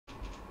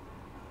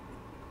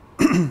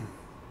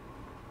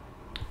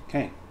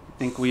Okay, I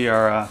think we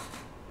are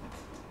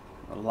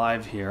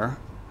live here,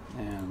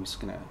 and I'm just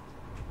gonna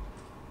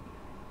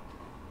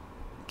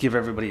give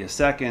everybody a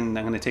second.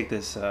 I'm gonna take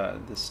this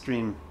this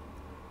stream,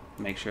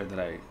 make sure that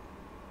I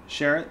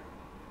share it,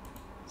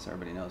 so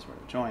everybody knows where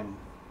to join.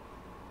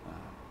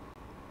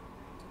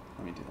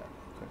 Let me do that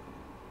really quickly.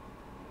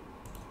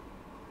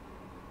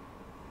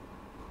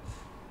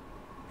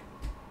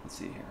 Let's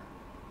see here.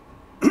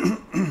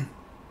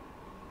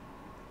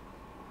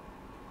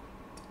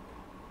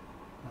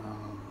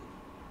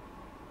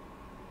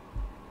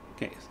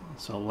 Okay,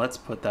 so let's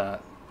put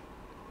that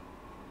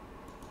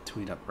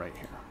tweet up right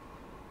here.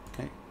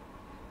 Okay.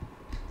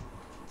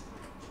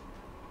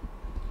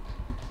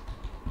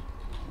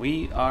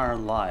 We are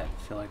live.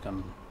 I feel like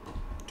I'm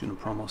doing a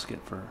promo skit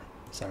for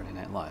Saturday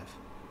Night Live.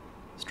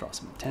 Let's draw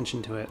some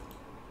attention to it.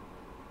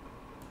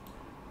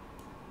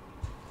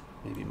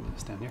 Maybe move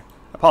this down here.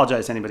 I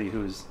apologize to anybody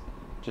who's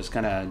just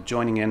kind of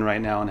joining in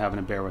right now and having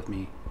to bear with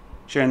me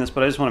sharing this,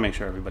 but I just want to make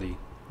sure everybody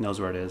knows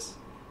where it is.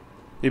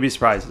 You'd be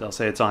surprised. They'll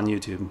say it's on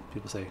YouTube.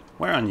 People say,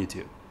 where on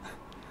YouTube?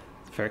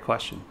 It's a fair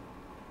question.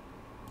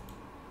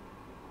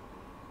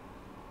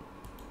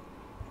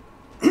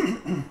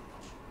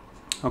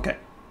 Okay.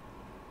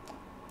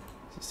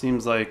 So it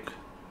seems like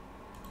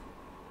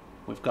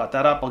we've got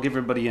that up. I'll give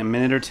everybody a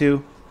minute or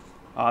two.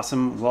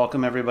 Awesome.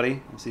 Welcome,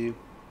 everybody. I see you.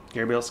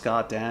 Gabriel,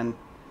 Scott, Dan.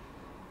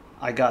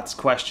 I got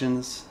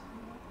questions.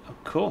 Oh,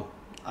 cool.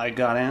 I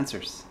got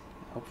answers.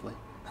 Hopefully.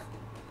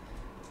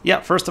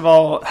 Yeah, first of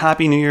all,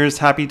 Happy New Year's.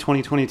 Happy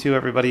 2022,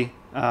 everybody.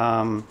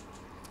 I'm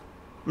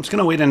just going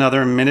to wait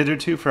another minute or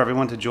two for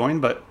everyone to join,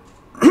 but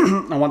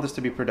I want this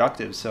to be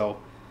productive. So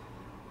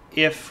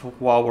if,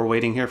 while we're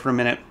waiting here for a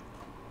minute,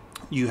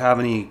 you have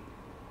any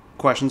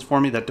questions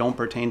for me that don't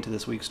pertain to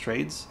this week's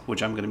trades,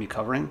 which I'm going to be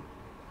covering,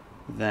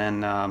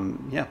 then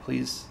yeah,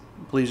 please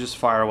just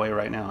fire away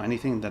right now.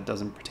 Anything that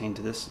doesn't pertain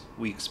to this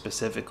week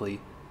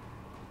specifically,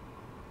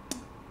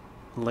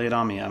 lay it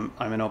on me. I'm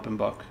an open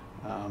book.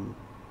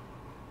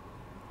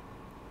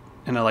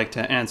 And I like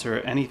to answer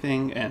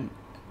anything and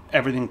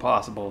everything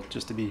possible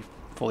just to be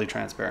fully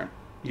transparent.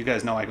 You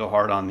guys know I go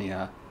hard on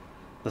the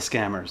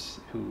scammers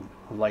who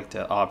like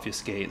to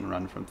obfuscate and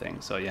run from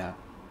things. So yeah,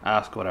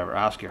 ask whatever.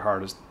 Ask your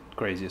hardest,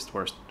 craziest,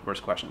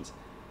 worst questions.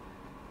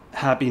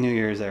 Happy New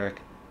Year's, Eric.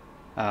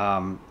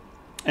 And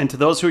to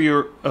those of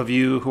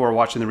you who are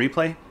watching the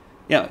replay,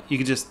 yeah, you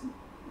could just,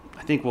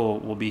 I think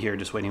we'll be here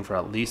just waiting for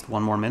at least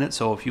one more minute.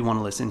 So if you want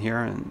to listen here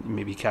and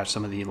maybe catch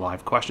some of the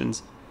live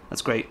questions,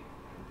 that's great.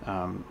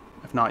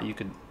 If not, you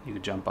could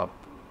jump up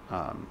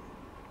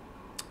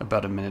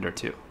about a minute or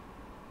two.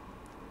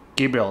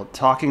 Gabriel,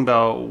 talking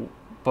about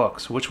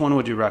books, which one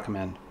would you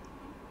recommend?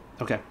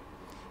 Okay,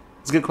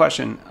 it's a good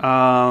question.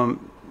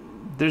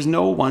 There's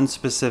no one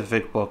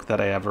specific book that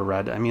I ever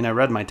read. I mean, I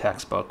read my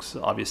textbooks,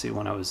 obviously,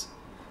 when I was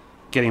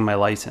getting my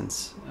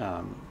license.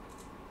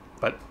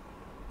 But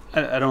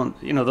I don't,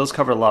 those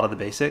cover a lot of the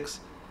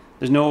basics.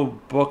 There's no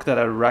book that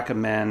I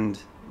recommend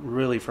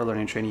really for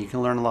learning training. You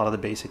can learn a lot of the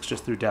basics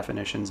just through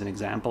definitions and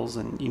examples,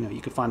 and you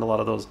can find a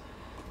lot of those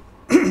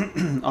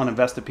on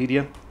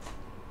Investopedia.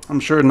 I'm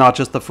sure not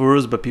just the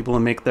furus, but people who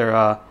make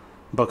their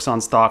books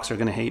on stocks are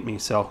going to hate me,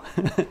 so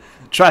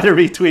try to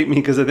retweet me,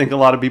 because I think a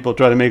lot of people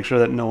try to make sure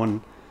that no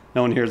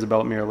one hears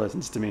about me or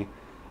listens to me.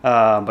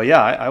 But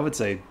yeah, I would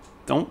say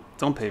don't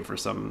pay for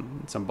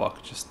some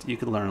book. Just, you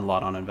could learn a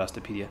lot on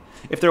Investopedia.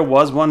 If there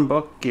was one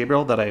book,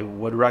 Gabriel, that I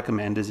would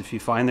recommend, is if you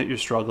find that you're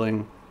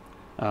struggling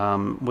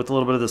with a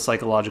little bit of the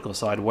psychological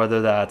side,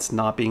 whether that's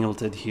not being able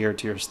to adhere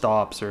to your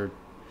stops or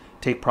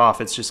take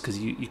profits just because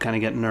you kind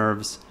of get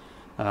nerves,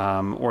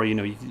 or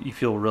you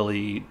feel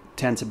really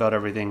tense about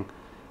everything.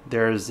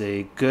 There's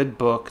a good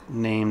book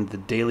named The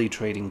Daily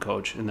Trading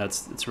Coach, and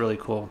it's really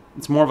cool.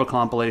 It's more of a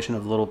compilation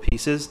of little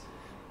pieces,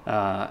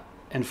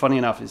 and funny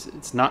enough,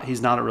 he's not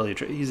he's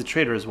a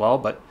trader as well,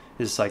 but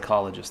he's a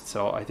psychologist.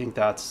 So I think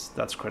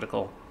that's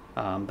critical.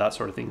 That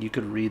sort of thing. You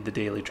could read The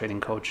Daily Trading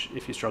Coach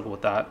if you struggle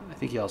with that. I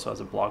think he also has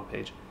a blog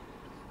page.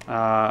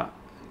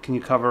 Can you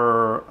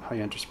cover how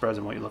you enter spreads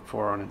and what you look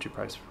for on entry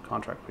price for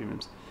contract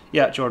premiums?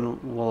 Yeah, Jordan,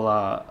 we'll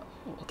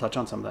touch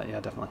on some of that.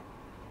 Yeah, definitely.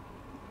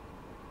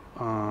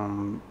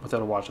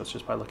 Without a watch list,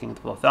 just by looking at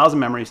the 1,000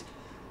 memories.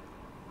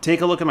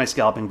 Take a look at my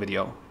scalping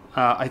video.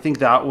 I think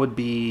that would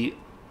be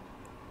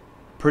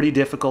pretty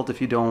difficult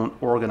if you don't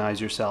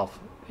organize yourself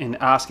in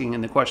asking.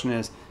 And the question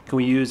is, can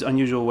we use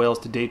unusual whales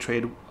to day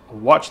trade a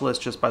watch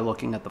list just by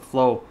looking at the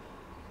flow?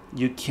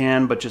 You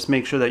can, but just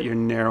make sure that you're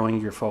narrowing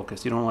your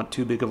focus. You don't want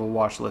too big of a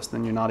watch list,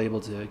 then you're not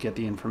able to get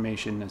the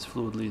information as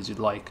fluidly as you'd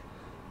like,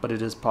 but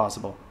it is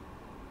possible.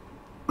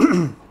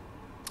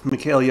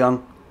 Mikhail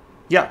Young,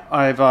 yeah,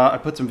 I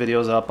put some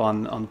videos up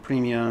on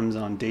premiums,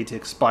 on day to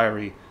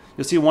expiry.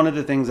 You'll see one of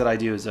the things that I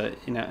do is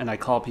and I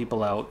call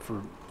people out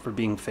for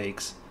being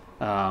fakes.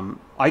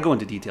 I go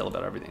into detail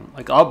about everything.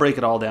 Like, I'll break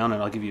it all down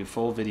and I'll give you a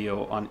full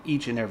video on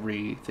each and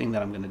every thing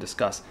that I'm going to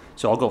discuss.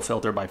 So I'll go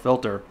filter by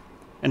filter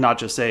and not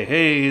just say,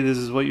 hey, this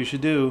is what you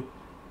should do.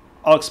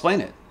 I'll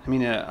explain it.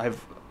 Maybe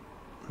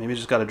it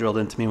just got it drilled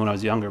into me when I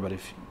was younger, but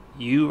if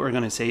you are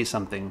going to say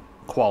something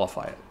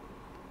qualify it.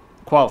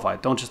 Qualify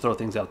it. Don't just throw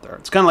things out there.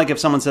 It's kind of like if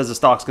someone says the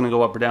stock's going to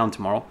go up or down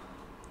tomorrow.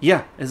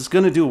 Yeah, it's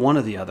going to do one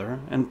or the other,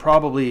 and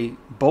probably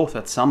both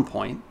at some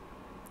point.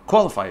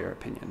 Qualify your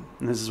opinion.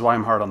 And this is why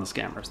I'm hard on the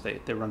scammers.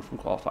 They run from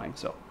qualifying.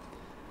 So,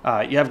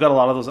 yeah, I've got a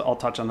lot of those. I'll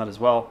touch on that as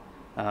well.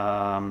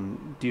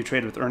 Do you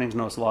trade with earnings?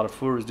 Notice a lot of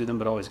furus do them,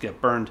 but always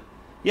get burned.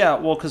 Yeah,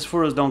 well, because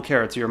furus don't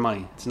care. It's your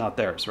money. It's not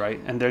theirs, right?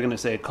 And they're going to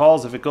say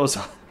calls if it goes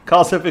up,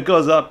 calls if it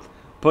goes up,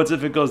 puts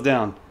if it goes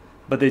down.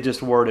 But they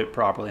just word it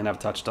properly, and I've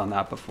touched on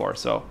that before.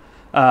 So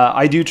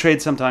I do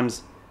trade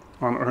sometimes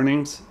on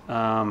earnings,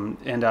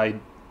 and I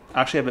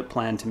actually have it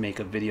planned to make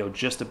a video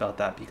just about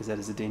that because that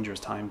is a dangerous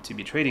time to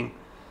be trading.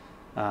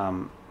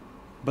 But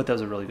that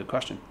was a really good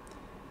question.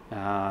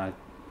 Tons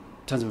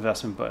of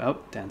investment, but oh,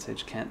 Dan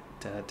Sage can't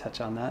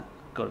touch on that.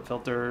 Go to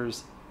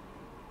filters.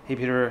 Hey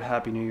Peter,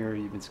 Happy New Year.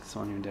 You've been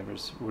successful in your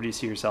endeavors. Where do you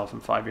see yourself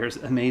in 5 years?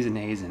 Amazing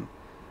Hazen.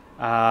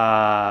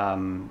 I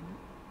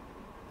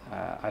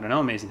don't know,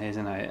 Amazing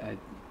Hazen. I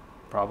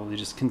probably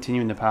just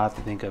continuing the path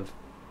to think of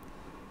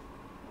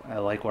I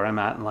like where I'm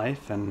at in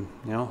life, and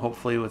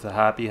hopefully with a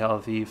happy,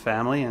 healthy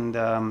family,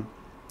 and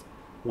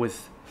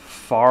with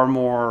far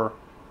more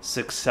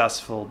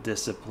successful,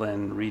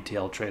 disciplined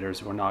retail traders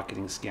who are not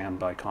getting scammed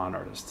by con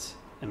artists.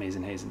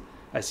 Amazing Hazen.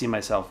 I see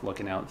myself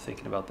looking out and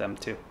thinking about them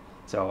too.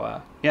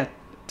 So yeah,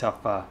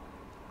 tough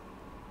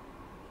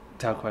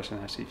question.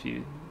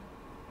 Actually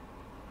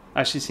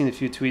seen a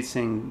few tweets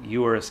saying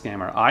you were a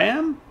scammer. I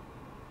am?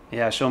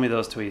 Yeah, show me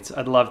those tweets.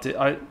 I'd love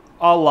to.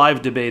 I'll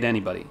live debate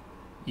anybody.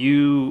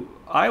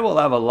 I will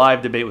have a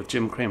live debate with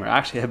Jim Cramer.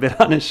 Actually, I've been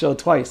on his show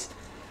twice.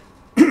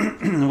 We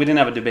didn't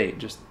have a debate,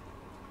 just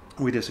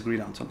we disagreed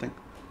on something.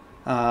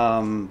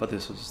 But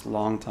this was a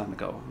long time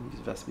ago. He's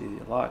invested me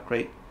a lot.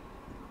 Great.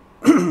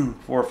 4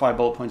 or 5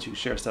 bullet points you can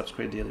share, steps to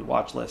create a daily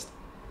watch list.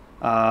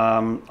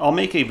 I'll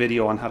make a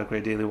video on how to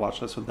create a daily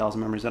watch list with 1,000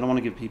 memories. I don't want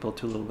to give people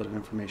too little bit of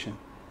information.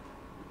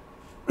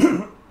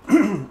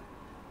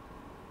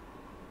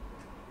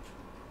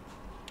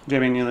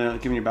 Jamie,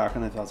 giving your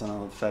background and thoughts on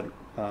how the Fed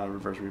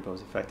reverse repo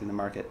is affecting the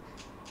market.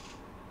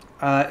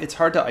 It's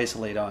hard to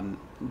isolate on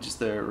just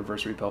the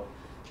reverse repo.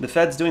 The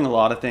Fed's doing a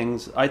lot of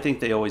things. I think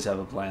they always have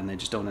a plan. They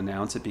just don't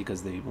announce it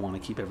because they want to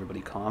keep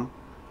everybody calm.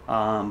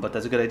 But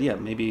that's a good idea.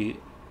 Maybe,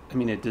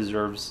 it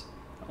deserves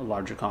a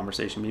larger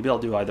conversation. Maybe I'll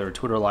do either a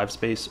Twitter live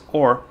space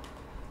or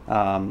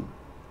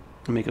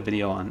make a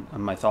video on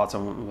my thoughts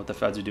on what the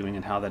Feds are doing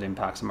and how that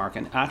impacts the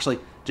market. And actually,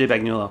 Jay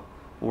Bagnulo,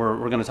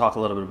 we're going to talk a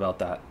little bit about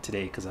that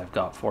today because I've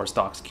got 4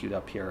 stocks queued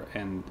up here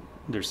and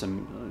there's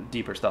some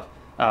deeper stuff.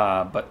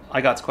 But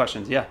I got some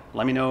questions. Yeah,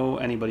 let me know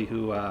anybody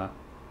who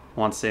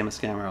wants to say I'm a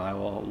scammer. I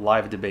will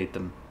live debate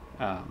them.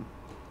 I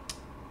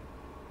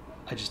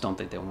just don't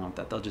think they want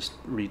that. They'll just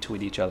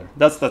retweet each other.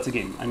 That's a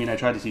game. I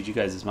try to teach you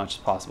guys as much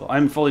as possible.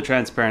 I'm fully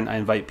transparent. I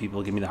invite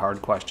people to give me the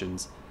hard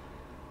questions.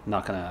 I'm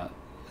not gonna,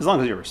 as long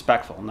as you're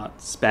respectful, not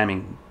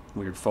spamming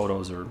weird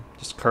photos or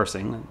just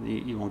cursing,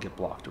 you won't get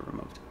blocked or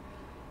removed.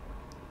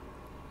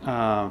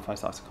 5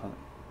 stocks.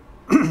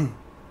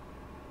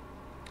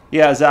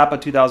 Yeah, Zappa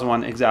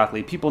 2001,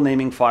 exactly. People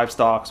naming 5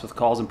 stocks with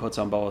calls and puts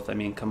on both.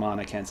 Come on,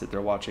 I can't sit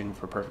there watching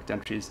for perfect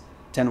entries.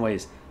 10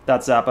 ways.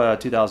 That's Zappa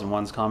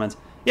 2001's comments.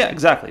 Yeah,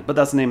 exactly. But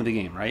that's the name of the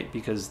game, right?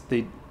 Because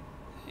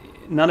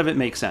none of it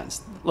makes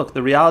sense. Look,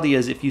 the reality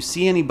is if you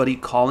see anybody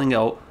calling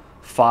out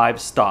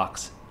 5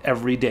 stocks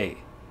every day,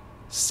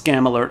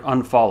 scam alert,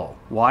 unfollow.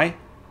 Why?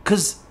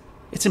 Because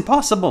it's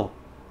impossible.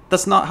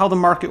 That's not how the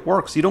market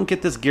works. You don't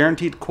get this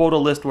guaranteed quota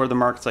list where the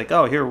market's like,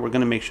 oh, here, we're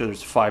going to make sure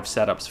there's 5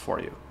 setups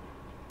for you.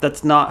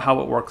 That's not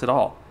how it works at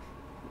all.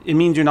 It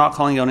means you're not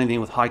calling out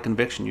anything with high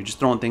conviction. You're just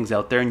throwing things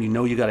out there and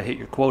you got to hit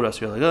your quota.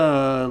 So you're like,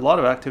 a lot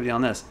of activity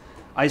on this.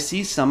 I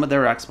see some of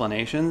their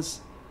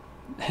explanations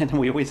and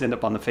we always end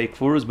up on the fake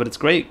furus, but it's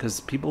great because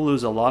people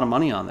lose a lot of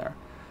money on there.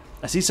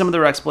 I see some of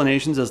their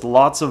explanations as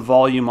lots of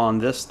volume on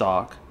this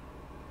stock,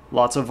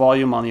 lots of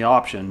volume on the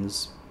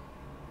options.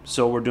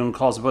 So we're doing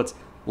calls and puts.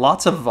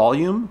 Lots of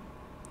volume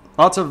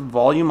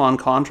on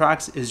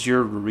contracts is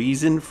your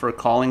reason for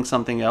calling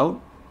something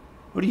out?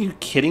 What are you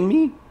kidding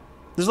me?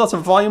 There's lots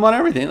of volume on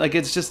everything. Like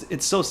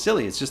it's so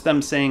silly. It's just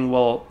them saying,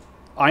 well,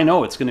 I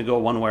know it's going to go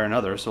one way or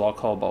another, so I'll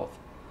call both.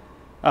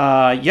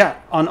 Yeah,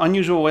 on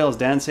unusual whales,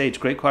 Dan Sage,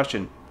 great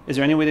question. Is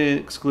there any way to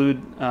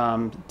exclude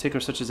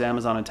tickers such as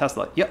Amazon and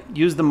Tesla? Yep,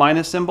 use the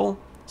minus symbol.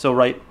 So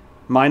write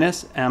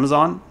minus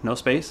Amazon, no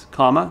space,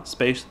 comma,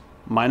 space,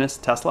 minus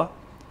Tesla.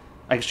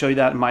 I can show you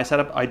that in my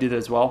setup. I do that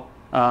as well.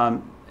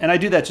 And I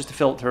do that just to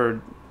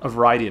filter a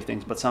variety of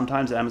things, but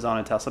sometimes Amazon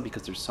and Tesla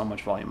because there's so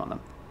much volume on them.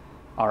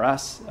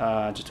 RS,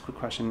 just a quick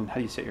question. How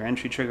do you set your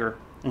entry trigger?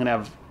 I'm going to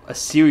have a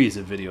series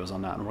of videos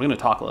on that, and we're going to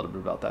talk a little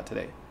bit about that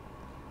today.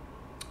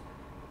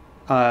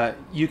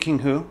 You King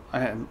Hu,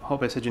 I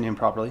hope I said your name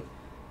properly.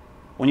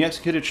 When you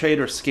execute a trade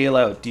or scale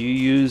out, do you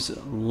use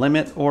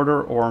limit order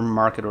or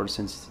market order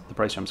since the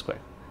price jumps quick?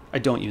 I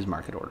don't use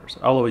market orders.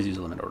 I'll always use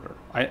a limit order.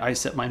 I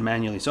set mine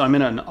manually. So I'm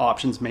in an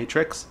options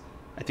matrix.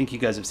 I think you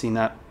guys have seen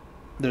that.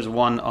 There's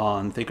one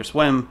on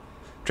Thinkorswim.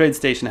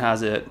 TradeStation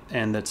has it,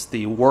 and it's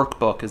the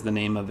workbook is the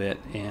name of it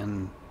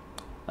in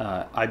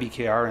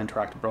IBKR,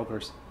 Interactive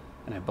Brokers,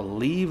 and I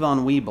believe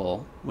on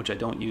Webull, which I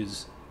don't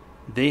use,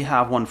 they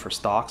have one for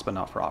stocks, but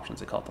not for options.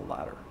 They call it the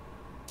ladder.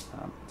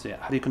 So yeah,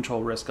 how do you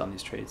control risk on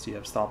these trades? Do you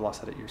have stop loss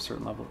set at your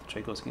certain level if the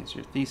trade goes against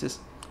your thesis?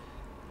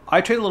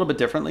 I trade a little bit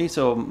differently.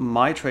 So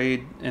my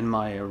trade and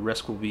my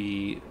risk will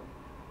be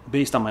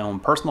based on my own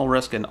personal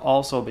risk and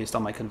also based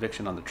on my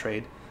conviction on the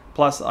trade.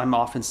 Plus, I'm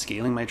often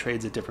scaling my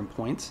trades at different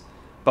points.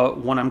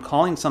 But when I'm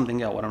calling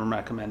something out, what I'm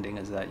recommending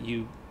is that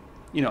you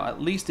know, at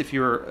least if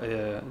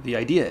you're, the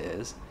idea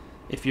is,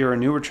 if you're a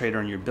newer trader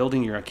and you're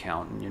building your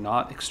account and you're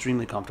not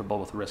extremely comfortable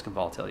with risk and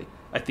volatility,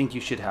 I think you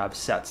should have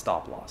set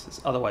stop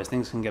losses. Otherwise,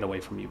 things can get away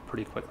from you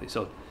pretty quickly.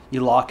 So you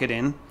lock it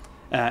in.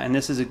 And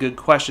this is a good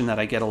question that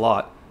I get a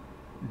lot.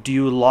 Do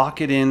you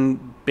lock it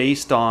in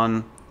based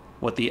on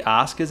what the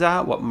ask is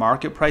at, what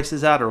market price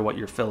is at, or what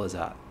your fill is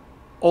at?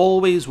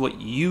 Always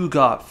what you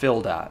got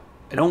filled at.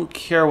 I don't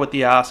care what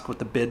the ask, what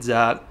the bid's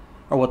at,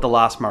 or what the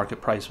last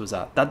market price was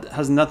at. That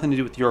has nothing to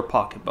do with your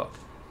pocketbook.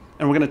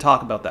 And we're going to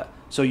talk about that.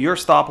 So your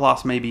stop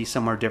loss may be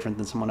somewhere different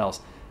than someone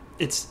else.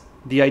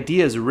 The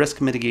idea is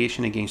risk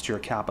mitigation against your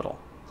capital.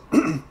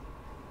 You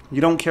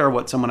don't care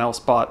what someone else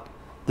bought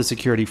the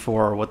security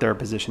for or what their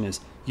position is.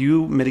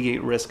 You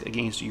mitigate risk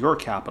against your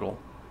capital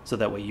so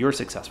that way you're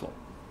successful.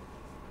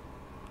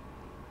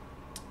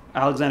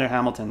 Alexander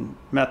Hamilton,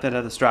 method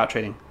of the strat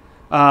trading.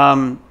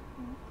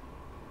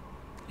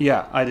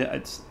 Yeah,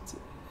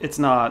 it's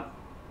not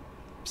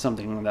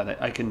something that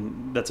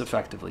that's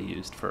effectively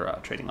used for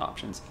trading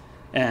options,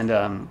 and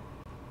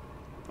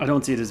I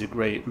don't see it as a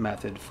great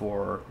method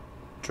for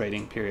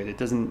trading, period. It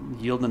doesn't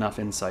yield enough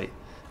insight.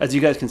 As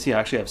you guys can see, I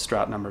actually have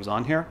strat numbers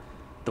on here.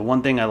 The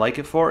one thing I like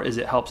it for is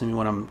it helps me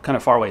when I'm kind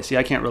of far away. See,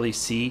 I can't really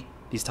see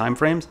these time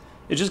frames.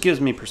 It just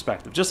gives me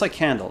perspective, just like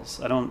candles.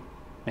 I don't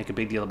make a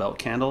big deal about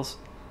candles.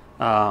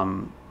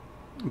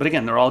 But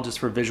again, they're all just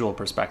for visual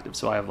perspective.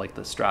 So I have like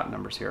the strat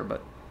numbers here.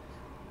 But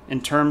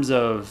in terms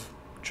of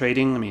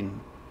trading, I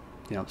mean,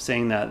 you know,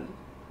 saying that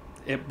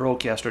it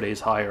broke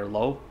yesterday's high or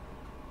low,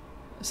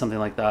 something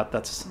like that,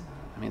 that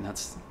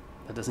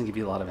doesn't give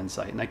you a lot of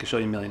insight. And I can show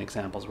you a million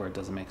examples where it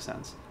doesn't make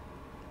sense.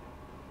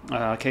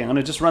 Okay, I'm going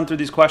to just run through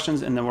these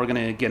questions and then we're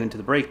going to get into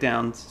the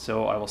breakdowns.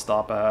 So I will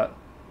stop at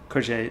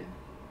Gurtej,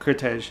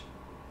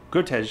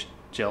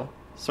 Jill.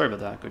 Sorry about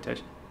that,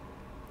 Gurtej.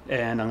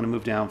 And I'm going to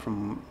move down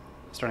from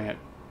starting at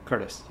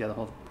Curtis. Yeah, the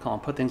whole column.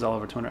 Put things all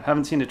over 200.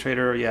 Haven't seen a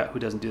trader yet who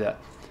doesn't do that.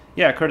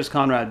 Yeah, Curtis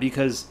Conrad,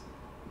 because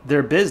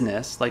their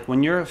business, like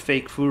when you're a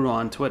fake furu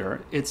on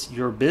Twitter, it's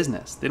your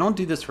business. They don't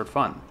do this for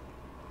fun.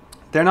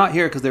 They're not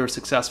here because they were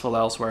successful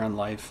elsewhere in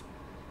life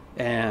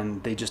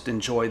and they just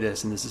enjoy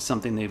this and this is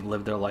something they've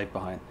lived their life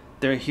behind.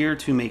 They're here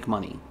to make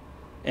money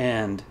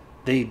and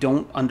they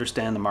don't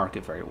understand the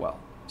market very well.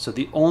 So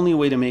the only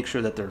way to make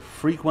sure that they're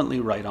frequently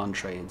right on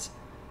trades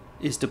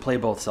is to play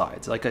both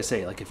sides. Like I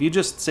say, like if you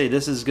just say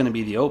this is going to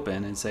be the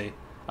open and say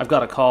I've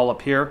got a call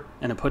up here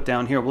and a put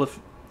down here, well, if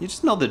you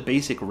just know the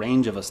basic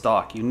range of a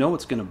stock, you know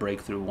it's going to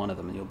break through one of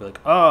them and you'll be like,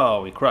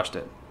 oh, we crushed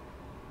it,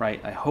 right?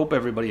 I hope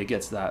everybody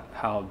gets that,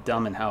 how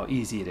dumb and how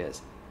easy it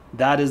is.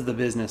 That is the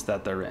business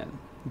that they're in.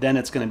 Then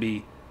it's going to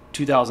be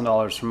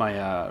 $2,000 for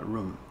my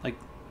room. Like,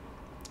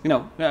 you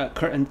know,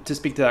 and to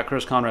speak to that,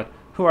 Curtis Conrad,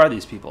 who are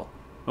these people?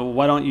 Well,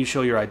 why don't you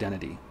show your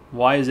identity?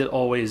 Why is it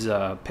always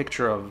a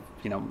picture of,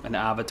 you know, an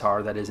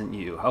avatar that isn't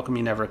you? How come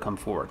you never come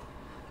forward?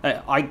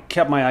 I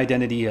kept my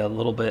identity a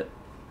little bit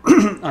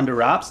under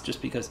wraps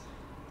just because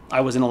I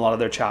was in a lot of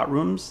their chat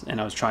rooms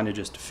and I was trying to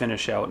just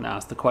finish out and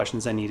ask the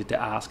questions I needed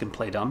to ask and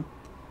play dumb.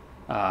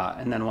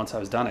 And then once I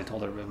was done, I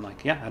told everybody, I'm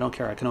like, yeah, I don't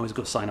care. I can always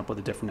go sign up with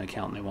a different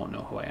account and they won't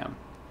know who I am.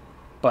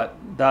 But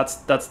that's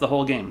the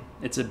whole game.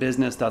 It's a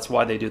business. That's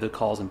why they do the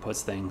calls and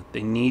puts thing.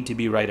 They need to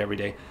be right every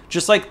day.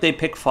 Just like they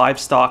pick 5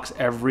 stocks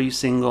every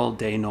single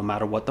day, no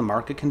matter what the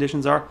market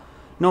conditions are,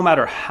 no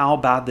matter how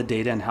bad the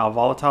data and how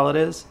volatile it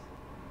is,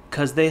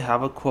 because they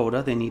have a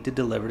quota they need to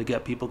deliver to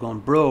get people going,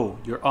 bro,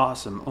 you're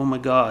awesome. Oh my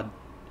God,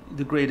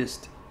 the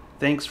greatest.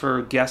 Thanks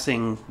for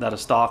guessing that a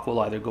stock will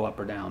either go up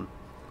or down.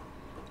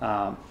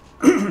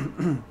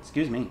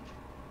 Excuse me.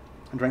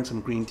 I drank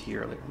some green tea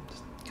earlier.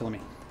 It's killing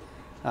me.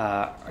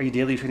 Are you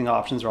daily trading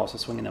options or also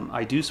swinging them?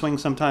 I do swing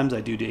sometimes. I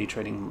do day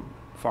trading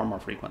far more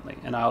frequently.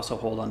 And I also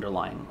hold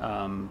underlying.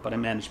 But I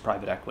manage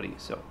private equity,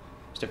 so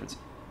there's a difference.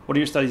 What are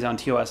your studies on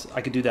TOS?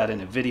 I could do that in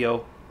a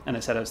video. And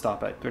I said I'd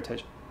stop at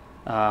Gurtej.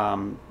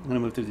 I'm going to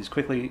move through these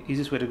quickly.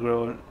 Easiest way to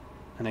grow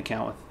an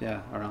account with,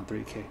 yeah, around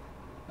 3K.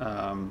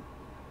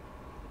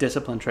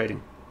 Discipline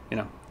trading, you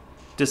know.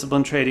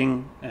 Discipline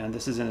trading, and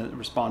this is in a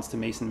response to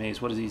Mason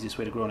Mays. What is the easiest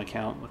way to grow an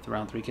account with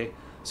around 3K?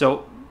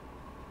 So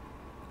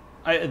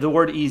the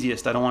word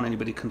easiest, I don't want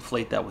anybody to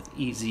conflate that with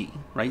easy,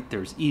 right?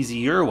 There's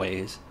easier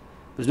ways.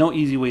 There's no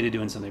easy way to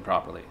doing something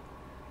properly.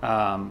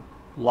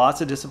 Lots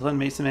of discipline,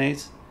 Mason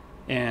Mays,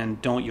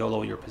 and don't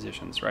YOLO your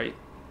positions, right?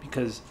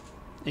 Because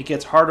it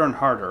gets harder and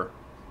harder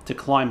to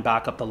climb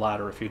back up the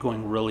ladder if you're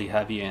going really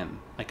heavy in.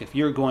 Like if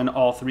you're going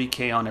all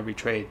 3K on every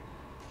trade,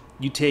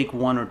 you take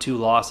 1 or 2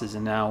 losses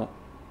and now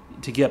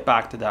to get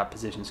back to that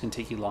position is going to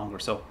take you longer.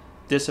 So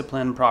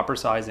discipline, proper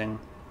sizing,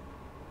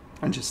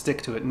 and just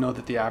stick to it and know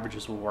that the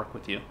averages will work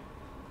with you.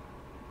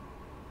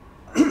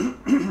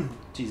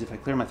 Geez, if I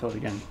clear my throat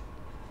again.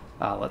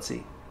 Let's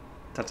see.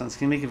 Touchdowns.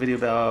 Can you make a video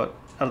about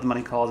out of the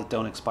money calls that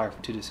don't expire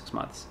for 2 to 6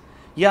 months?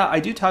 Yeah, I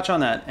do touch on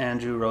that,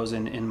 Andrew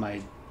Rosen, in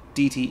my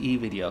DTE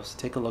videos.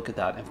 Take a look at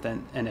that.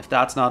 If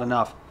that's not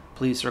enough,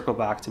 please circle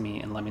back to me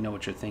and let me know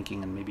what you're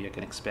thinking, and maybe I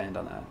can expand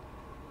on that.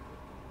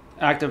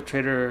 Active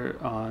trader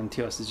on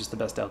TOS is just the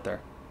best out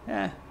there.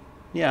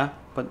 Yeah,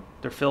 but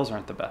their fills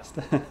aren't the best.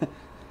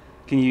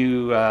 Can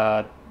you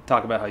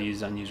talk about how you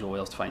use unusual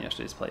whales to find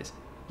yesterday's plays?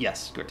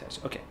 Yes,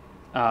 Gurtesh. Okay.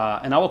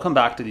 And I will come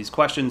back to these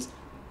questions.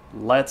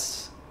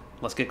 Let's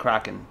get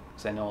cracking,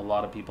 because I know a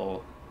lot of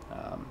people.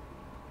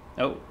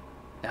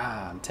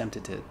 I'm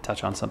tempted to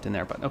touch on something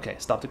there, but okay,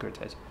 stop the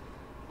Gurtesh.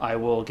 I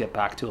will get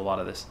back to a lot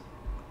of this.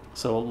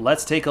 So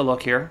let's take a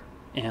look here,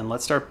 and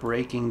let's start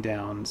breaking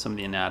down some of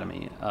the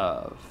anatomy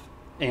of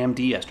AMD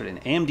yesterday.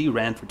 And AMD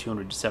ran for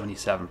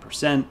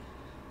 277%.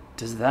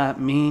 Does that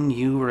mean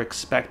you were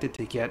expected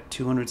to get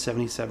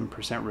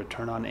 277%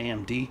 return on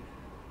AMD?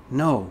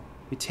 No,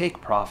 we take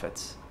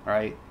profits, all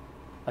right?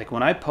 Like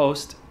when I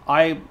post,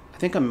 I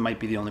think I might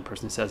be the only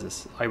person who says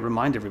this. I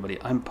remind everybody,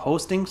 I'm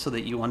posting so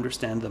that you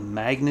understand the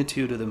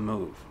magnitude of the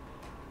move,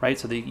 right?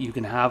 So that you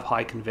can have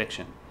high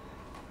conviction.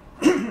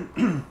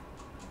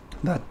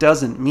 That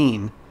doesn't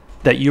mean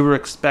that you were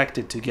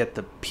expected to get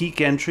the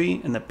peak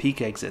entry and the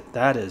peak exit.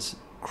 That is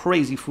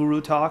crazy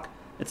furu talk.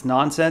 It's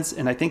nonsense,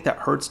 and I think that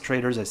hurts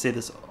traders. I say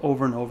this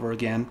over and over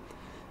again.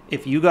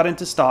 If you got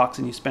into stocks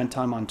and you spent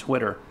time on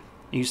Twitter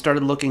and you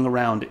started looking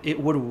around,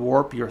 it would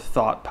warp your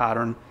thought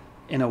pattern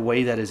in a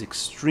way that is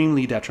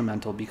extremely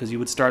detrimental, because you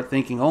would start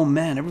thinking, oh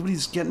man,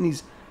 everybody's getting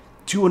these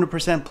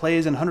 200%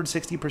 plays and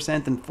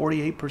 160% and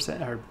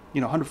 48%, or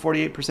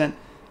 148%,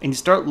 and you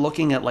start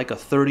looking at like a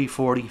 30,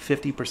 40,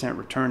 50%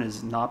 return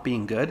as not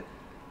being good.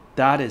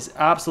 That is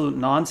absolute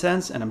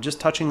nonsense, and I'm just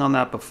touching on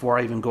that before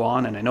I even go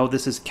on. And I know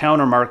this is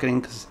counter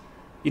marketing, because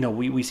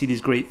we see these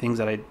great things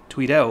that I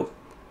tweet out,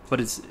 but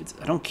it's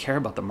I don't care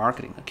about the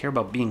marketing. I care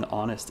about being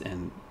honest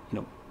and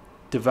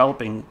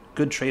developing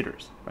good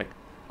traders. Right?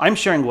 I'm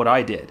sharing what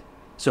I did.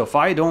 So if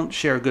I don't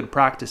share good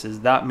practices,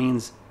 that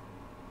means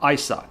I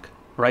suck,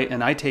 right?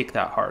 And I take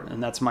that hard,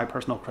 and that's my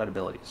personal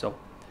credibility. So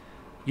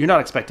you're not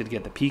expected to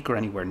get the peak or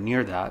anywhere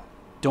near that.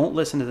 Don't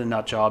listen to the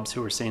nut jobs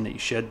who are saying that you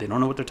should. They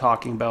don't know what they're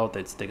talking about.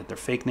 They get their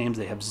fake names.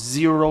 They have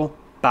zero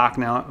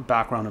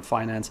background in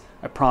finance.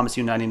 I promise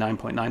you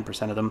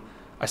 99.9% of them.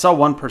 I saw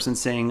one person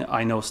saying,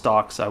 I know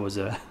stocks. I was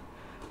a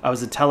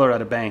teller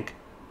at a bank.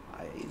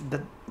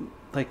 It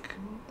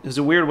was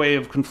a weird way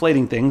of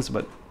conflating things,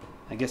 but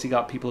I guess he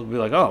got people to be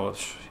like, oh,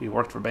 he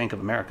worked for Bank of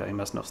America, he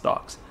must know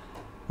stocks.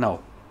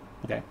 No.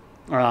 Okay.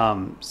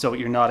 So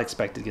you're not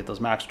expected to get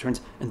those max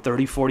returns, and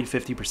 30, 40,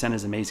 50%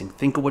 is amazing.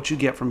 Think of what you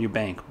get from your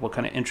bank, what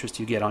kind of interest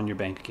you get on your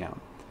bank account.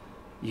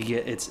 You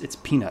get it's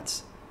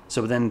peanuts.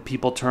 So then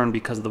people turn,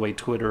 because of the way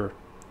Twitter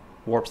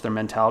warps their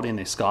mentality, and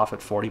they scoff at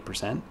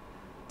 40%.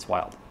 It's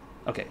wild.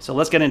 Okay, so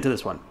let's get into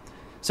this one.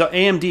 So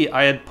AMD,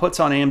 I had puts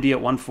on AMD at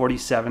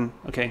 147.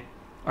 Okay.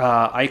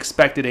 I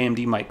expected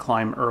AMD might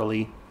climb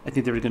early. I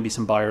think there were going to be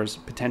some buyers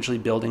potentially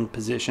building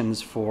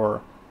positions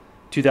for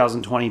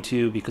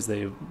 2022 because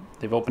they've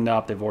opened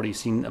up. They've already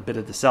seen a bit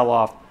of the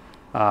sell-off.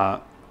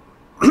 Had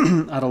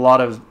a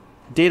lot of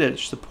data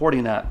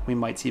supporting that we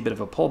might see a bit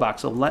of a pullback.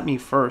 So let me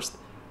first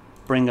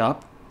bring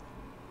up,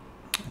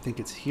 I think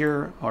it's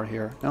here or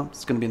here. No,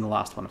 it's going to be in the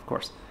last one, of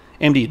course.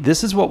 AMD,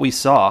 this is what we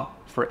saw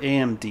for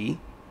AMD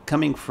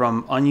coming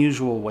from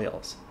unusual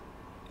whales,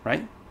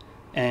 right?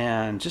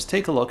 And just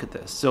take a look at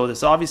this. So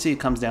this obviously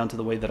comes down to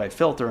the way that I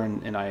filter,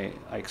 and I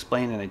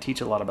explain and I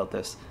teach a lot about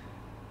this.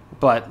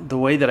 But the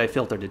way that I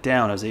filtered it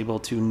down, I was able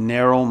to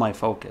narrow my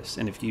focus.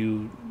 And if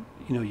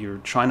you're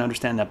trying to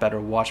understand that better,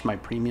 watch my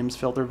premiums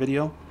filter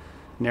video.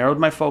 Narrowed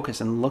my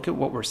focus, and look at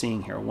what we're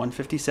seeing here.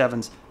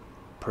 157's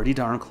pretty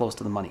darn close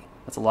to the money.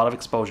 That's a lot of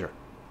exposure.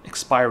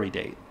 Expiry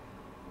date,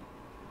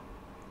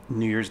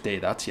 New Year's Day,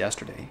 that's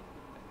yesterday.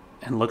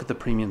 And look at the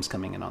premiums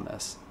coming in on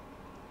this.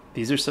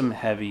 These are some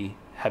heavy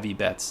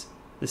bets.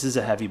 This is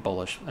a heavy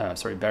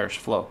bearish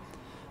flow.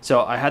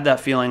 So I had that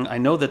feeling. I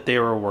know that they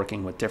were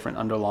working with different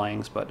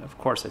underlyings, but of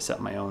course I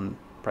set my own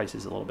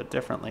prices a little bit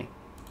differently.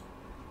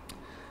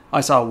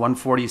 I saw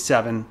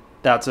 147.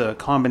 That's a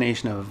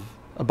combination of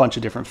a bunch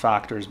of different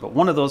factors, but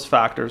one of those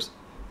factors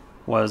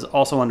was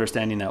also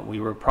understanding that we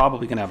were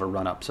probably going to have a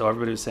run up. So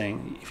everybody was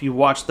saying, if you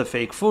watch the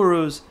fake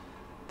furus,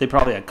 they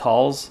probably had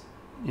calls,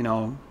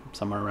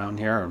 somewhere around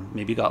here, or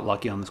maybe got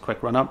lucky on this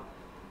quick run up.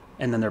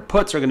 And then their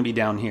puts are going to be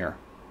down here,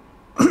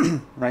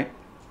 right?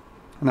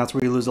 And that's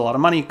where you lose a lot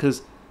of money,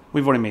 because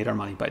we've already made our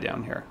money by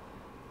down here.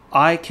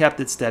 I kept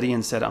it steady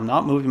and said, I'm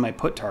not moving my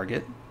put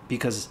target,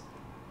 because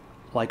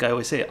like I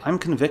always say, I'm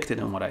convicted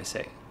in what I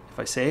say. If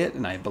I say it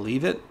and I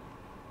believe it,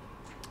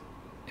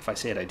 if I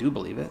say it, I do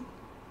believe it,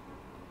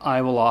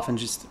 I will often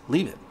just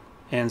leave it.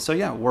 And so,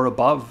 yeah, we're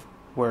above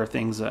where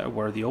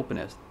where the open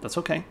is. That's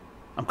okay.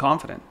 I'm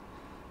confident.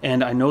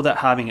 And I know that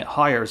having it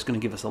higher is going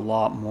to give us a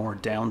lot more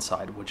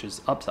downside, which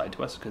is upside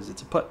to us because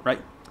it's a put,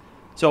 right?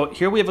 So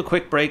here we have a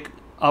quick break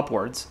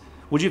upwards.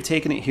 Would you have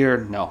taken it here?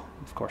 No,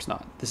 of course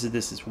not. This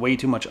is way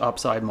too much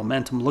upside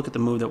momentum. Look at the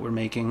move that we're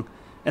making,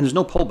 and there's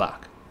no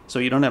pullback. So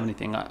you don't have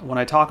anything. When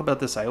I talk about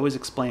this, I always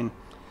explain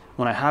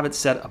when I have it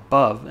set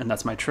above, and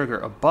that's my trigger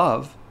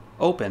above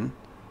open,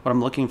 what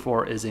I'm looking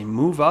for is a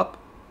move up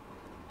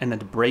and then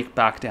to break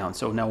back down.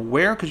 So now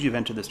where could you have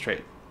entered this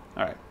trade?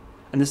 All right.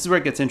 And this is where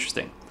it gets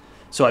interesting.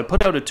 So I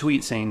put out a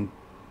tweet saying,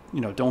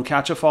 don't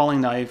catch a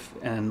falling knife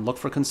and look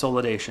for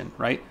consolidation,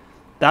 right?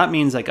 That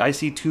means like I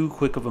see too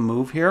quick of a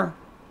move here.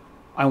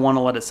 I want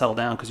to let it settle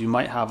down because you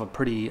might have a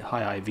pretty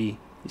high IV. You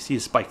see a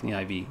spike in the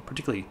IV,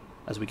 particularly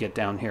as we get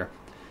down here.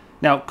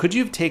 Now, could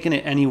you have taken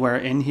it anywhere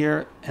in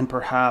here and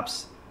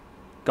perhaps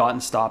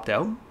gotten stopped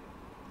out?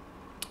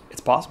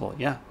 It's possible.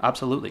 Yeah,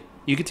 absolutely.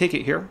 You could take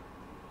it here.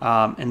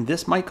 And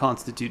this might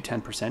constitute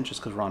 10%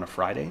 just because we're on a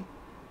Friday.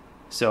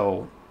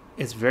 So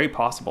it's very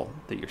possible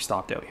that you're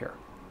stopped out here.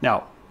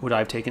 Now, would I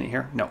have taken it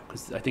here? No,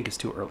 because I think it's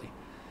too early.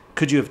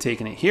 Could you have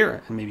taken it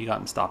here and maybe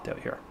gotten stopped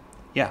out here?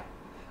 Yeah.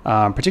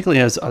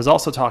 Particularly as I was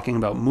also talking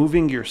about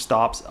moving your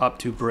stops up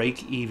to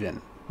break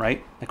even,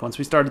 right? Like once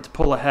we started to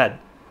pull ahead,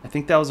 I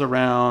think that was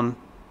around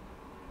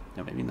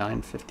maybe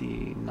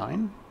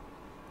 9:59,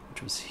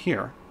 which was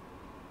here.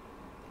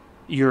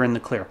 You're in the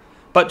clear.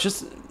 But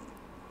just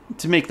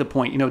to make the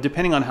point,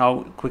 depending on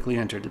how quickly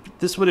you entered,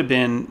 this would have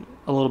been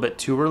a little bit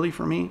too early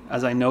for me,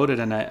 as I noted,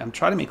 and I'm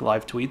trying to make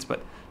live tweets, but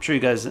I'm sure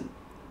you guys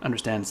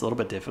understand it's a little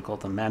bit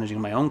difficult. I'm managing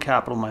my own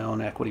capital, my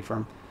own equity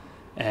firm,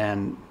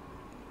 and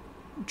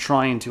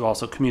trying to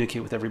also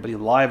communicate with everybody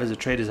live as a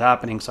trade is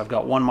happening. So I've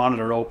got one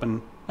monitor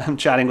open. I'm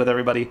chatting with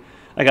everybody.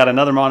 I got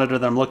another monitor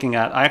that I'm looking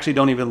at. I actually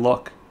don't even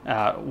look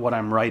at what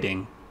I'm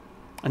writing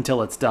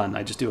until it's done.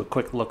 I just do a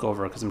quick look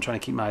over because I'm trying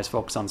to keep my eyes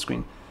focused on the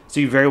screen. So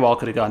you very well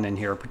could have gotten in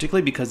here,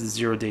 particularly because it's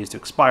 0 days to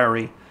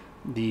expiry.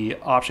 The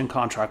option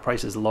contract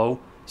price is low.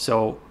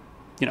 So,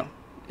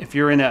 if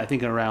you're in it, I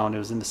think around, it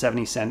was in the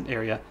 70-cent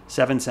area,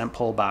 7-cent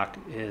pullback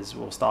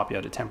will stop you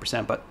out at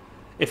 10%. But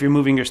if you're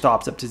moving your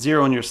stops up to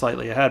 0 and you're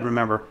slightly ahead,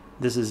 remember,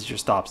 this is your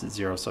stops at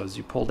 0. So as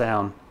you pull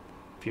down,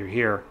 if you're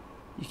here,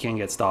 you can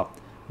get stopped.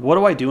 What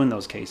do I do in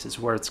those cases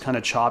where it's kind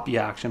of choppy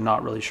action,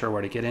 not really sure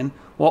where to get in?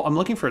 Well, I'm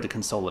looking for it to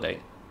consolidate.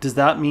 Does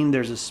that mean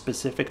there's a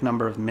specific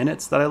number of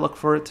minutes that I look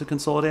for it to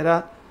consolidate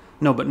at?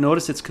 No, but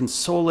notice it's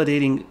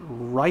consolidating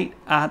right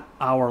at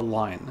our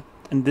line.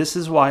 And this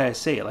is why I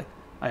say,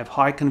 I have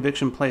high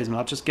conviction plays. I'm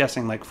not just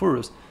guessing like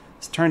Furu's.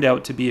 It's turned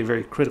out to be a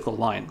very critical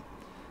line.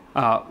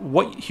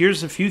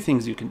 Here's a few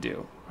things you can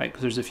do, right?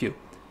 Because there's a few.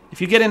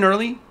 If you get in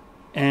early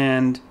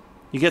and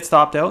you get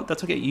stopped out,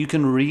 that's okay. You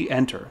can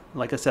re-enter.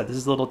 Like I said, this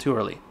is a little too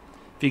early.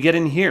 If you get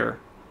in here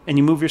and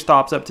you move your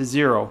stops up to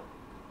 0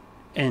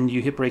 and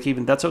you hit break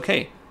even, that's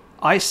okay.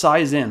 I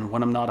size in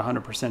when I'm not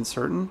 100%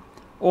 certain,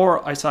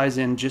 or I size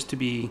in just to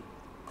be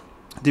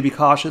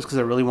cautious because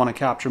I really want to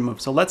capture a move.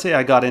 So let's say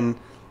I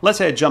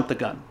jumped the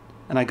gun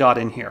and I got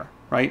in here,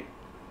 right?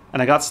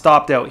 And I got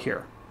stopped out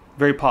here.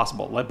 Very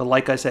possible. But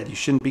like I said, you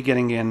shouldn't be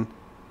getting in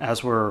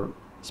as we're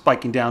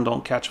spiking down.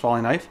 Don't catch a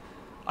falling knife.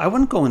 I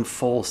wouldn't go in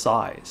full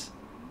size.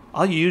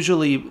 I'll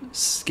usually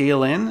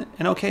scale in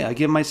and okay, I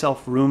give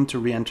myself room to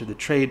re-enter the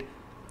trade.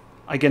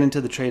 I get into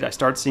the trade. I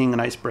start seeing a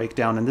nice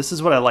breakdown. And this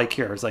is what I like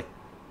here. It's like,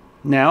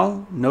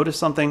 now, notice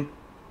something.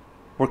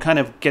 We're kind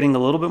of getting a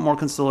little bit more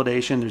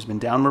consolidation. There's been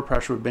downward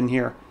pressure. We've been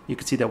here. You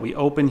can see that we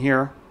open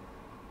here.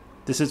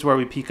 This is where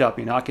we peak up.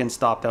 You're not getting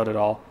stopped out at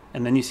all.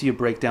 And then you see a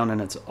breakdown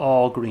and it's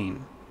all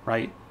green,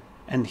 right?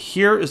 And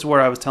here is where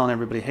I was telling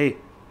everybody, hey,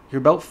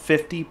 you're about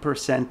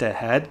 50%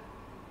 ahead.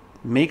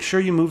 Make sure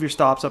you move your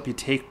stops up. You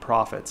take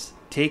profits.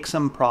 Take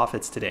some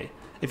profits today.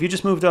 If you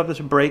just moved up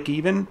to break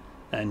even,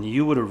 and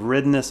you would have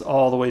ridden this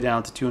all the way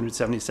down to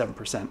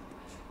 277%.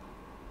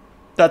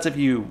 That's if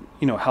you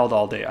held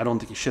all day. I don't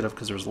think you should have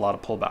because there was a lot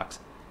of pullbacks.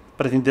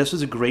 But I think this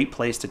was a great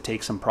place to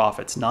take some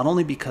profits, not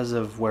only because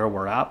of where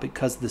we're at,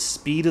 because the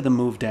speed of the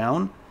move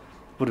down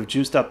would have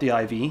juiced up the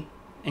IV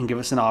and give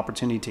us an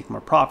opportunity to take more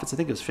profits. I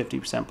think it was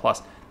 50%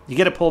 plus. You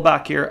get a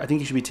pullback here, I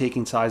think you should be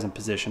taking size and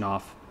position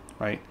off,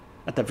 right?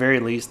 At the very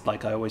least,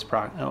 like I always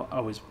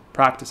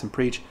practice and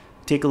preach,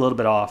 take a little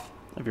bit off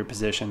of your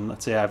position.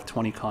 Let's say I have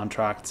 20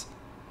 contracts,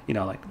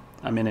 like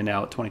I'm in and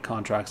out, 20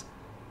 contracts.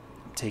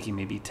 I'm taking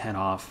maybe 10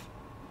 off.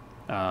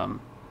 To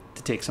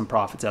take some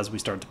profits as we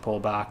start to pull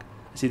back.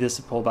 I see this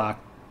pull back,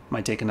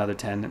 might take another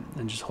 10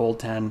 and just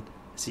hold 10,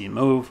 see it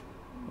move.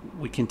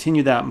 We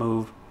continue that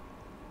move.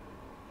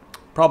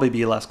 Probably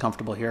be less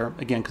comfortable here,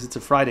 again, because it's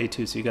a Friday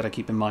too, so you got to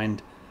keep in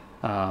mind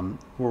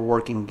we're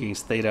working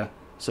against theta.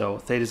 So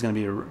theta is going to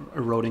be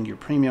eroding your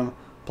premium,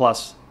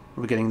 plus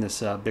we're getting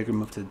this bigger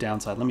move to the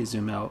downside. Let me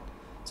zoom out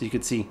so you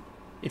could see.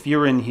 If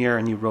you're in here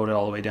and you rode it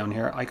all the way down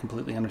here, I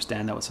completely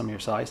understand that with some of your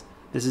size.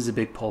 This is a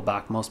big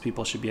pullback. Most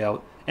people should be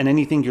out. And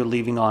anything you're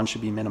leaving on should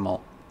be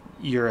minimal.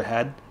 You're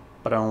ahead,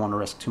 but I don't want to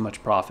risk too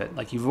much profit.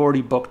 Like you've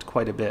already booked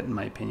quite a bit, in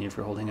my opinion, if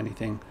you're holding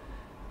anything.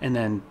 And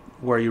then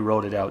where you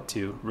rode it out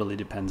to really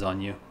depends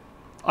on you.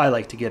 I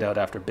like to get out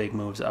after big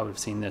moves. I would have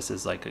seen this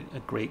as like a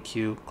great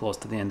cue close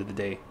to the end of the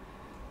day.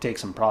 Take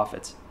some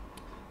profits.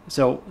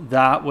 So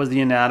that was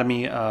the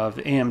anatomy of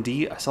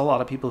AMD. I saw a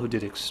lot of people who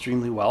did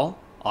extremely well.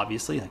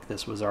 Obviously, like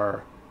this was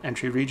our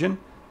entry region,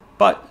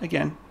 but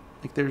again,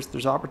 like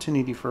there's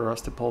opportunity for us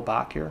to pull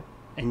back here,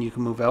 and you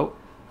can move out.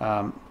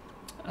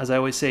 As I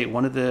always say,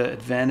 one of the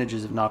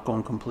advantages of not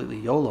going completely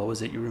YOLO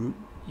is that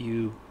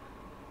you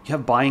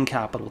have buying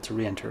capital to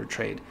re-enter a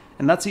trade,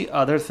 and that's the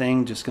other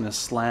thing. Just going to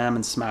slam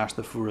and smash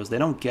the Furos. They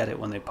don't get it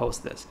when they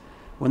post this.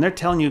 When they're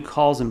telling you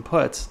calls and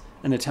puts,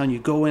 and they're telling you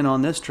go in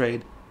on this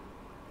trade,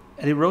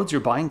 it erodes your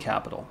buying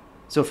capital.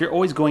 So if you're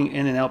always going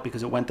in and out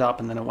because it went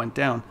up and then it went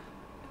down,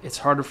 it's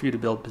harder for you to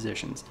build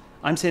positions.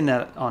 I'm saying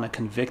that on a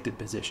convicted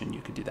position, you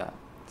could do that.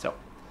 So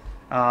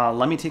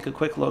let me take a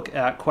quick look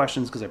at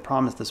questions because I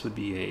promised this would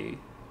be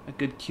a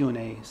good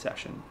Q&A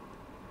session.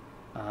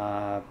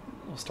 We'll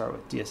start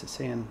with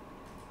DSSAN.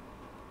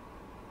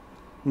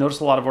 Notice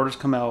a lot of orders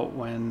come out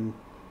when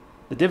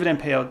the dividend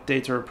payout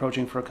dates are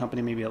approaching for a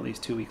company, maybe at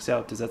least 2 weeks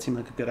out. Does that seem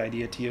like a good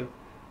idea to you?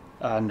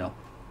 No.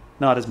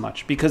 Not as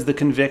much, because the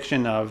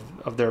conviction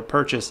of their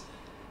purchase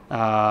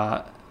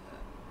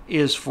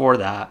is for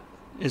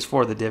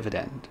the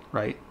dividend,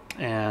 right?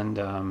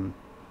 And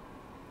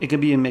it can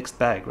be a mixed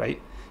bag, right?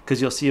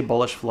 Because you'll see a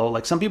bullish flow.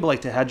 Like some people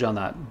like to hedge on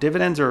that.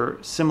 Dividends are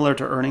similar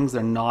to earnings;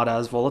 they're not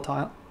as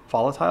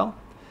volatile.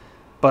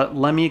 But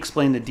let me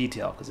explain the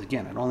detail, because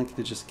again, I don't like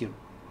to just give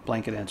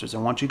blanket answers. I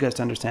want you guys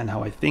to understand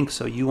how I think,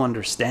 so you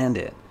understand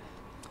it.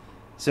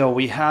 So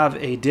we have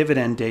a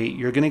dividend date.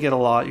 You're going to get a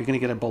lot. You're going to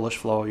get a bullish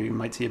flow. You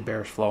might see a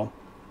bearish flow.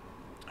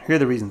 Here are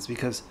the reasons.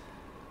 Because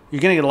you're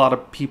going to get a lot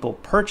of people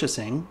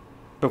purchasing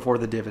before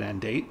the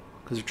dividend date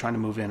because they're trying to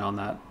move in on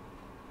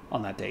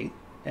that date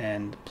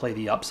and play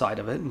the upside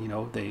of it. And, you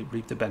know, they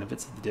reap the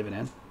benefits of the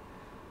dividend.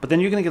 But then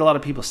you're going to get a lot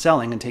of people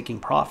selling and taking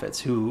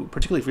profits who,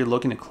 particularly if you're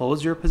looking to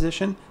close your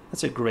position,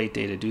 that's a great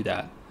day to do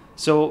that.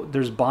 So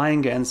there's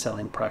buying and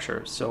selling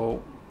pressure.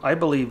 So I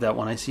believe that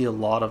when I see a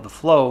lot of the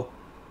flow,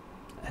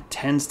 it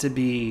tends to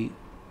be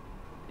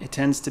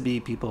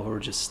people who are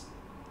just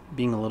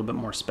being a little bit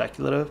more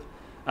speculative.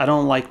 I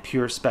don't like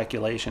pure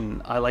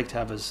speculation. I like to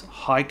have as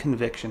high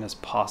conviction as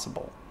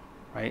possible,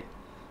 right?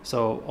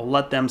 So I'll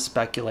let them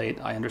speculate.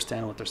 I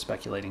understand what they're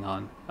speculating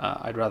on.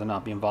 I'd rather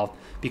not be involved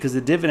because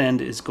the dividend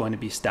is going to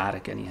be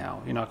static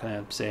anyhow. You're not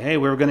going to say, hey,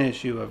 we're going to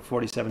issue a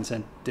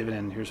 47-cent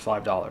dividend. Here's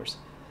 $5.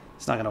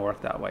 It's not going to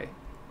work that way.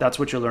 That's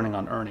what you're learning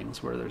on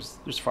earnings, where there's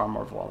far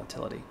more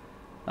volatility.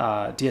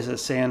 DSS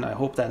saying, I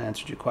hope that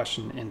answered your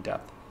question in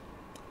depth.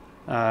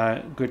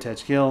 Good to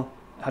skill.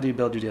 How do you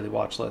build your daily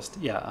watch list?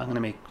 Yeah, I'm going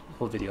to make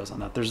full videos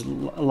on that. There's a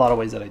lot of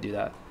ways that I do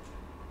that.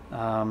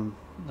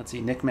 Let's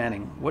see, Nick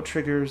Manning. What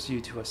triggers you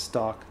to a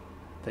stock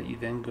that you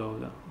then go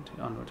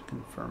to onward to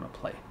confirm a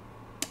play?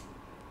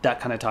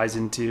 That kind of ties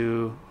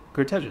into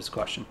Gurtej's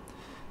question.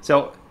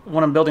 So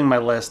when I'm building my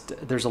list,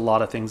 there's a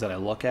lot of things that I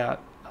look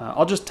at.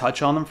 I'll just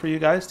touch on them for you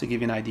guys to give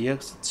you an idea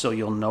so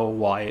you'll know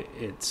why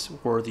it's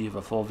worthy of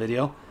a full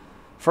video.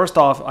 First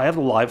off, I have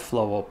the live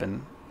flow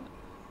open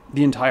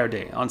the entire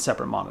day on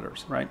separate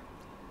monitors, right?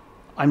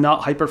 I'm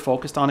not hyper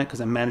focused on it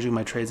because I'm managing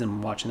my trades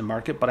and watching the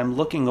market, but I'm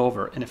looking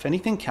over, and if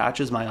anything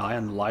catches my eye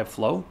on the live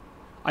flow,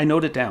 I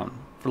note it down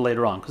for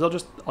later on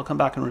because I'll come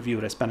back and review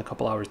it. I spend a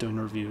couple hours doing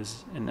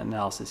reviews and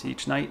analysis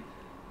each night.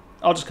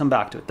 I'll just come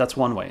back to it. That's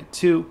one way.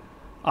 Two,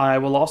 I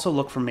will also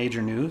look for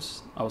major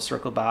news. I will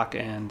circle back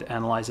and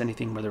analyze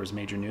anything where there was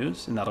major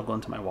news, and that'll go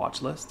into my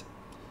watch list.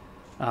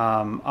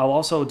 I'll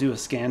also do a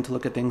scan to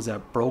look at things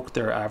that broke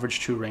their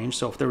average true range.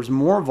 So if there was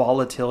more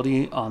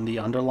volatility on the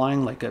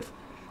underlying, like if,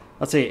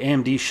 let's say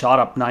AMD shot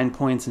up 9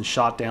 points and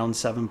shot down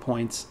 7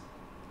 points,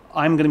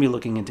 I'm going to be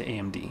looking into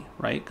AMD,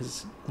 right?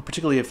 Because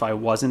particularly if I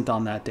wasn't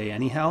on that day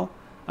anyhow,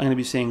 I'm going to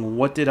be saying,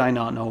 what did I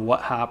not know?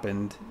 What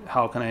happened?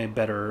 How can I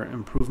better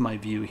improve my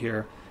view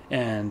here?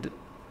 And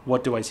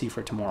what do I see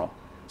for tomorrow?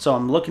 So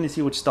I'm looking to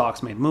see which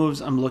stocks made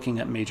moves. I'm looking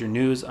at major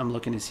news. I'm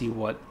looking to see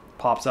what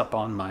pops up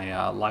on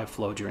my live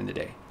flow during the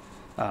day.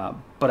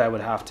 But I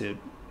would have to,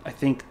 I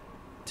think,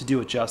 to do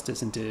it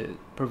justice and to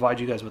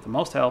provide you guys with the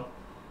most help,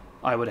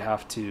 I would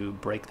have to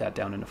break that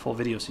down into full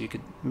video so you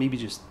could maybe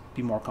just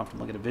be more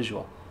comfortable and get a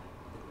visual.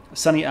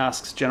 Sunny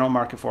asks, general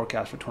market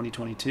forecast for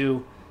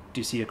 2022. Do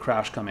you see a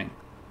crash coming?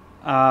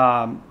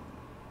 I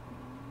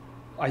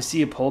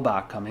see a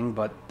pullback coming,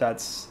 but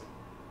that's,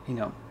 you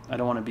know, I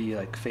don't want to be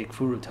like fake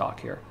Furu talk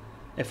here.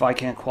 If I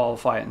can't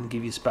qualify it and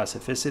give you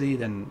specificity,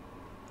 then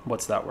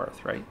what's that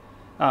worth, right?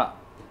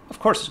 Of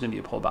course there's going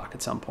to be a pullback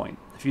at some point.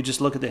 If you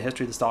just look at the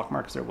history of the stock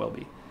markets, there will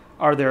be.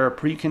 Are there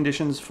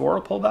preconditions for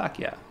a pullback?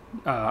 Yeah.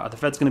 Are the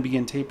Feds going to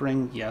begin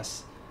tapering?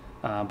 Yes.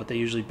 But they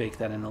usually bake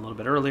that in a little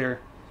bit earlier.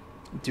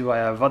 Do I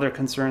have other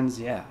concerns?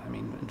 Yeah. I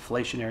mean,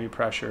 inflationary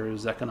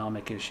pressures,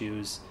 economic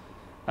issues,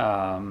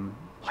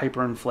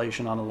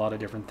 hyperinflation on a lot of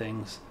different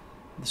things.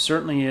 There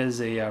certainly is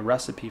a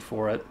recipe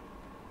for it.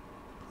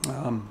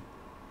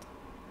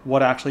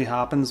 What actually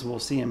happens, we'll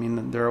see. I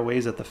mean, there are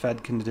ways that the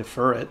Fed can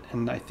defer it,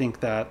 and I think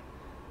that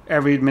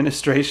every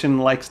administration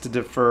likes to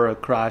defer a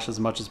crash as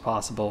much as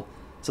possible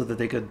so that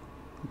they could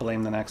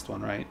blame the next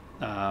one, right?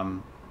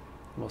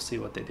 We'll see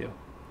what they do.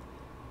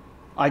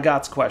 I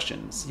got's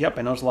questions. Yep,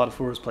 I noticed a lot of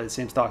foolers play the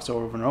same stocks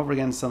over and over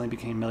again, suddenly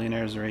became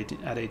millionaires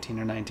at 18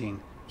 or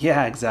 19.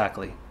 Yeah,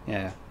 exactly.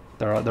 Yeah,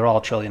 they're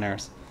all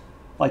trillionaires.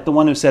 Like the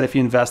one who said if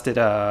you invested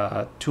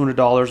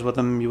 $200 with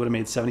them, you would have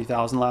made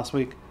 70,000 last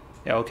week.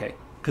 Yeah, okay.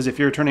 Because if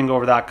you're turning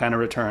over that kind of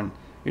return,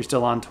 you're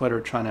still on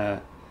Twitter trying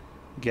to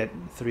get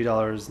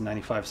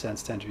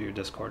 $3.95 to enter your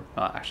Discord.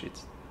 Actually,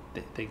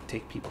 they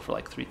take people for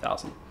like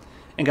 3,000.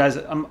 And guys,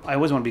 I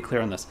always want to be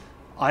clear on this.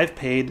 I've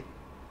paid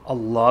a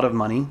lot of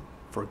money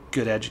for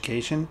good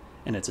education,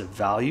 and it's a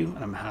value,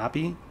 and I'm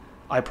happy.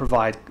 I have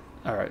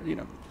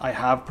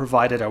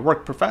provided. I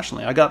worked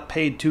professionally. I got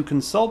paid to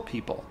consult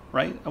people,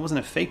 right? I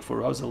wasn't a fake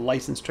fool. I was a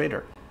licensed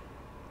trader.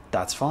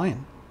 That's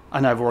fine.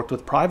 And I've worked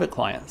with private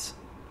clients.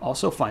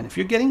 Also fine. If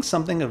you're getting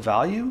something of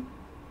value,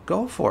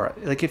 go for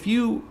it. Like if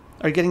you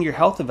are getting your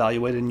health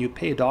evaluated and you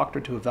pay a doctor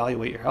to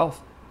evaluate your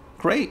health,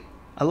 great.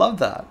 I love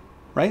that,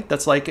 right?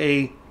 That's like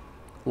a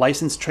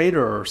licensed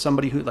trader or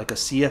somebody who, like a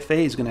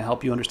CFA, is going to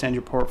help you understand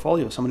your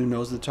portfolio, someone who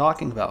knows what they're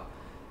talking about.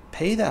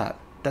 Pay that.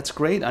 That's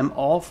great. I'm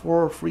all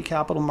for free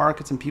capital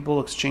markets and people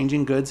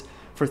exchanging goods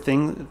for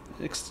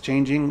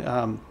exchanging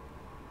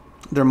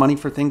their money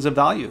for things of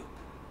value.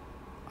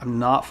 I'm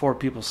not for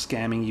people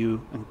scamming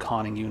you and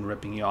conning you and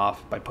ripping you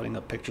off by putting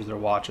up pictures of their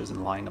watches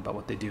and lying about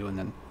what they do and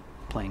then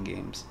playing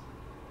games.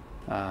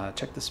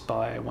 Check the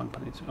SPY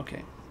 1.2.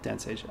 Okay, Dan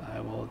Sage,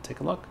 I will take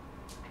a look.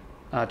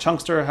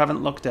 Chunkster,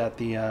 haven't looked at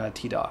the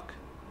T-Doc.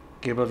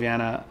 Gabriel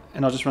Viana,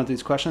 and I'll just run through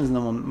these questions and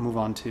then we'll move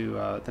on to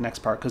the next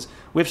part because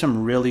we have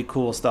some really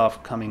cool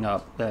stuff coming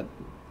up that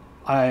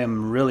I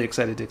am really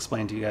excited to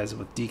explain to you guys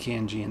with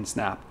DKNG and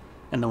Snap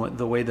and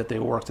the way that they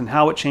worked and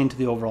how it changed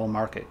the overall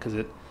market, because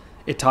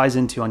it ties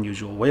into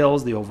unusual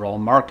whales, the overall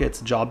markets,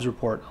 jobs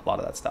report, a lot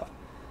of that stuff.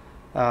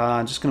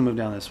 I'm just going to move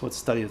down this. What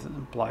study is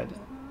implied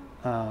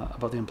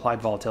about the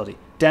implied volatility?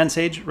 Dan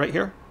Sage, right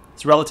here.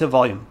 It's relative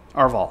volume,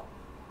 RVol.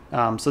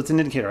 So it's an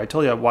indicator. I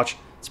told you I watch.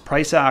 It's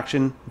price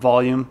action,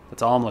 volume.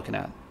 That's all I'm looking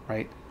at,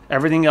 right?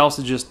 Everything else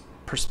is just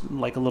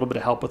like a little bit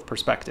of help with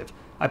perspective.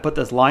 I put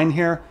this line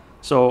here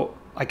so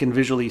I can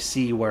visually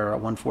see where a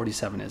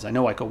 147 is. I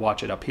know I could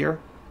watch it up here.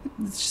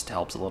 It just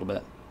helps a little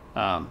bit.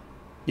 And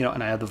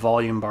I have the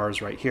volume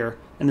bars right here.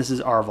 And this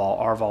is RVol.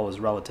 RVol is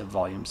relative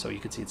volume. So you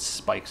can see it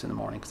spikes in the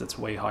morning because it's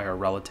way higher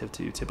relative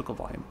to typical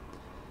volume.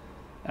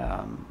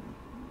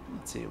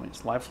 Let's see, when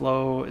it's live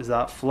flow, is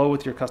that flow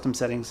with your custom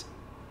settings?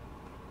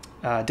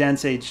 Dan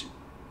Sage,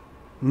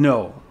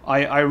 no.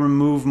 I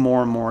remove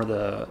more and more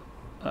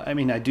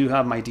I do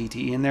have my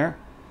DTE in there,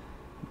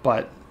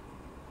 but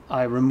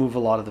I remove a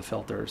lot of the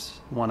filters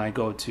when I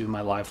go to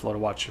my live flow to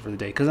watch it for the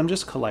day because I'm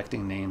just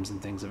collecting names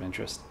and things of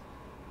interest.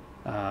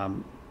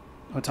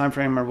 What time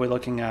frame are we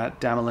looking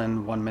at?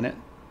 Damelin, 1 minute.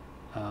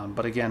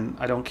 But again,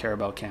 I don't care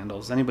about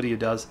candles. Anybody who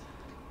does,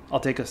 I'll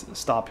take a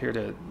stop here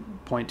to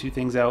point two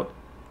things out.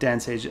 Dan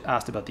Sage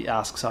asked about the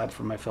ask side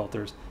for my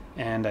filters,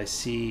 and I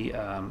see,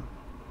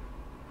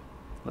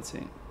 let's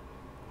see,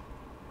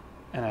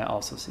 and I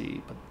also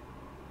see, but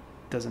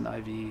doesn't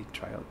IV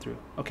try out through?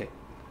 Okay,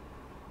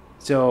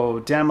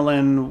 so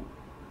Damelin,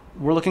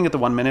 we're looking at the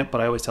 1 minute,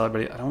 but I always tell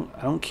everybody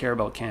I don't care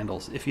about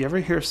candles. If you ever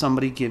hear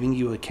somebody giving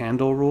you a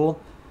candle rule,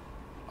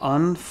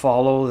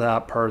 unfollow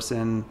that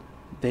person.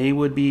 They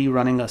would be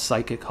running a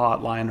psychic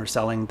hotline or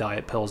selling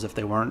diet pills if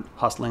they weren't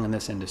hustling in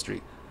this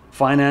industry.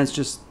 Finance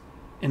just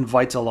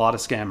invites a lot of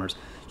scammers.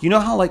 You know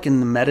how like in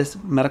the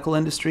medical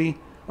industry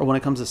or when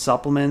it comes to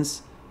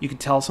supplements, you could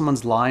tell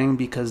someone's lying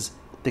because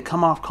they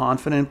come off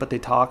confident, but they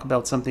talk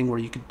about something where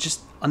you could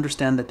just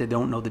understand that they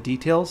don't know the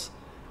details,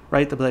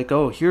 right? They'll be like,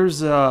 oh,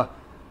 here's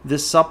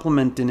this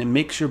supplement and it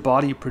makes your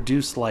body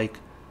produce like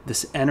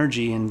this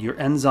energy and your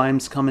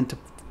enzymes come into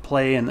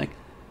play. And like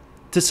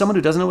to someone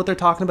who doesn't know what they're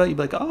talking about, you'd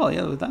be like, oh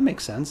yeah, that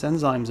makes sense.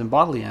 Enzymes and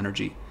bodily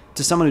energy.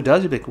 To someone who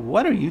does, you'd be like,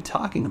 what are you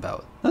talking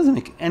about? That doesn't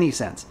make any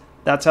sense.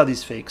 That's how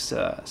these fakes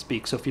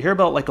speak. So if you hear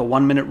about like a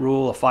 1 minute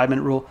rule, a 5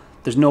 minute rule,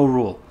 there's no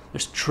rule.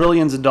 There's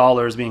trillions of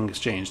dollars being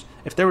exchanged.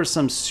 If there was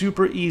some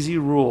super easy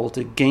rule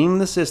to game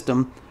the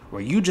system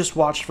where you just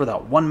watched for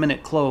that 1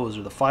 minute close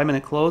or the 5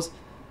 minute close,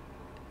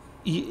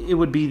 it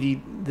would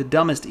be the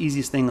dumbest,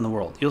 easiest thing in the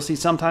world. You'll see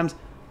sometimes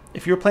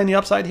if you're playing the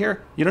upside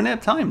here, you don't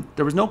have time.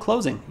 There was no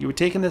closing. You were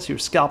taking this, you were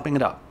scalping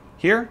it up.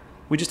 Here,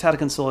 we just had a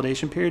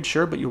consolidation period,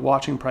 sure, but you're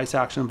watching price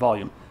action and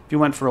volume. If you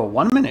went for a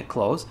 1 minute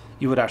close,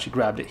 you would actually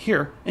grabbed it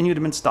here and you'd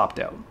have been stopped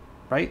out,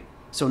 right?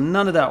 So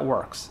none of that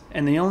works.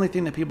 And the only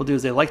thing that people do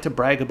is they like to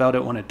brag about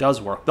it when it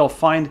does work. They'll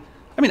find,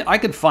 I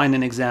could find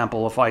an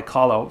example if I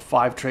call out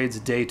 5 trades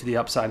a day to the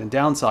upside and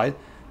downside.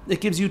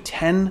 It gives you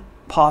 10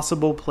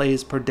 possible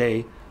plays per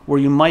day where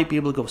you might be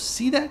able to go,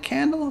 see that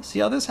candle? See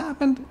how this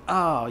happened?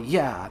 Oh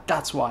yeah,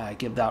 that's why I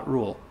give that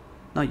rule.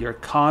 No, you're a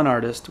con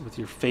artist with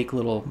your fake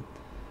little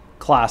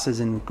classes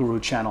in Guru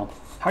channel.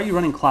 How are you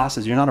running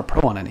classes? You're not a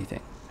pro on anything,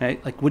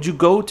 right? Like, would you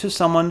go to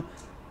someone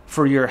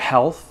for your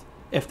health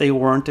if they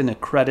weren't an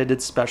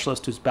accredited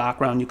specialist whose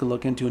background you could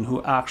look into and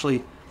who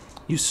actually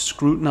you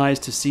scrutinize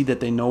to see that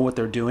they know what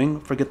they're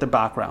doing? Forget the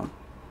background.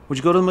 Would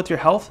you go to them with your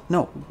health?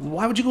 No.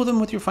 Why would you go to them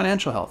with your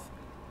financial health?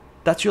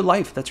 That's your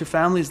life. That's your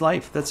family's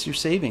life. That's your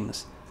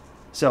savings.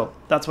 So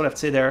that's what I have to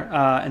say there.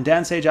 And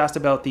Dan Sage asked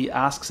about the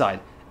ask side.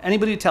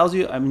 Anybody who tells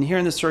you, I've been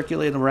hearing this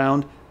circulating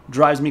around,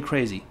 drives me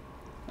crazy.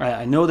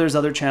 I know there's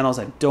other channels.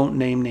 I don't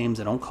name names.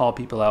 I don't call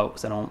people out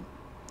because I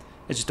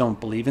just don't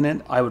believe in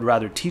it. I would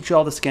rather teach you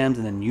all the scams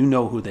and then you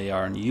know who they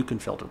are and you can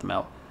filter them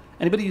out.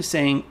 Anybody who's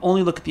saying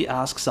only look at the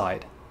ask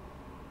side,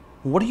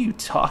 what are you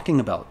talking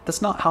about?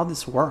 That's not how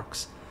this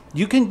works.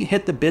 You can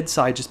hit the bid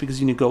side just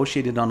because you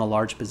negotiated on a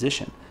large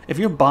position. If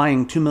you're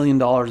buying $2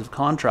 million of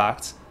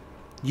contracts,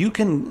 you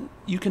can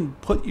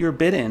put your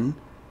bid in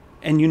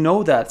and you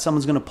know that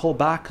someone's going to pull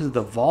back because of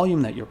the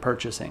volume that you're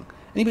purchasing.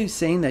 Anybody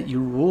saying that you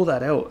rule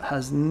that out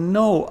has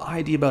no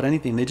idea about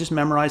anything. They just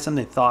memorize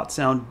something they thought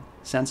sound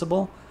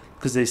sensible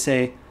because they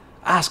say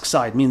ask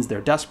side means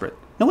they're desperate.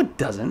 No, it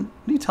doesn't.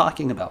 What are you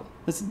talking about?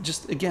 It's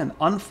just, again,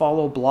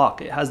 unfollow,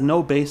 block. It has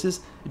no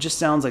basis. It just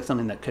sounds like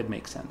something that could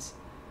make sense.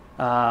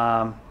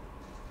 And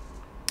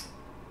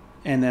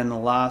then the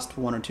last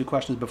one or two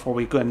questions before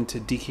we go into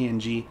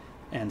DKNG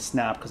and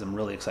Snap, because I'm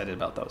really excited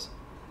about those.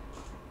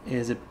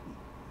 Is it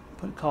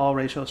put call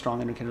ratio, strong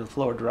indicator of the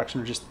flow or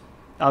direction, or just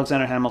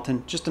Alexander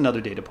Hamilton, just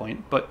another data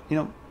point? But, you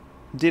know,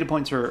 data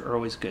points are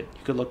always good.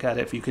 You could look at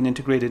it. If you can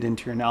integrate it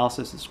into your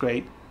analysis, it's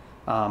great.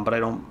 But I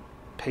don't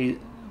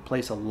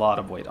place a lot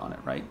of weight on it,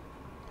 right?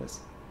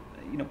 Because,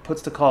 you know,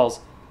 puts to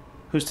calls,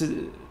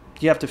 you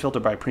have to filter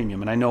by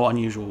premium. And I know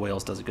Unusual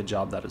Whales does a good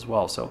job of that as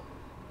well. So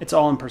it's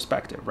all in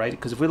perspective, right?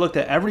 Because if we looked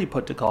at every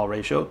put to call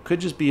ratio, it could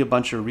just be a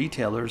bunch of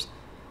retailers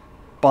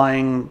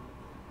buying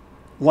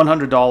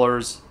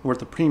 $100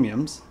 worth of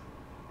premiums.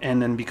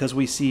 And then because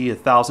we see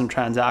 1,000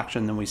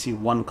 transactions and we see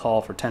one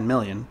call for 10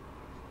 million,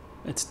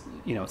 it's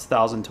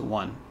 1,000 to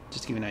 1,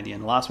 just to give you an idea.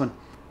 And the last one,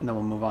 and then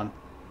we'll move on.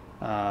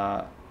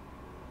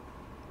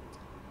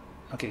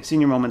 Okay,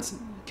 senior moments,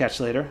 catch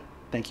you later.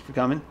 Thank you for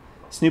coming.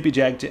 Snoop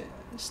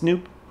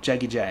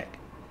Jaggy Jag.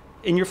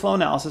 In your flow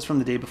analysis from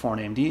the day before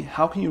in AMD,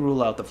 how can you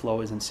rule out the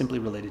flow isn't simply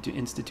related to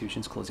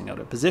institutions closing out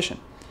a position?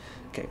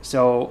 Okay,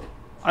 so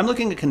I'm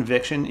looking at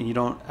conviction, and you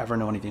don't ever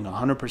know anything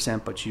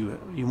 100%, but you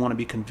want to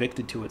be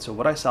convicted to it. So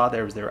what I saw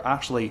there is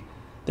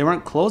they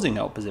weren't closing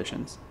out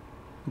positions.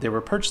 They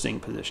were purchasing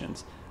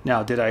positions.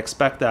 Now, did I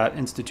expect that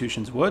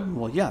institutions would?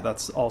 Well, yeah,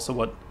 that's also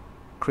what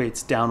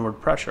creates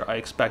downward pressure. I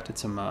expected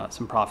some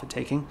profit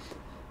taking,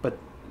 but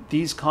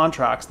these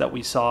contracts that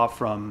we saw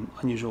from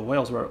Unusual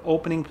Whales were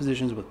opening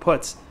positions with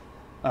puts.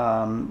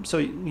 So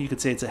you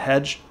could say it's a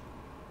hedge.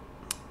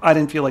 I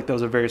didn't feel like that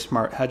was a very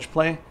smart hedge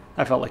play.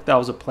 I felt like that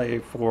was a play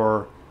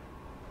for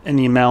in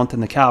the amount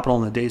and the capital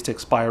and the days to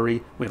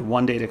expiry. We had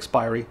 1 day to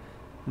expiry.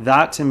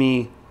 That to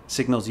me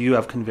signals you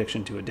have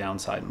conviction to a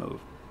downside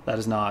move. That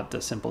is not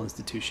a simple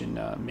institution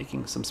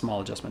making some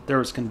small adjustment. There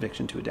was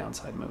conviction to a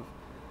downside move.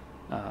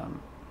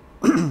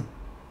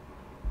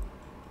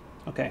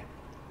 Okay.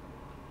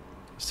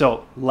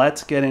 So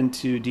let's get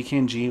into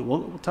DKNG.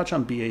 We'll touch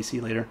on BAC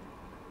later.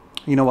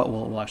 You know what?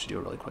 We'll actually do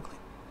it really quickly.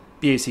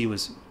 BAC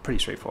was pretty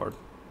straightforward.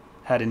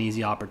 Had an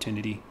easy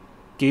opportunity.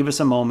 Gave us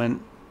a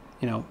moment.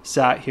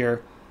 Sat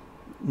here.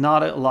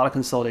 Not a lot of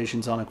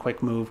consolidations on a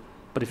quick move.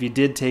 But if you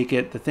did take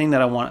it, the thing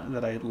that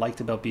I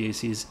liked about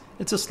BAC is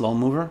it's a slow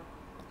mover.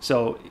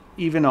 So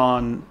even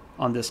on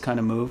this kind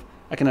of move,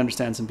 I can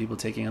understand some people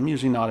taking. I'm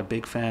usually not a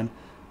big fan,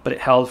 but it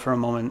held for a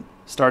moment,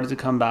 started to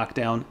come back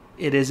down.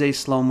 It is a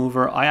slow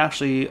mover. I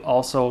actually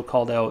also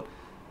called out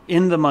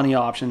in the money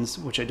options,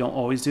 which I don't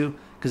always do,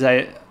 because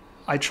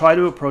I try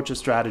to approach a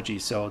strategy.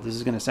 So this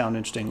is going to sound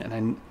interesting,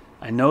 and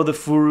I know the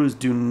Furus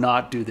do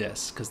not do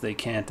this because they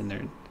can't,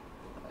 and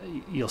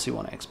you'll see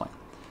when I explain.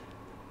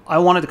 I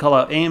wanted to call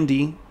out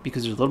AMD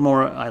because there's a little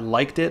more. I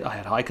liked it. I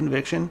had high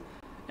conviction,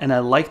 and I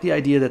liked the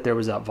idea that there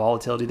was that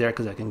volatility there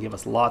because it can give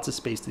us lots of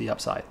space to the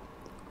upside.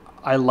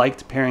 I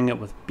liked pairing it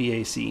with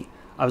BAC.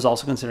 I was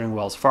also considering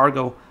Wells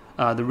Fargo.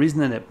 The reason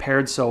that it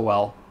paired so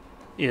well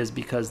is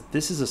because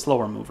this is a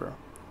slower mover.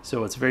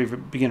 So it's very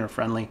beginner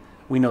friendly.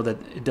 We know that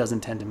it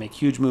doesn't tend to make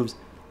huge moves.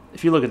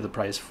 If you look at the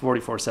price,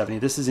 $44.70,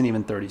 this isn't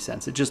even 30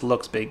 cents. It just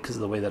looks big because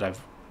of the way that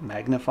I've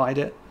magnified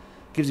it.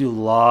 It gives you a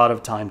lot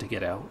of time to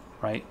get out,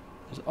 right?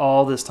 There's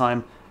all this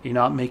time. You're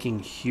not making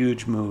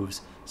huge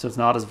moves. So it's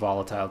not as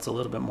volatile. It's a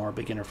little bit more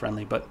beginner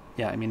friendly. But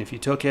yeah, I mean, if you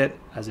took it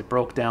as it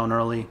broke down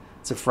early,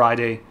 it's a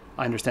Friday.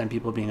 I understand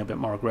people being a bit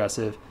more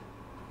aggressive.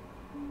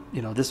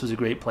 This was a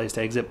great place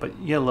to exit, but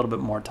you had a little bit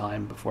more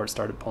time before it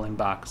started pulling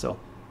back. So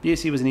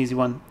BAC was an easy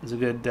one. It was a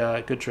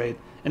good trade.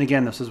 And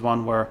again, this is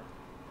one where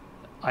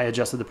I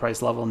adjusted the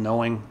price level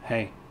knowing,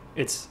 hey,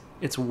 it's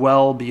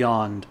well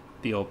beyond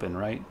the open,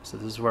 right? So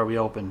this is where we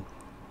open,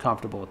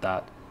 comfortable with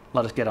that.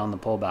 Let us get on the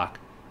pullback.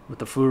 With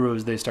the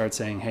Furus, they start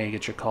saying, hey,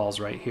 get your calls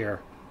right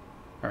here.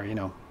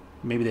 Or,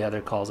 maybe they have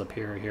their calls up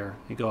here or here.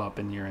 You go up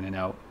and you're in and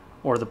out.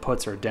 Or the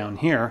puts are down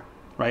here,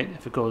 right?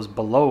 If it goes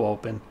below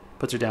open,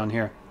 puts are down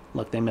here.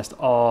 Look, they missed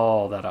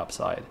all that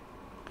upside.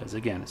 Because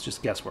again, it's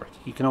just guesswork.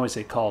 You can always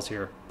say calls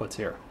here, puts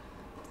here.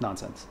 It's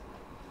nonsense.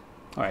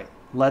 All right,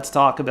 let's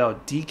talk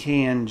about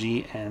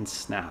DKNG and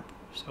Snap.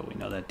 So we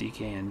know that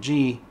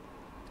DKNG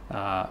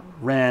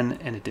ran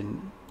and it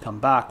didn't come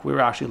back. We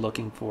were actually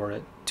looking for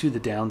it to the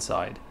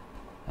downside.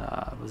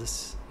 Was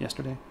this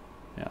yesterday?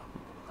 Yeah,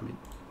 let me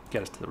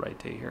get us to the right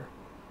day here.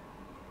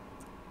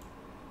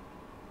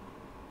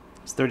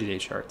 It's 30-day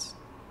charts.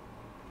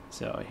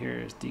 So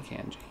here's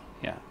DKNG.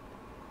 Yeah.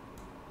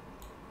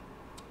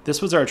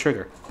 This was our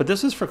trigger, but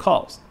this is for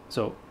calls.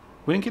 So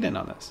we didn't get in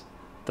on this.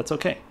 That's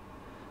okay.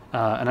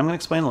 And I'm going to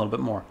explain a little bit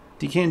more.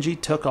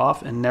 DKNG took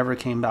off and never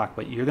came back,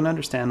 but you're going to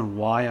understand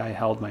why I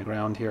held my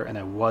ground here and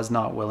I was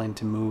not willing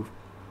to move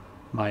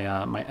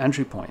my my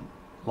entry point.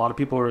 A lot of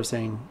people were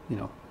saying, you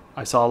know,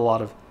 I saw a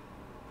lot of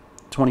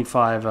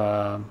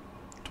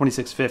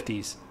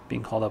 2650s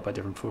being called out by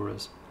different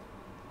furus.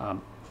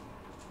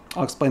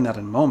 I'll explain that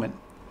in a moment.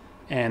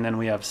 And then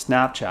we have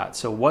Snapchat.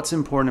 So what's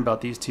important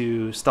about these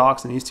two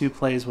stocks and these two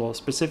plays? Well,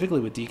 specifically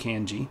with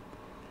DKNG,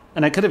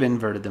 and I could have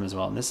inverted them as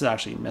well. And this is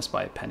actually missed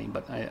by a penny,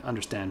 but I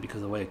understand because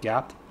of the way it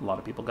gapped, a lot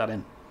of people got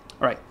in.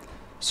 All right.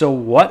 So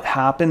what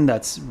happened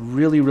that's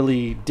really,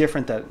 really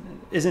different, that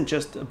isn't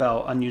just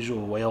about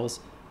unusual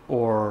whales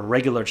or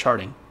regular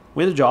charting?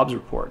 We had a jobs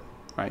report,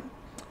 right?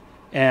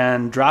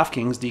 And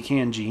DraftKings,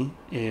 DKNG,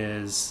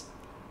 is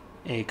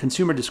a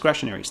consumer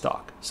discretionary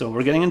stock. So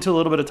we're getting into a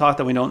little bit of talk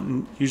that we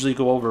don't usually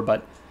go over,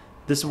 but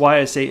this is why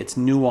I say it's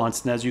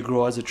nuanced. And as you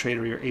grow as a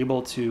trader, you're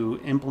able to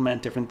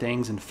implement different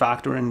things and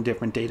factor in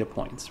different data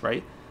points,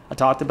 right? I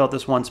talked about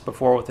this once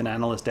before with an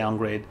analyst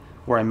downgrade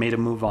where I made a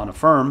move on a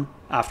firm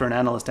after an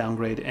analyst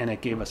downgrade and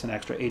it gave us an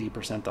extra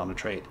 80% on the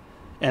trade.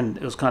 And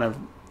it was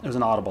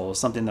an audible. It was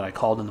something that I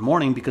called in the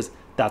morning because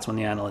that's when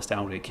the analyst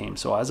downgrade came.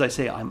 So as I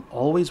say, I'm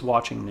always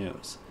watching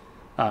news.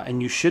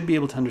 And you should be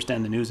able to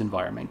understand the news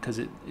environment because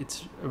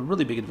it's a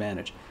really big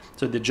advantage.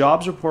 So the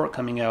jobs report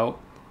coming out,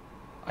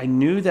 I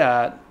knew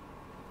that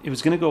it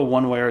was going to go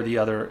one way or the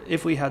other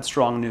if we had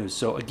strong news.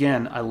 So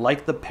again, I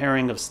like the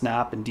pairing of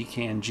Snap and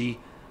DKNG.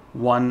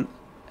 One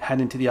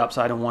heading to the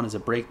upside and one is a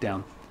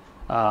breakdown.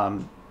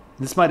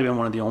 This might have been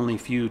one of the only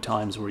few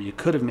times where you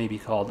could have maybe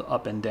called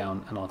up and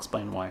down, and I'll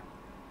explain why.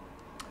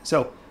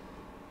 So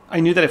I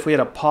knew that if we had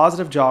a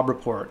positive job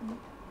report,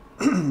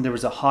 there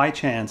was a high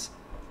chance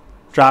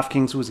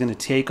DraftKings was going to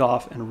take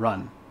off and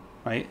run,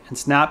 right? And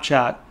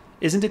Snapchat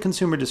isn't a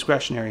consumer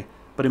discretionary,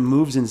 but it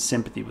moves in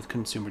sympathy with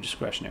consumer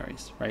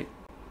discretionaries, right?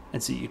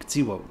 And so you can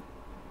see what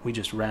we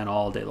just ran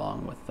all day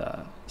long with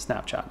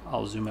Snapchat.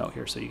 I'll zoom out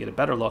here so you get a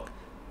better look.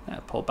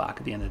 Pull back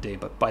at the end of the day,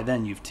 but by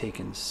then you've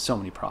taken so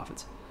many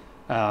profits.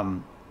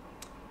 And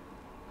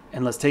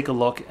let's take a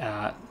look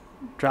at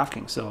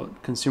DraftKings. So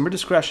consumer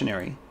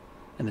discretionary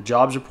and the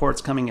jobs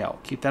reports coming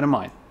out. Keep that in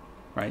mind,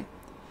 right?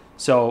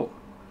 So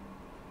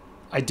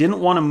I didn't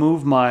want to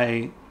move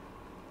my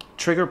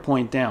trigger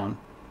point down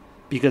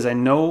because I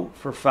know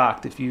for a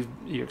fact, if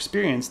you're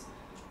experienced,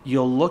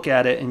 you'll look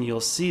at it and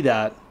you'll see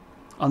that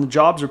on the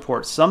jobs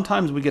report,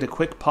 sometimes we get a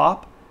quick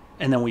pop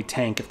and then we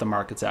tank if the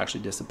market's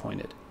actually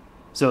disappointed.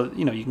 So,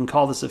 you know, you can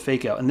call this a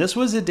fake out. And this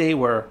was a day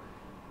where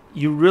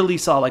you really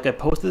saw, like I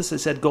posted this, I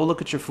said, go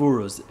look at your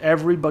furus.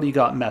 Everybody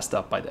got messed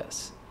up by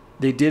this.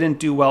 They didn't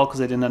do well because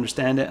they didn't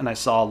understand it. And I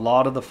saw a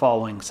lot of the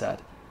following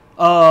said,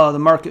 oh, the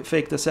market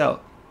faked us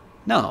out.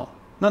 No.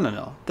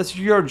 That's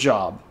your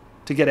job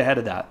to get ahead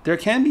of that. There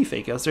can be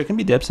fake outs. There can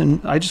be dips.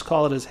 And I just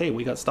call it as, hey,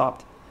 we got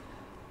stopped.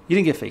 You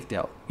didn't get faked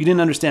out. You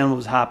didn't understand what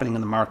was happening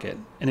in the market.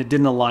 And it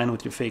didn't align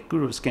with your fake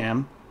guru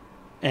scam.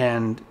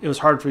 And it was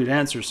hard for you to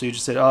answer. So you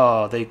just said,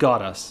 oh, they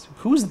got us.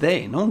 Who's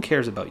they? No one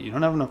cares about you. You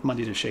don't have enough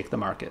money to shake the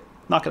market.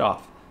 Knock it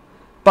off.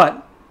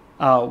 But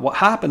what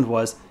happened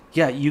was,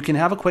 yeah, you can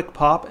have a quick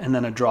pop and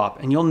then a drop.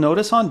 And you'll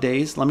notice on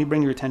days, let me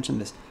bring your attention to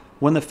this.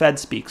 When the Fed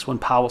speaks, when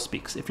Powell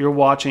speaks, if you're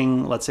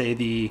watching, let's say,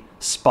 the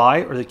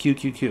SPY or the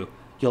QQQ,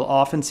 you'll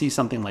often see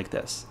something like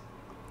this.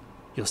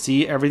 You'll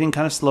see everything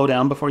kind of slow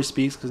down before he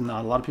speaks because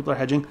not a lot of people are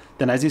hedging.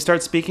 Then as he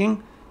starts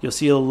speaking, you'll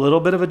see a little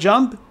bit of a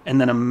jump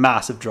and then a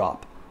massive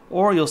drop.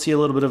 Or you'll see a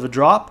little bit of a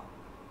drop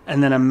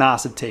and then a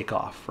massive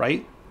takeoff,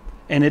 right?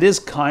 And it is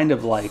kind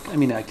of like, I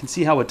mean, I can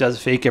see how it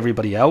does fake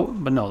everybody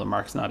out, but no, the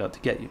market's not out to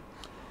get you.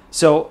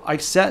 So I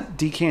set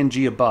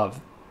DKNG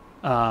above.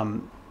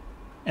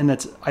 And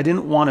that's, I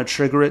didn't want to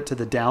trigger it to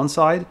the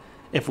downside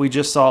if we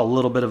just saw a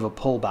little bit of a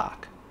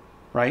pullback,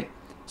 right?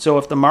 So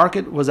if the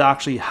market was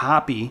actually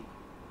happy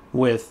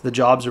with the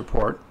jobs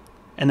report,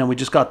 and then we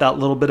just got that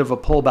little bit of a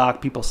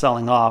pullback, people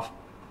selling off,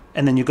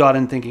 and then you got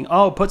in thinking,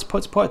 oh, puts,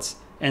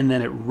 and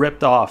then it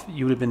ripped off,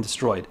 you would have been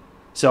destroyed.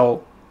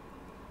 So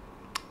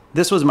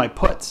this was my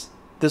puts.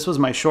 This was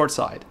my short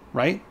side,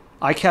 right?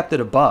 I kept it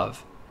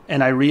above,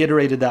 and I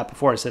reiterated that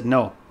before. I said,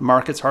 no,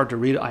 market's hard to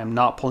read. I am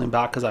not pulling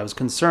back because I was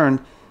concerned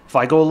if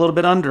I go a little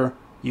bit under,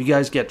 you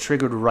guys get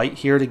triggered right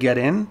here to get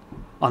in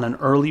on an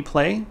early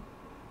play,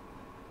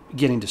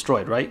 getting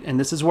destroyed, right? And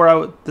this is what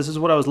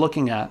I was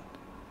looking at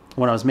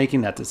when I was making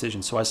that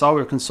decision. So I saw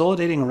we were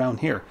consolidating around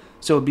here.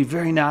 So it'd be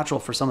very natural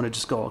for someone to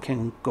just go, okay,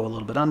 go a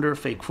little bit under,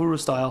 fake Furu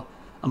style.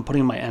 I'm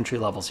putting my entry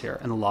levels here.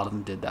 And a lot of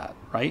them did that,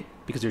 right?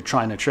 Because you're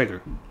trying to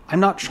trigger.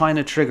 I'm not trying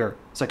to trigger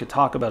so I could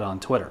talk about it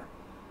on Twitter.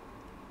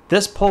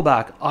 This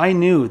pullback, I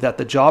knew that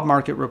the job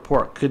market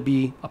report could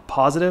be a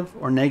positive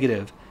or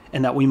negative,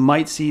 and that we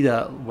might see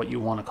what you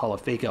want to call a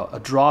fake out, a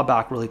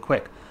drawback really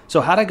quick.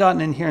 So had I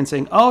gotten in here and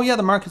saying, oh yeah,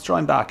 the market's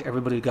drawing back,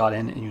 everybody got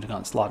in and you'd have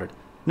gotten slaughtered.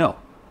 No,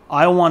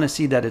 I want to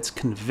see that it's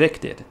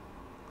convicted.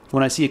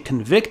 When I see a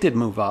convicted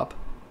move up,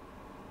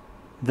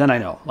 then I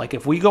know. Like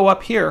if we go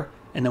up here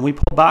and then we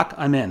pull back,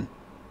 I'm in.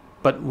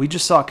 But we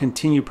just saw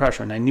continued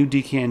pressure and I knew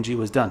DKNG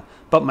was done.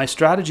 But my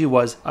strategy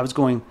was I was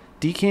going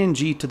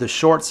DKNG to the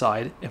short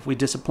side if we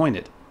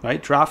disappointed,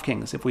 right?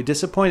 DraftKings, if we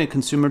disappointed,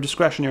 consumer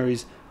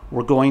discretionaries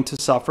were going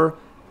to suffer.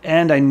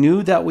 And I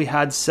knew that we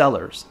had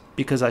sellers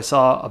because I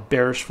saw a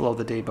bearish flow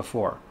the day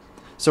before.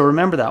 So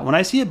remember that. When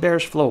I see a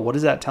bearish flow, what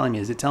is that telling me?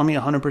 Is it telling me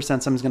 100%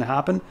 something's going to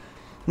happen?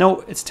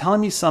 No, it's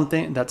telling me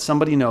something that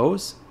somebody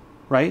knows,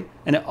 right?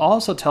 And it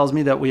also tells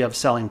me that we have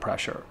selling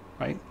pressure,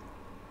 right?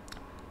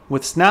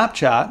 With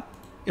Snapchat,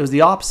 it was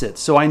the opposite.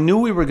 So I knew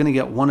we were going to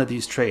get one of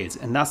these trades,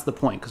 and that's the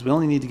point, because we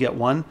only need to get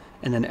one,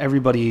 and then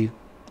everybody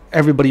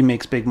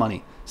makes big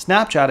money.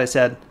 Snapchat, I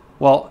said,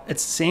 well,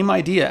 it's the same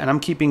idea, and I'm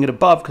keeping it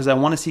above because I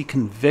want to see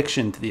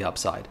conviction to the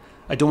upside.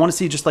 I don't want to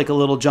see just like a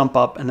little jump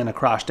up and then a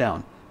crash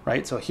down,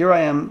 right? So here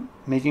I am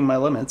making my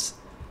limits,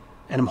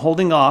 and I'm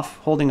holding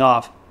off.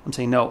 I'm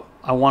saying, no,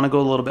 I want to go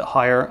a little bit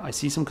higher. I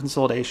see some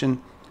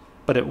consolidation,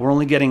 but we're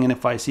only getting in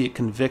if I see it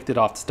convicted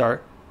off the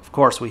start. Of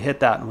course, we hit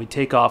that and we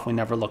take off. We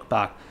never look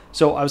back.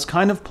 So I was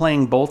kind of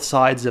playing both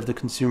sides of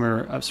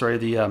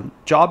the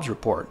jobs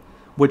report,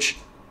 which,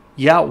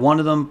 yeah, one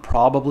of them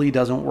probably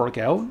doesn't work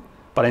out,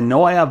 but I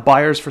know I have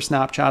buyers for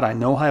Snapchat. I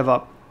know I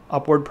have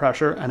upward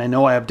pressure, and I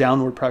know I have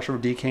downward pressure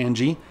for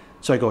DKNG.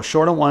 So I go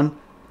short on one,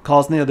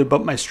 calls on the other,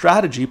 but my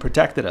strategy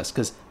protected us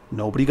because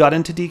nobody got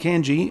into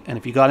DKNG, and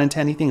if you got into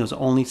anything, it was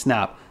only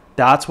Snap.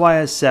 That's why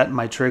I set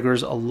my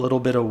triggers a little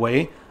bit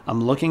away.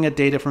 I'm looking at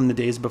data from the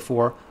days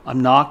before.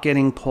 I'm not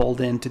getting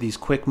pulled into these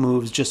quick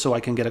moves just so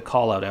I can get a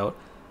call out.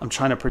 I'm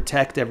trying to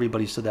protect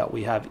everybody so that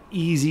we have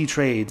easy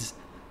trades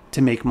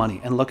to make money.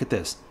 And look at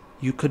this.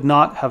 You could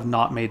not have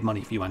not made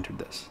money if you entered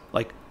this.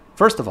 Like,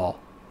 first of all,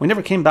 we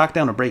never came back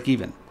down to break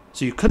even.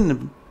 So you couldn't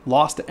have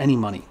lost any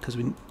money because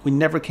we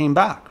never came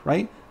back,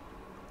 right?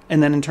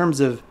 And then in terms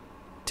of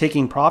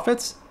taking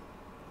profits,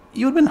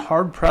 you would have been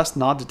hard pressed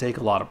not to take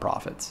a lot of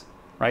profits,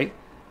 right?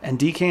 And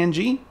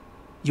DKNG,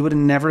 you would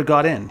have never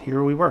got in.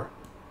 Here we were.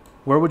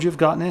 Where would you have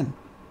gotten in?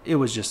 It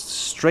was just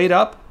straight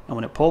up, and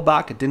when it pulled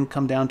back, it didn't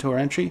come down to our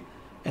entry,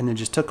 and then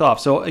just took off.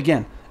 So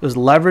again, it was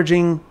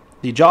leveraging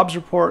the jobs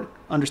report,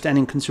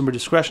 understanding consumer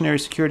discretionary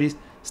securities,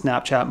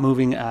 Snapchat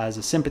moving as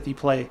a sympathy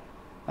play,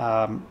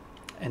 and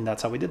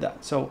that's how we did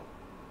that. So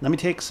let me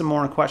take some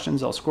more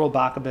questions. I'll scroll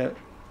back a bit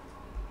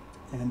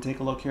and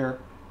take a look here.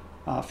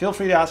 Feel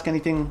free to ask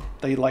anything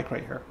that you'd like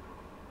right here.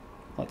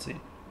 Let's see.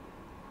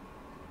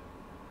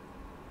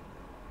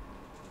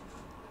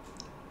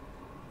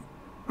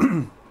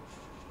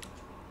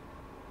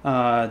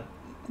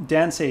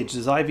 Dan Sage,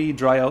 does IV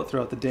dry out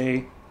throughout the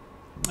day?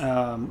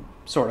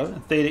 Sort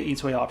of. Theta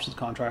eats away options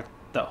contract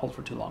that hold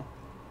for too long.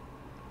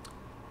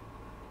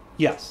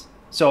 Yes.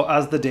 So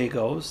as the day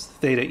goes,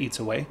 Theta eats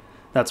away.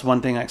 That's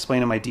one thing I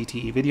explained in my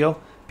DTE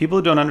video. People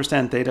who don't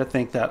understand Theta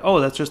think that,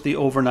 oh, that's just the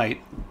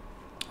overnight.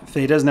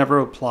 Theta is never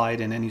applied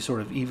in any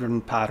sort of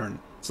even pattern.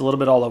 It's a little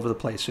bit all over the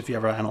place if you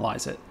ever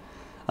analyze it.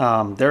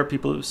 There are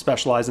people who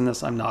specialize in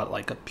this. I'm not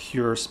like a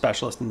pure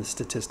specialist in the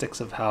statistics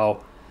of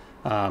how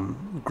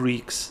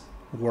Greeks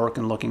work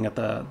and looking at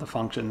the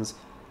functions.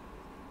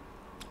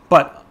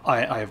 But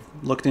I've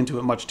looked into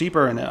it much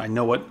deeper, and I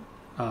know what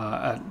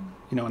at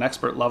an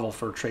expert level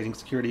for trading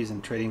securities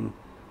and trading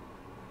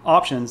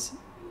options,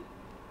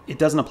 it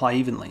doesn't apply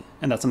evenly,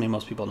 and that's something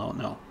most people don't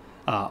know.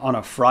 On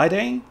a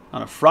Friday,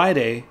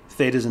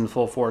 Theta's in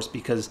full force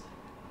because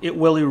it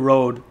will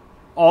erode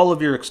all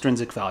of your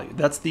extrinsic value.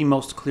 That's the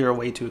most clear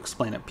way to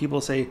explain it. People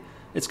say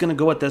it's going to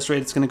go at this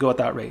rate, it's going to go at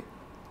that rate.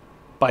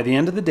 By the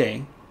end of the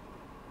day,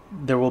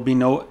 there will be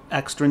no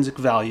extrinsic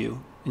value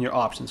in your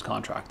options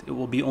contract. It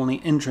will be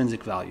only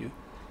intrinsic value.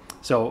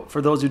 So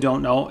for those who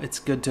don't know, it's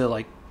good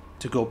to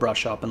go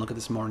brush up and look at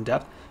this more in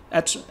depth.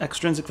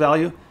 Extrinsic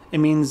value, it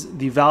means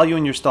the value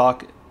in your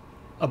stock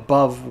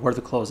above where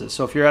the close is.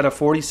 So if you're at a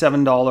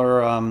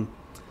 $47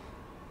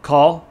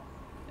 call,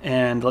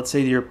 and let's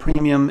say your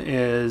premium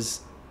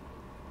is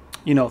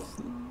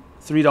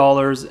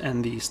 $3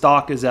 and the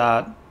stock is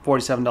at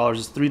 $47,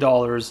 is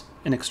 $3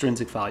 in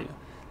extrinsic value.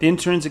 The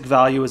intrinsic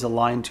value is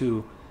aligned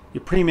to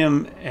your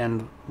premium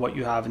and what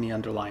you have in the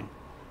underlying.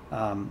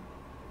 I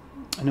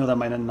know that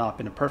might have not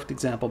been a perfect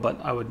example, but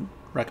I would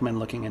recommend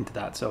looking into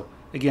that. So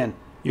again,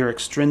 your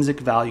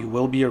extrinsic value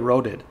will be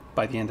eroded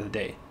by the end of the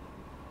day,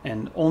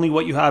 and only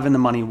what you have in the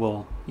money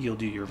will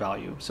yield you your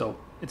value. So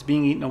it's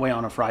being eaten away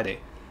on a Friday.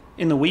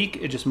 In the week,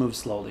 it just moves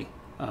slowly.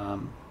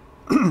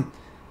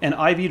 And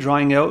IV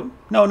drying out?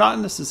 No, not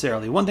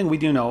necessarily. One thing we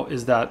do know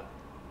is that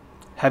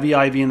heavy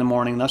IV in the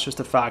morning, that's just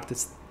a fact.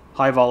 It's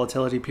high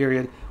volatility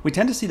period. We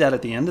tend to see that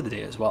at the end of the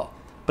day as well.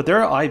 But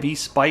there are IV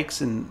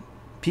spikes and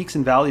peaks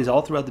and valleys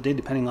all throughout the day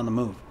depending on the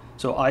move.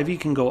 So IV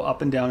can go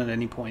up and down at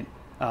any point.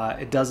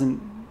 It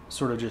doesn't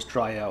sort of just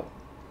dry out.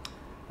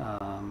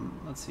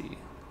 Let's see.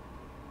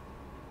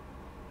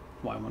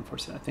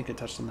 Y146. I think I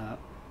touched on that.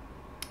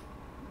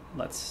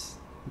 Let's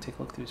take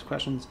a look through these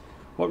questions.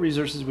 What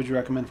resources would you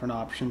recommend for an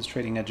options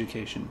trading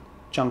education?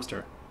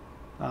 Chunkster.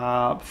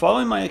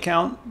 Following my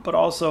account, but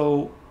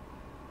also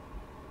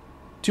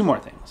two more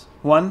things.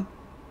 One,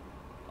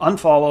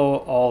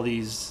 unfollow all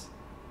these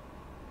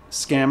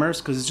scammers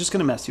because it's just going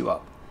to mess you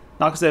up.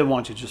 Not because I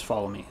want you to just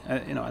follow me. I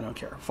don't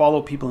care.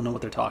 Follow people who know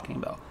what they're talking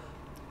about.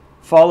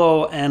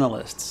 Follow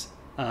analysts,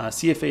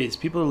 CFAs,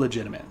 people who are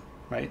legitimate,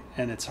 right?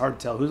 And it's hard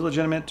to tell who's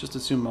legitimate. Just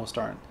assume most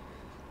aren't.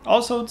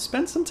 Also,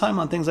 spend some time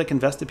on things like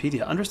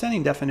Investopedia.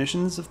 Understanding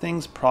definitions of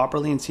things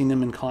properly and seeing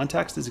them in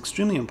context is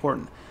extremely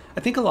important.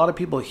 I think a lot of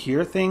people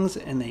hear things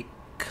and they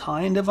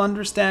kind of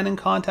understand in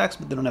context,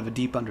 but they don't have a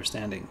deep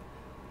understanding.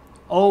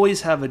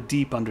 Always have a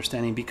deep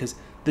understanding, because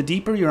the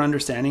deeper your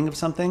understanding of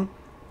something,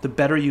 the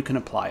better you can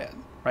apply it,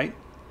 right?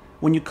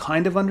 When you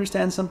kind of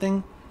understand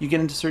something, you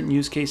get into certain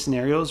use case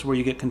scenarios where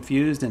you get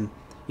confused, and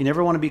you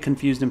never want to be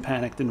confused and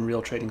panicked in a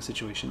real trading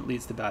situation. It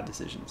leads to bad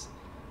decisions.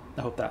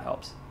 I hope that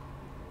helps.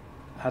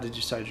 How did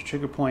you decide your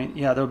trigger point?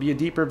 Yeah, there'll be a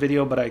deeper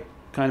video, but I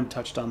kind of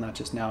touched on that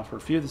just now for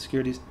a few of the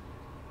securities.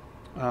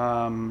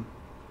 Yuking,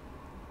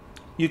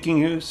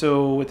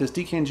 so with this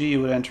DKNG,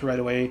 you would enter right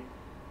away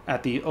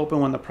at the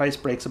open when the price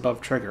breaks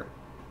above trigger.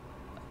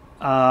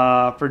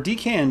 For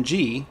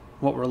DKNG,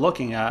 what we're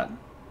looking at,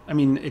 I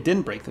mean, it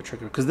didn't break the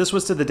trigger because this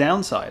was to the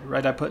downside,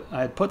 right?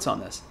 I had puts on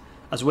this.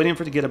 I was waiting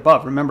for it to get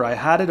above. Remember, I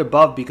had it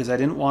above because I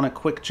didn't want a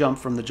quick jump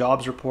from the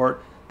jobs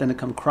report, then to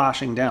come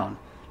crashing down.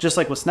 Just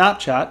like with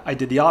Snapchat, I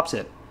did the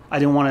opposite. I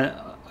didn't want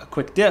a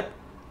quick dip,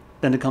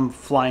 then to come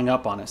flying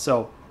up on it.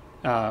 So,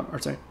 or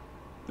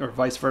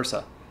vice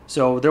versa.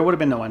 So there would have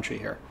been no entry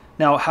here.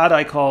 Now, had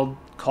I called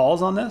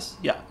calls on this,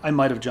 yeah, I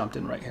might have jumped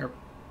in right here.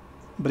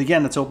 But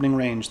again, that's opening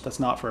range. That's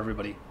not for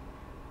everybody.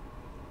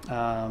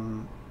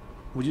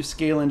 Would you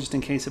scale in just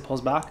in case it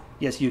pulls back?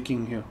 Yes, you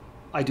can.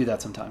 I do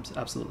that sometimes,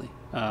 absolutely.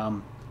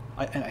 And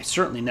I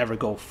certainly never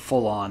go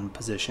full on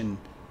position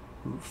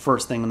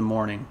first thing in the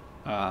morning.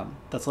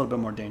 That's a little bit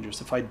more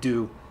dangerous. If I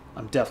do,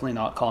 I'm definitely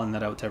not calling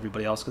that out to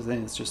everybody else, because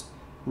then it's just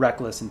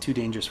reckless and too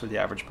dangerous for the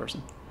average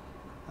person.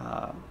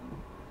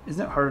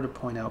 Isn't it harder to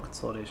point out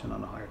consolidation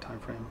on a higher time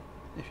frame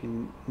if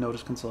you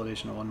notice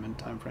consolidation on 1 minute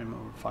time frame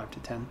over 5 to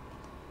 10?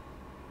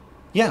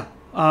 Yeah.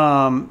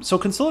 So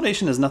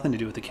consolidation has nothing to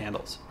do with the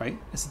candles, right?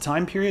 It's the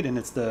time period, and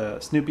it's the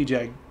Snoop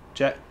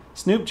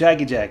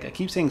Jaggy Jag. I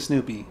keep saying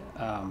Snoopy.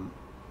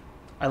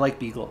 I like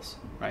beagles,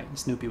 right?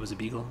 Snoopy was a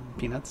beagle,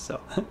 Peanuts. So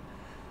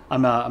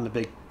I'm a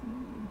big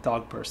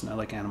dog person. I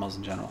like animals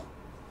in general,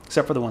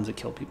 except for the ones that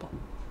kill people.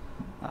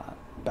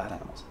 Bad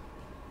animals.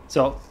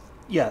 So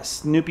yeah,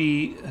 Snoop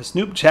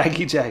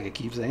Jaggy Jag. I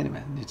keep saying it,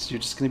 man. You're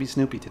just gonna be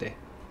Snoopy today.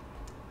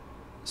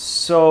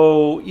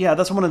 So yeah,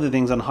 that's one of the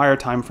things on higher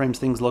time frames.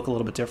 Things look a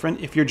little bit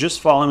different. If you're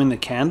just following the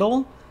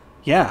candle,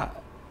 yeah,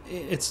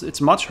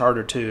 it's much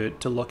harder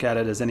to look at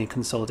it as any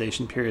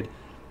consolidation period.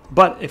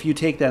 But if you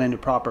take that into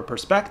proper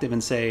perspective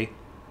and say,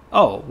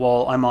 oh,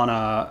 well, I'm on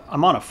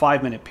a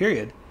 5 minute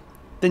period,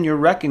 then you're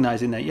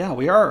recognizing that, yeah,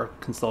 we are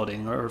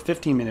consolidating. Or a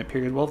 15-minute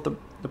period. Well, if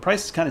the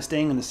price is kind of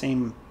staying in the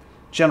same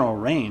general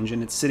range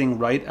and it's sitting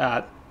right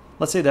at,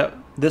 let's say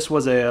this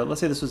was a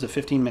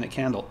 15-minute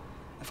candle.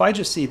 If I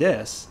just see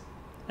this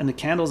and the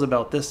candle's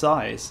about this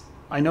size,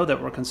 I know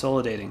that we're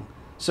consolidating.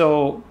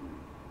 So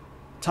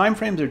time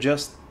frames are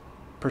just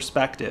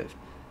perspective.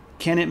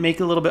 Can it make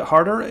it a little bit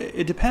harder?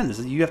 It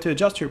depends. You have to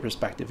adjust your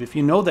perspective. If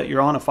you know that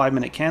you're on a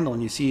 5-minute candle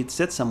and you see it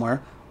sit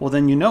somewhere, well,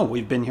 then you know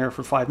we've been here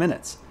for 5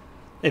 minutes.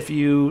 If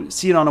you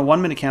see it on a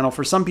 1-minute candle,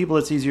 for some people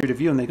it's easier to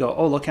view, and they go,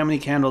 oh, look how many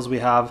candles we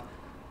have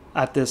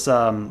at this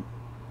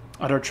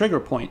at our trigger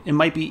point. It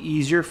might be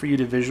easier for you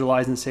to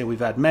visualize and say we've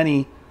had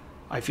many.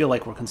 I feel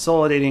like we're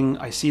consolidating.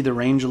 I see the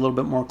range a little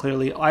bit more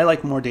clearly. I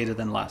like more data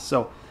than less.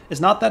 So it's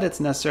not that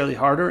it's necessarily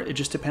harder. It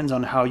just depends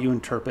on how you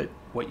interpret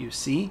what you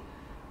see.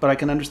 But I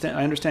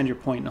understand your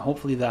point, and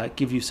hopefully that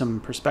gives you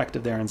some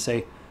perspective there, and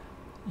say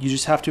you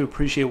just have to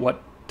appreciate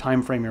what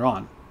time frame you're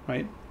on,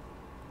 right?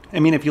 I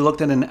mean, if you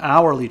looked at an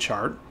hourly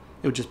chart,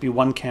 it would just be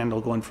one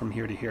candle going from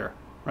here to here,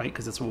 right?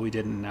 Because that's what we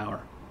did in an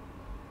hour.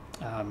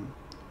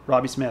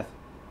 Robbie Smith.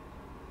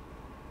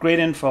 Great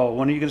info.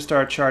 When are you going to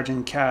start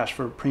charging cash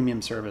for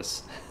premium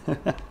service?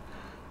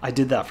 I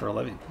did that for a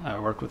living. I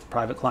worked with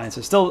private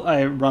clients.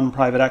 I run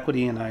private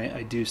equity, and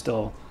I do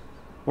still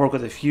work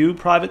with a few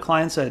private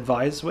clients I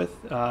advise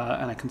with,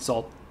 and I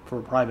consult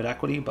for private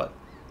equity, but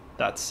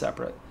that's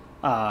separate.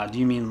 If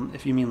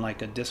you mean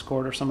like a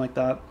Discord or something like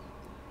that?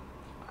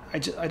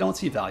 I don't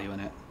see value in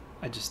it.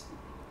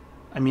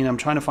 I'm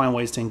trying to find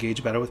ways to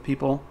engage better with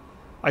people.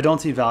 I don't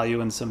see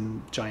value in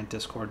some giant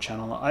Discord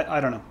channel. I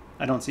don't know.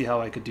 I don't see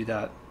how I could do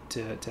that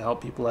to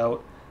help people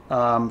out.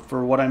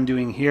 For what I'm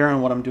doing here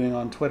and what I'm doing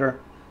on Twitter,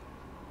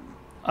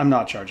 I'm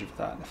not charging for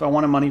that. If I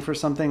wanted money for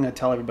something, I'd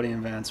tell everybody in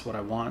advance what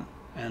I want,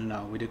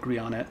 and we'd agree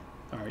on it,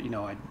 or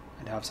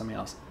I'd have something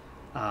else.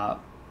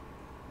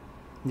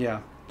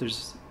 Yeah,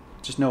 there's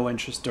just no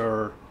interest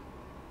or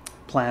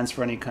plans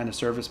for any kind of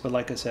service. But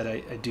like I said,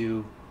 I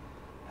do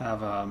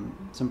have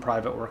some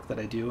private work that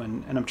I do,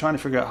 and I'm trying to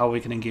figure out how we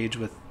can engage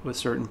with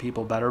certain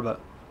people better. But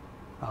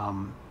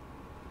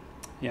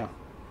yeah,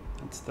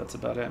 that's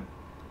about it.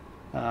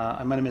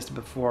 I might have missed it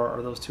before.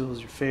 Are those tools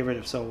your favorite?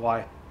 If so,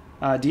 why?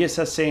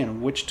 DSS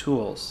saying, which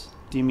tools?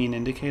 Do you mean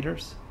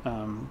indicators?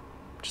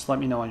 Just let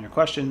me know on your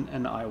question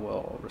and I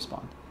will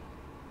respond.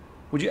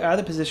 Would you add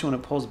the position when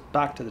it pulls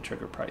back to the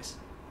trigger price?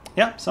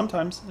 Yeah,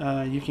 sometimes.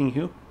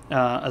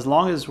 As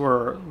long as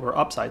we're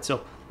upside.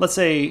 So let's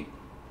say,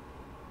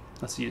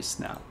 let's use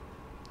Snap,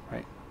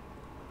 right?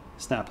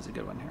 Snap is a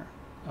good one here.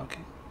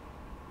 Okay.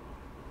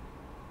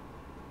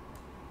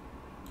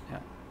 Yeah.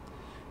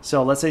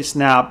 So let's say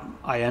Snap,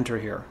 I enter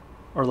here,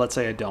 or let's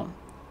say I don't,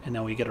 and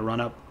then we get a run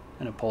up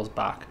and it pulls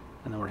back,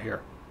 and then we're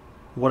here.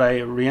 Would I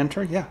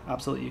re-enter? Yeah,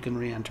 absolutely. You can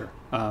re-enter.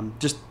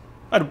 Just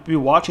I'd be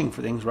watching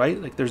for things,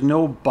 right? Like there's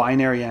no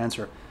binary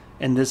answer,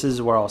 and this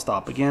is where I'll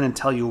stop again and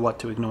tell you what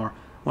to ignore.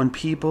 When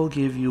people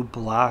give you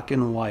black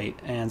and white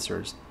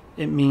answers,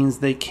 it means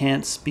they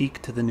can't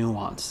speak to the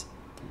nuance.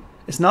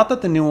 It's not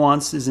that the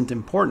nuance isn't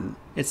important.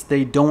 It's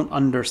they don't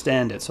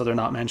understand it, so they're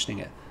not mentioning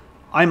it.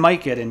 I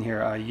might get in here,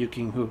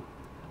 Yuking Hu.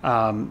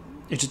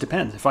 It just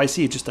depends. If I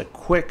see just a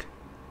quick,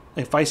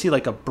 if I see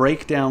like a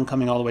breakdown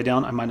coming all the way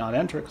down, I might not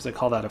enter it because I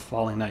call that a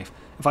falling knife.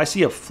 If I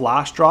see a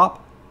flash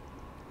drop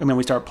and then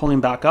we start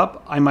pulling back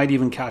up, I might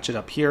even catch it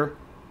up here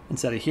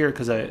instead of here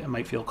because I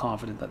might feel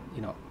confident that,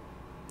 you know,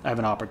 I have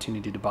an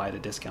opportunity to buy at a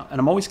discount. And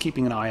I'm always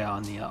keeping an eye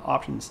on the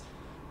options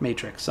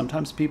matrix.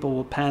 Sometimes people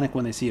will panic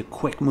when they see a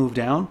quick move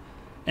down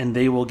and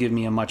they will give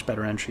me a much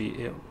better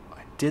entry.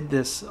 I did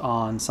this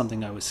on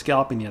something I was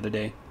scalping the other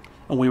day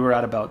and we were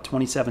at about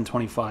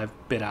 27.25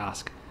 bid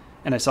ask.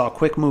 And I saw a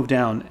quick move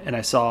down and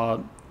I saw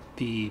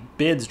the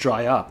bids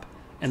dry up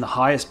and the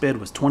highest bid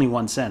was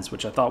 21 cents,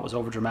 which I thought was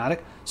over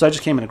dramatic. So I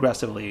just came in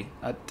aggressively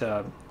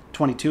at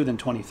 22, then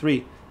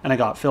 23, and I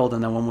got filled.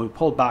 And then when we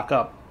pulled back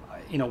up,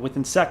 you know,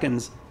 within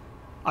seconds,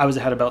 I was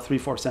ahead about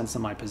 3-4 cents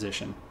in my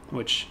position,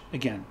 which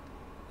again,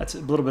 that's a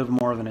little bit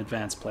more of an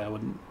advanced play. I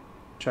wouldn't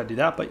try to do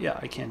that, but yeah,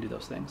 I can do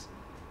those things.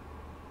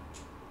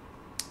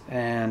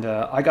 And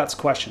I got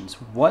questions.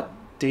 What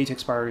date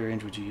expiry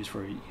range would you use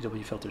for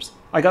EW filters?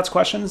 I got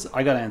questions,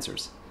 I got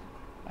answers.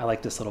 I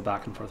like this little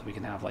back and forth we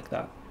can have like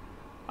that.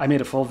 I made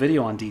a full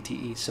video on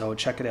DTE, so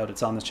check it out.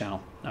 It's on this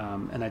channel.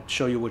 And I'd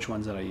show you which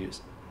ones that I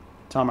use.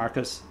 Tom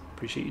Marcus,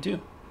 appreciate you too.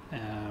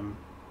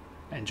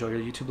 Enjoy your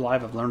YouTube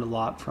live. I've learned a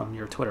lot from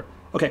your Twitter.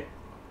 Okay.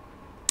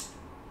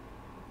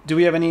 Do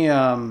we have any,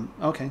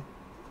 okay.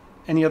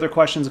 Any other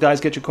questions? Guys,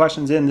 get your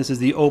questions in. This is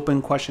the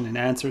open question and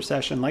answer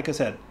session. Like I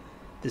said,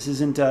 this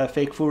isn't a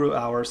fake Furu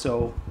hour,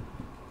 so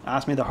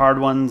ask me the hard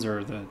ones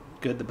or the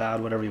good, the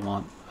bad, whatever you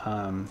want.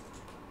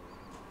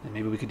 And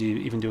maybe we could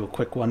even do a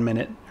quick 1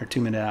 minute or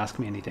 2 minute ask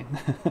me anything.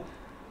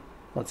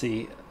 Let's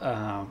see.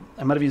 I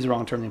might have used the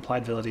wrong term, the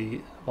implied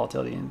volatility.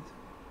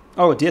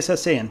 Oh, DSS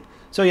saying.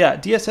 So yeah,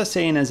 DSS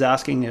saying is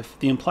asking if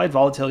the implied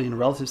volatility and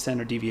relative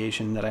standard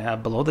deviation that I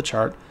have below the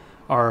chart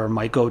are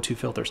my go-to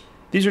filters.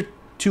 These are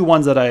two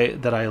ones that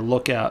I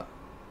look at.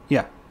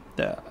 Yeah,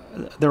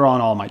 they're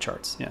on all my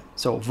charts. Yeah.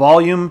 So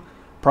volume,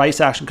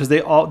 price action, because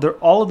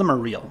all of them are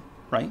real,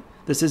 right?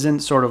 This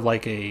isn't sort of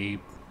like a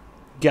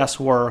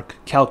guesswork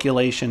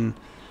calculation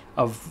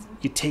of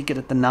you take it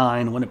at the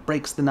 9 when it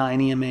breaks the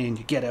 9 EMA and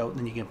you get out and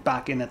then you get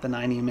back in at the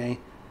 9 EMA.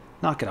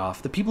 Knock it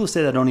off. The people who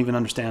say that don't even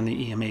understand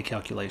the EMA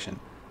calculation.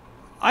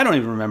 I don't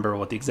even remember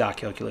what the exact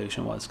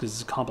calculation was because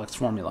it's a complex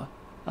formula.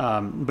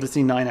 But it's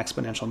the 9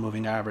 exponential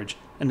moving average,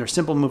 and they're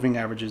simple moving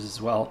averages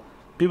as well.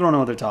 People don't know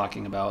what they're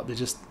talking about. They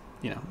just,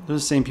 you know, they're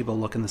the same people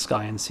look in the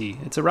sky and see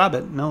it's a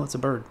rabbit. No, it's a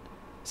bird.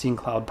 Seeing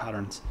cloud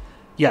patterns.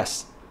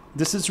 Yes,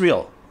 this is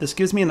real. This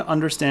gives me an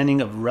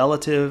understanding of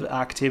relative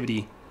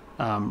activity,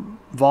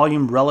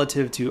 volume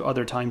relative to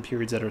other time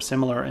periods that are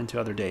similar and to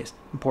other days.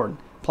 Important.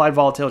 Applied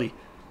volatility.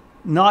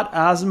 Not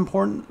as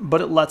important,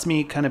 but it lets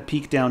me kind of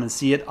peek down and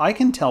see it. I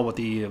can tell what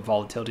the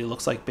volatility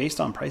looks like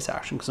based on price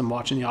action because I'm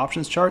watching the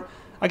options chart.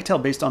 I can tell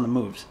based on the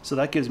moves. So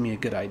that gives me a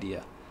good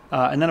idea.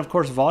 And then, of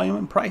course, volume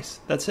and price.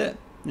 That's it.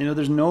 You know,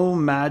 there's no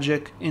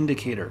magic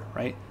indicator,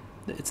 right?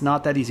 It's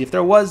not that easy. If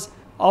there was,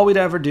 all we'd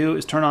ever do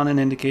is turn on an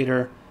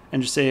indicator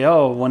and just say,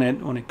 oh, when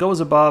it goes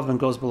above and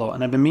goes below.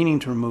 And I've been meaning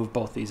to remove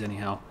both these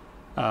anyhow.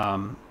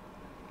 But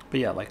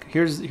yeah, like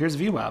here's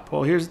VWAP.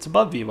 Well, it's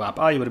above VWAP.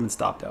 Oh, you would have been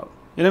stopped out.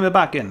 You'd have been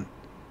back in.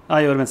 Oh,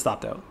 you would have been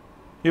stopped out.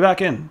 You're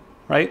back in,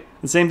 right?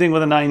 The same thing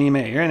with a 9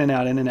 EMA. You're in and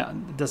out, in and out.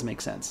 It doesn't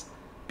make sense.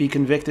 Be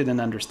convicted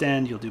and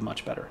understand. You'll do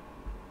much better.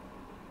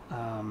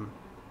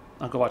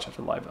 I'll go watch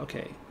after the live.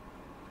 Okay.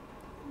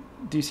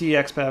 Do you see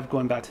XBEV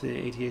going back to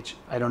the ATH?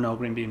 I don't know.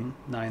 Green Beam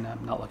 9.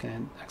 I'm not looking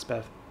at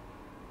XBEV.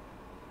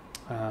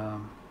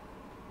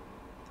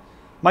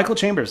 Michael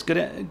Chambers.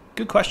 Good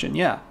question.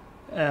 Yeah.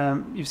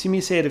 You've seen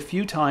me say it a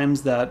few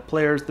times that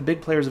the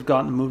big players have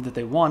gotten the move that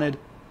they wanted.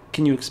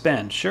 Can you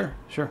expand? Sure.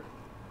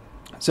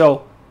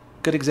 So,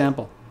 good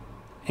example.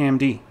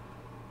 AMD,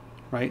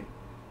 right?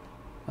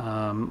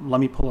 Let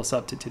me pull us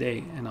up to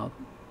today and I'll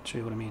show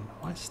you what I mean.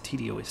 Why does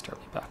TD always start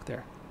me back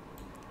there?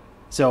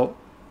 So,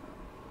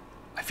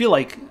 I feel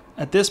like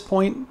at this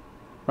point,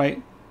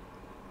 right,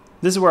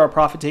 this is where our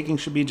profit taking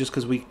should be, just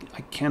because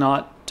I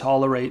cannot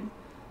tolerate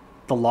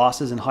the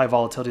losses and high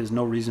volatility. There's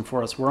no reason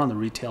for us. We're on the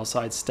retail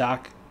side.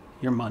 Stack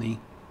your money,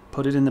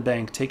 put it in the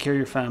bank, take care of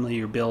your family,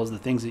 your bills, the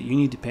things that you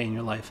need to pay in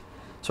your life.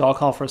 So I'll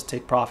call for us to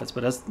take profits.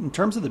 But as in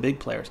terms of the big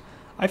players,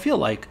 I feel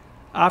like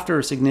after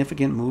a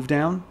significant move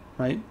down,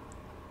 right,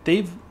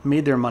 they've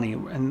made their money.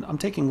 And I'm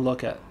taking a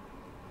look at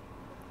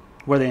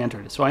where they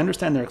entered. So I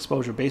understand their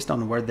exposure based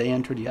on where they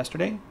entered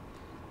yesterday,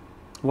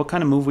 what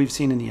kind of move we've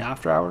seen in the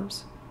after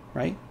hours,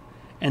 right?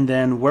 And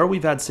then where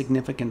we've had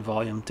significant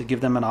volume to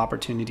give them an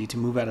opportunity to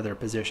move out of their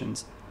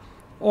positions,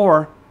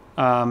 or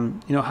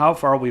how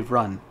far we've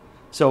run.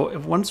 So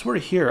if once we're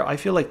here, I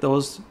feel like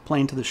those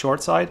playing to the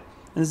short side,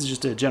 and this is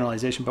just a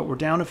generalization, but we're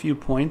down a few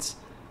points.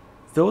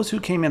 Those who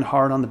came in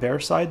hard on the bear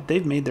side,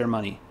 they've made their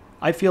money.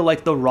 I feel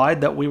like the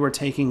ride that we were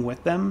taking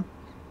with them,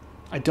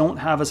 I don't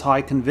have as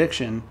high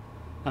conviction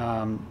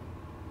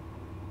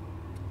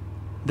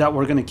that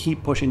we're going to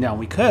keep pushing down.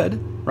 We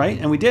could, right?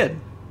 And we did,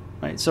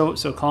 right? So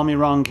call me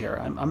wrong here.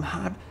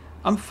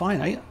 I'm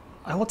fine.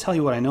 I will tell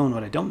you what I know and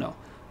what I don't know.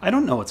 I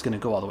don't know what's going to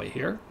go all the way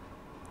here.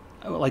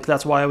 Like,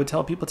 that's why I would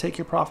tell people, take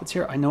your profits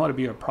here. I know how to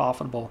be a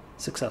profitable,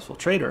 successful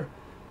trader,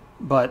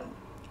 but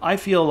I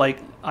feel like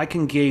I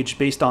can gauge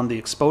based on the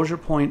exposure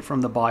point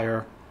from the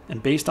buyer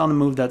and based on the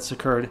move that's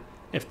occurred.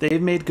 If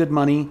they've made good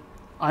money,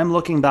 I'm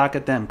looking back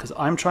at them because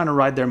I'm trying to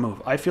ride their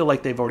move. I feel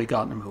like they've already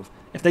gotten their move.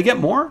 If they get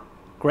more,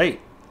 great.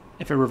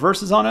 If it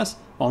reverses on us,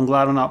 well, I'm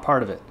glad I'm not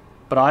part of it.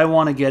 But I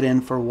want to get in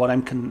for what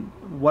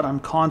I'm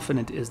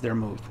confident is their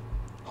move.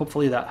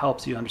 Hopefully that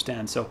helps you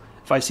understand. So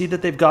if I see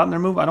that they've gotten their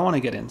move, I don't want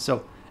to get in.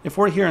 So if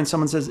we're here and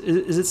someone says,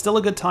 is it still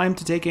a good time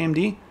to take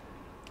AMD?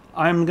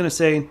 I'm going to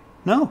say,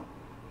 no,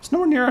 it's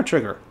nowhere near our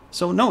trigger.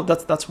 So no,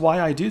 that's why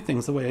I do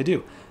things the way I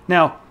do.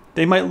 Now,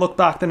 they might look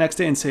back the next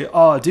day and say,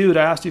 oh, dude,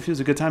 I asked you if it was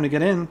a good time to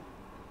get in.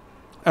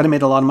 I'd have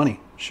made a lot of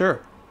money.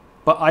 Sure.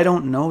 But I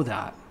don't know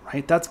that,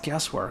 right? That's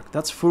guesswork.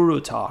 That's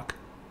furu talk,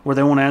 where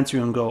they won't answer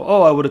you and go,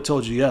 oh, I would have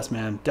told you yes,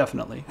 man,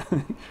 definitely.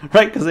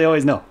 Right? Because they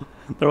always know.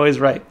 They're always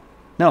right.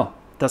 No,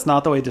 that's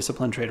not the way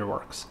disciplined trader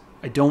works.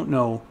 I don't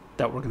know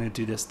that we're going to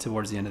do this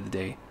towards the end of the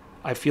day.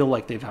 I feel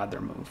like they've had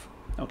their move.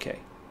 Okay,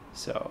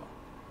 so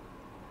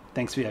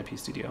thanks VIP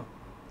Studio.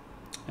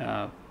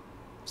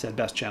 Said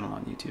best channel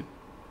on YouTube.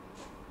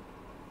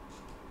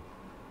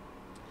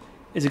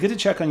 Is it good to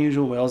check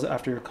unusual whales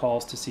after your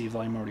calls to see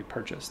volume already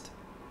purchased?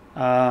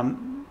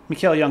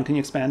 Mikhail Young, can you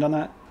expand on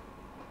that?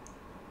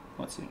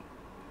 Let's see.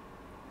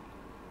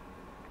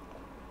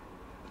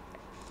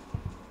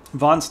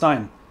 Von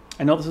Stein,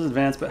 I know this is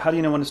advanced, but how do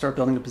you know when to start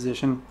building a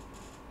position,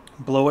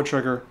 blow a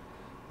trigger,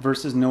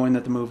 versus knowing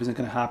that the move isn't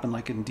going to happen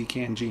like in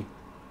DKNG?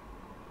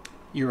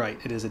 You're right,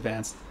 it is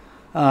advanced.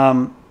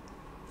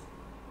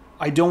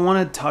 I don't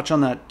want to touch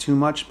on that too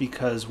much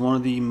because one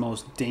of the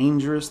most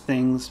dangerous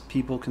things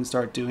people can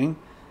start doing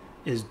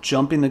is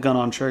jumping the gun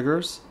on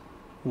triggers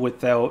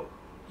without,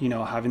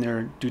 having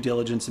their due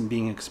diligence and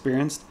being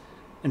experienced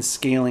and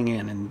scaling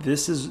in. And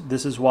this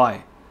is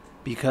why.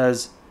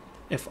 Because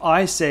if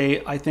I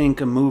say I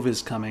think a move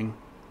is coming,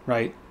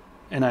 right,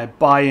 and I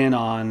buy in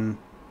on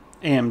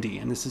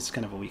AMD, and this is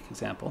kind of a weak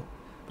example,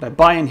 but I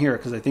buy in here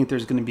because I think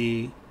there's going to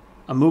be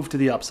a move to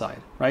the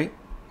upside, right?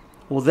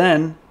 Well,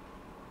 then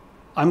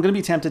I'm going to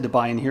be tempted to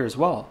buy in here as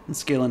well and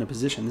scale in a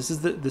position. This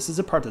is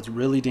the part that's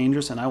really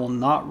dangerous, and I will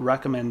not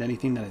recommend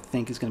anything that I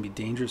think is going to be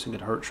dangerous and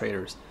could hurt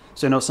traders.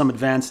 So I know some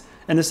advanced,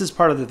 and this is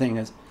part of the thing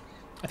is,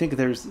 I think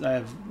I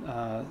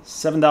have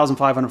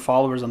 7,500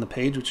 followers on the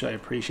page, which I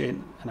appreciate,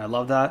 and I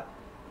love that.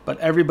 But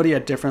everybody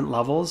at different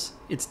levels,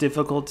 it's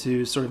difficult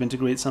to sort of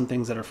integrate some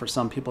things that are for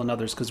some people and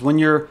others. Because when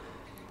you're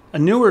a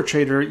newer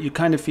trader, you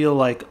kind of feel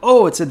like,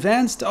 oh, it's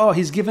advanced. Oh,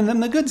 he's giving them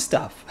the good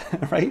stuff,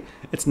 right?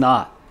 It's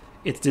not.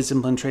 It's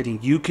disciplined trading.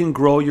 You can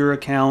grow your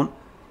account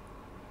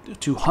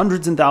to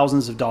hundreds and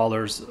thousands of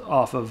dollars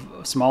off of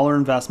a smaller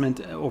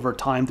investment over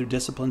time through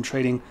disciplined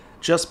trading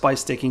just by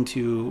sticking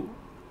to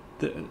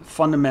the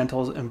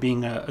fundamentals and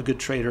being a good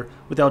trader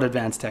without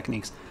advanced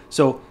techniques.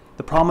 So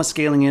the problem with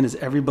scaling in is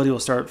everybody will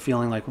start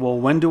feeling like, well,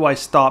 when do I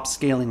stop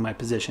scaling my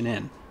position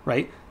in,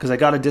 right? Because I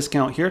got a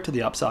discount here to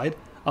the upside,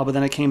 but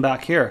then I came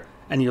back here,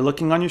 and you're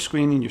looking on your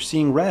screen and you're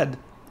seeing red,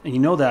 and you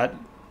know that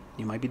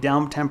you might be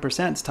down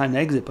 10%, it's time to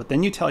exit. But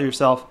then you tell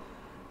yourself,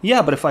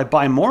 yeah, but if I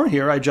buy more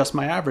here, I adjust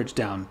my average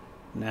down.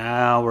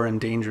 Now we're in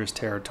dangerous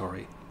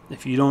territory.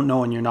 If you don't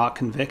know and you're not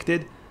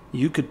convicted,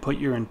 you could put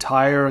your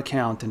entire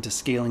account into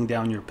scaling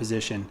down your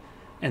position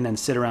and then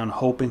sit around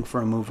hoping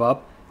for a move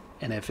up.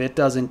 And if it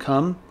doesn't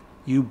come,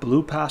 you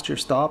blew past your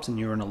stops and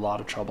you're in a lot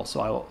of trouble. So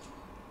I will,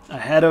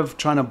 ahead of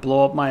trying to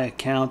blow up my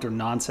account or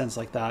nonsense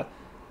like that,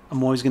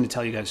 I'm always going to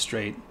tell you guys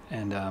straight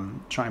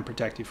and try and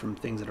protect you from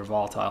things that are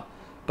volatile.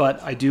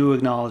 But I do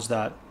acknowledge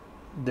that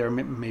there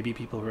may be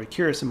people who are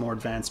curious in more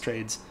advanced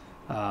trades.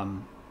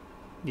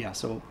 Yeah,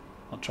 so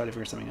I'll try to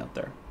figure something out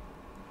there.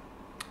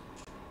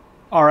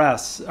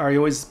 RS, are you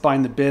always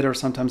buying the bid or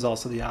sometimes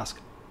also the ask?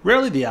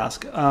 Rarely the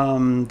ask.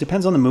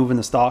 Depends on the move in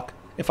the stock.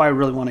 If I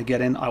really want to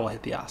get in, I will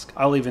hit the ask.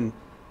 I'll even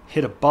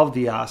hit above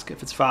the ask.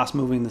 If it's fast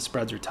moving, the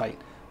spreads are tight.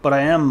 But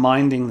I am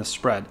minding the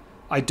spread.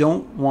 I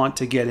don't want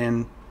to get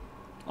in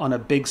on a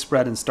big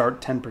spread and start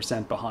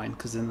 10% behind,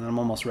 because then I'm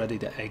almost ready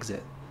to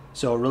exit.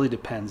 So it really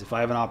depends. If I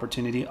have an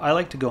opportunity, I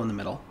like to go in the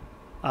middle.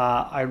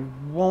 I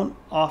won't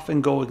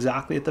often go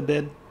exactly at the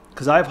bid,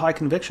 because I have high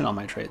conviction on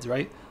my trades,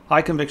 right?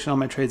 High conviction on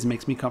my trades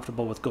makes me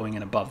comfortable with going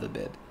in above the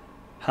bid.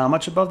 How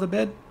much above the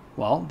bid?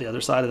 Well, the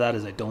other side of that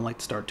is I don't like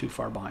to start too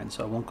far behind,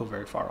 so I won't go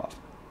very far off.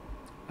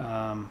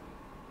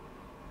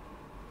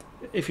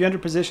 If you enter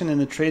position and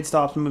the trade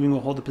stops moving,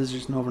 will hold the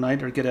position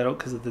overnight or get out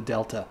because of the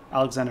delta.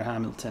 Alexander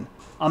Hamilton.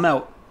 I'm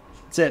out.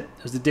 That's it.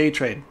 It was a day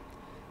trade.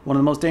 One of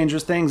the most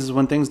dangerous things is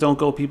when things don't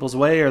go people's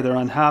way or they're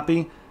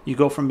unhappy, you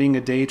go from being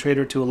a day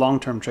trader to a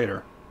long-term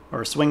trader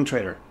or a swing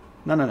trader.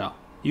 No.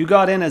 You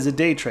got in as a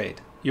day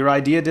trade. Your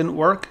idea didn't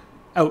work,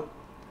 out.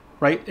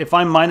 Right? If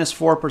I'm minus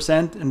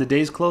 4% and the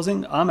day's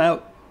closing, I'm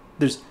out.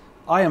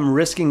 I am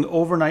risking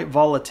overnight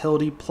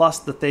volatility plus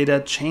the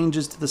theta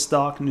changes to the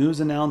stock news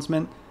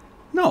announcement.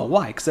 No,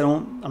 why? Because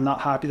I'm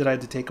not happy that I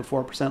had to take a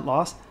 4%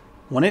 loss.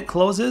 When it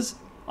closes,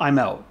 I'm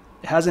out.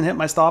 It hasn't hit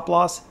my stop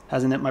loss,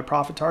 hasn't hit my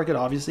profit target,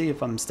 obviously,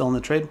 if I'm still in the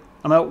trade.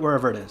 I'm out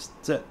wherever it is.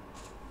 That's it.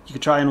 You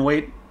could try and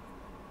wait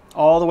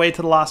all the way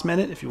to the last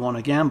minute if you want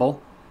to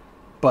gamble,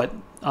 but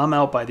I'm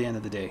out by the end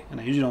of the day. And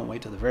I usually don't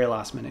wait to the very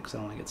last minute because I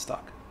don't want to get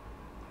stuck.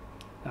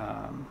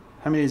 How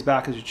many days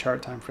back is your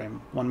chart time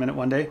frame? 1 minute,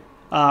 1 day?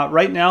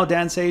 Right now,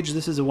 Dan Sage,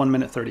 this is a 1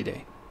 minute, 30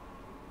 day.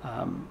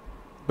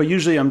 But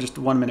usually I'm just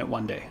 1 minute,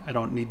 1 day. I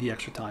don't need the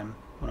extra time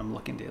when I'm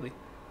looking daily.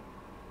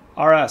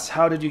 RS,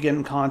 how did you get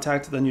in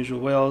contact with Unusual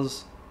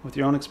Whales with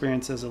your own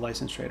experience as a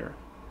licensed trader?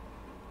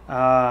 No,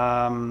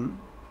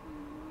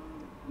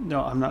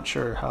 I'm not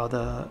sure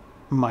how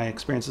my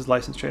experience as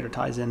licensed trader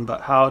ties in,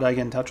 but how did I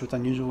get in touch with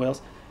Unusual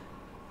Whales?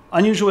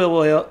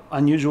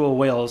 Unusual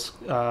Whales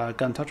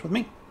got in touch with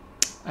me,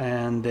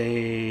 and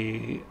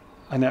I've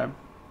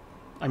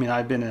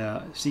been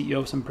a CEO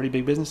of some pretty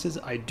big businesses.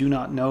 I do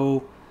not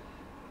know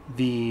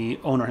the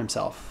owner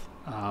himself.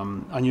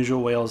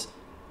 Unusual Whales,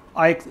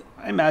 I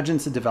imagine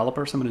it's a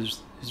developer, someone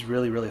who's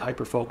really, really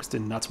hyper-focused,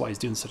 and that's why he's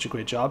doing such a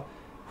great job.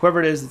 Whoever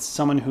it is, it's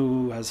someone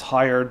who has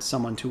hired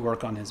someone to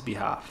work on his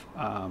behalf,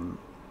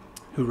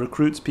 who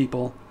recruits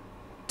people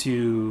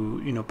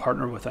to,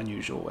 partner with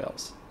Unusual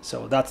Whales.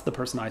 So that's the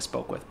person I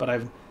spoke with, but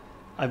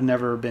I've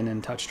never been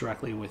in touch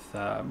directly with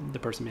the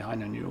person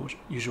behind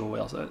Unusual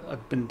Whales.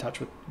 I've been in touch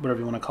with whatever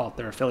you want to call it,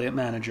 their affiliate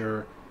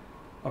manager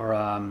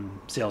or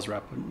sales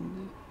rep.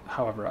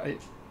 However, I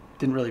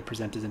didn't really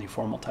present as any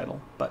formal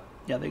title, but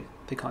yeah, they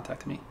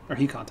contacted me, or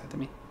he contacted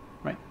me,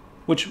 right?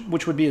 Which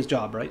would be his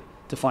job, right?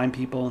 To find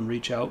people and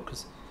reach out,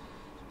 because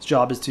his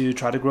job is to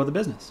try to grow the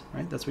business,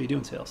 right? That's what you do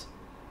in sales.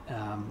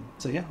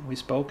 So yeah, we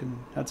spoke and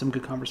had some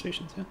good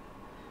conversations. Yeah.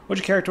 What would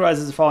you characterize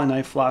as a falling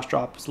knife, flash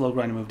drop, slow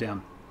grind, and move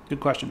down? Good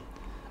question.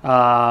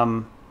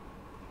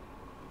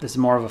 This is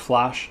more of a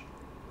flash.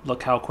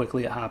 Look how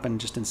quickly it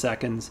happened, just in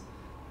seconds,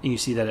 and you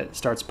see that it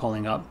starts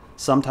pulling up.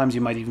 Sometimes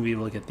you might even be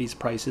able to get these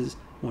prices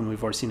when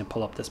we've already seen it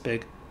pull up this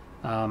big.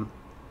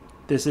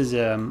 This is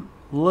a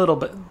little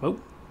bit, oh,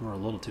 we're a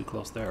little too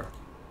close there.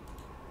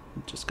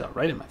 It just got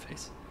right in my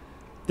face.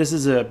 This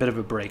is a bit of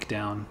a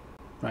breakdown,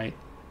 right?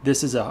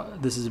 This is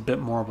a bit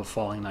more of a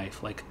falling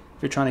knife. Like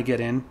if you're trying to get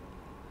in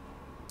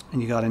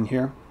and you got in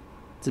here,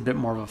 it's a bit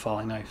more of a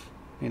falling knife,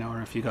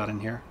 or if you got in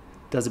here.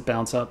 Does it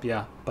bounce up?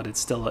 Yeah, but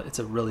it's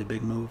a really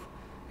big move,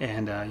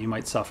 and you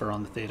might suffer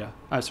on the theta.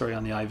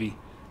 On the IV.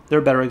 There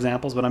are better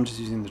examples, but I'm just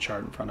using the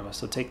chart in front of us.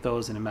 So take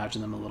those and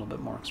imagine them a little bit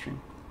more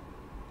extreme.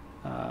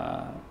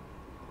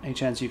 Any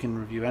chance you can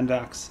review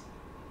NVAX?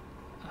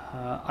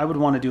 I would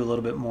want to do a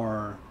little bit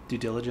more due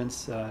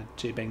diligence,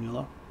 Jay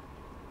Bagnulo.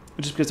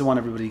 Just because I want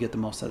everybody to get the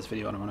most out of this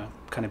video. I don't want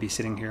to kind of be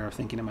sitting here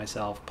thinking to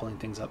myself, pulling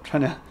things up,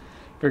 trying to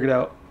figure it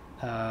out.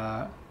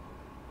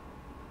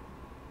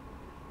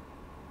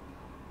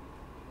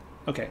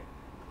 Okay.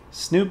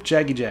 Snoop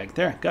Jaggy Jag.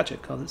 There, gotcha.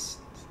 Call this.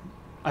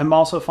 I'm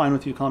also fine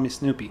with you calling me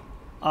Snoopy.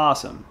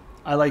 Awesome.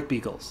 I like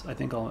beagles. I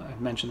think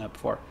I've mentioned that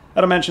before. I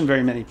don't mention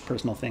very many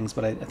personal things,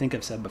 but I think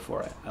I've said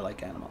before, I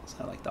like animals.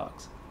 I like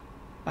dogs.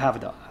 I have a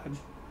dog.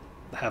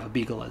 I have a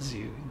beagle, as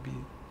you'd be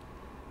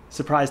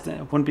surprised.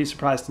 Wouldn't be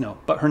surprised to know.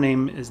 But her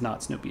name is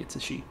not Snoopy. It's a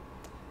she.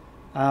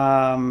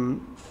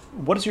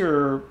 What is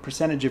your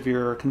percentage of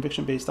your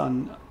conviction based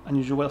on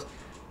Unusual Whales?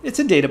 It's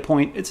a data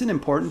point. It's an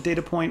important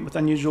data point with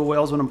Unusual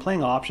Whales. When I'm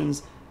playing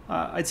options,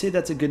 I'd say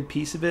that's a good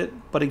piece of it.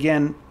 But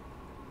again,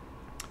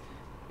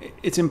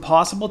 it's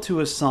impossible to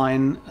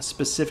assign a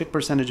specific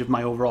percentage of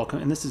my overall,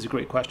 and this is a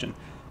great question,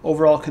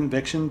 overall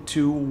conviction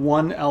to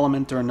one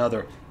element or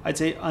another. I'd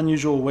say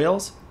Unusual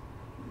Whales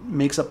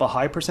makes up a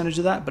high percentage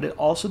of that, but it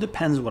also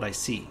depends what I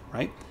see,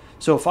 right?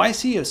 So if I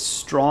see a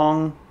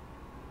strong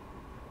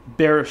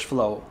bearish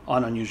flow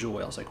on Unusual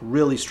Whales, like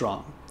really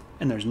strong,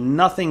 and there's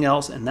nothing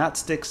else, and that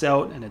sticks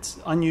out, and it's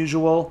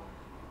unusual,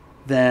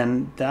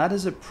 then that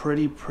is a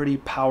pretty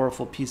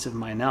powerful piece of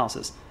my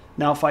analysis.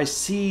 Now, if I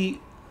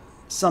see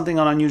something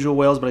on Unusual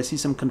Whales, but I see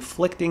some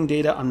conflicting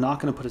data, I'm not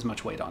going to put as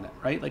much weight on it,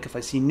 right? Like if I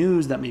see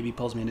news that maybe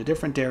pulls me in a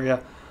different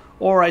area,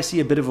 or I see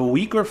a bit of a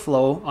weaker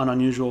flow on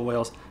unusual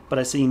whales, but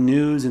I see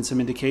news and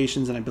some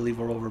indications, and I believe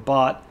we're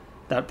overbought,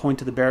 that point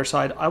to the bear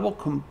side, I will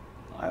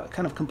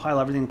kind of compile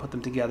everything and put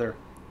them together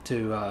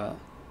to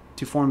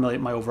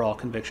formulate my overall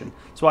conviction.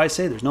 So I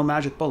say there's no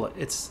magic bullet.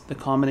 It's the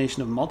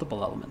combination of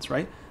multiple elements,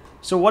 right?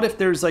 So what if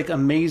there's like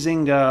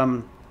amazing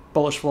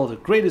bullish flow, the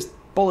greatest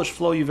bullish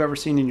flow you've ever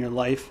seen in your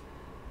life,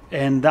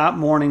 and that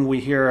morning we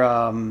hear,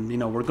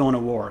 we're going to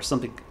war,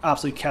 something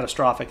absolutely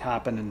catastrophic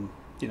happened, and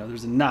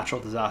there's a natural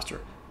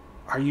disaster.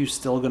 Are you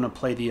still going to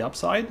play the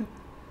upside?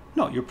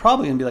 No, you're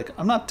probably going to be like,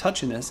 I'm not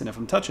touching this, and if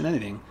I'm touching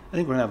anything, I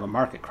think we're going to have a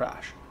market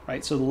crash,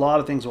 right? So a lot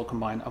of things will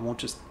combine. I won't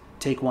just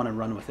take one and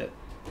run with it.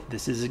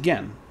 This is,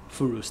 again,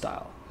 Furu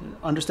style.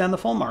 Understand the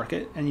full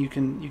market, and you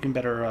can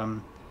better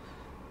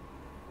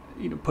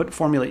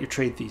formulate your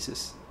trade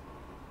thesis.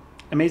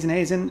 Amazing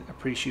Hazen,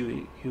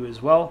 appreciate you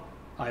as well.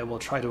 I will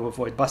try to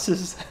avoid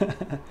buses.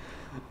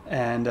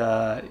 And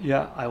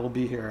I will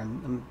be here.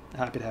 I'm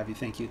happy to have you.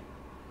 Thank you.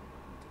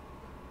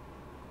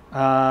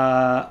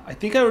 I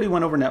think I already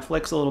went over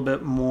Netflix a little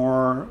bit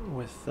more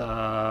with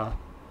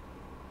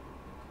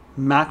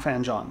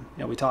MacFan John.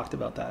 Yeah, we talked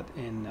about that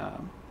in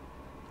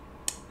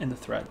the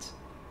threads.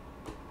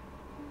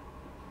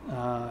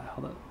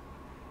 Hold on.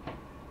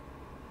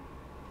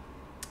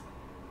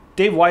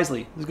 Dave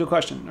Wisely, this is a good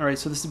question. All right,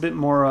 so this is a bit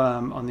more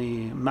on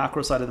the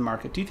macro side of the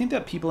market. Do you think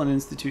that people and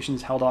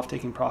institutions held off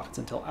taking profits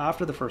until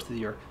after the first of the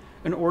year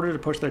in order to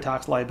push their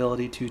tax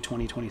liability to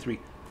 2023?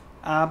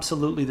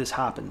 Absolutely, this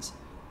happens.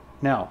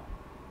 Now,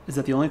 is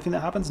that the only thing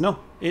that happens? No,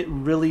 it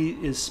really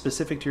is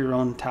specific to your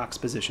own tax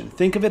position.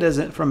 Think of it as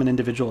from an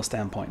individual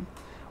standpoint.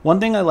 One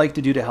thing I like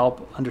to do to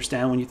help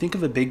understand, when you think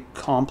of a big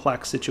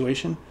complex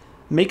situation,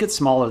 make it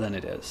smaller than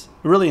it is.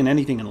 Really, in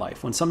anything in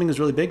life, when something is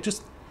really big,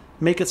 just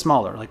make it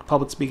smaller. Like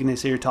public speaking, they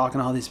say you're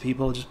talking to all these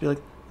people, just be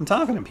like, I'm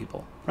talking to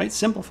people, right?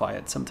 Simplify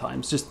it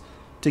sometimes just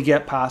to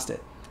get past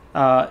it.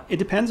 It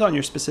depends on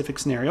your specific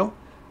scenario.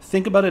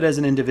 Think about it as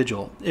an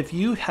individual. If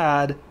you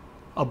had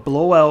a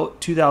blowout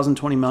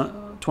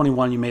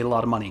 2021, you made a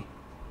lot of money.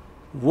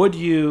 Would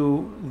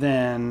you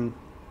then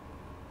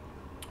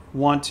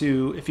want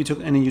to, if you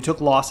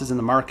took losses in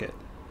the market,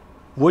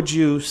 would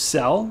you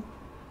sell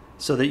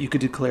so that you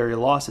could declare your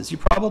losses? You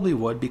probably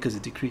would, because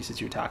it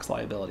decreases your tax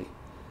liability.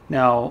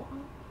 Now,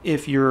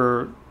 if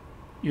you're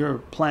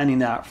planning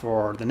that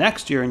for the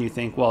next year and you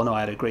think, well, no,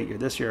 I had a great year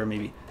this year,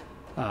 maybe,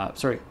 I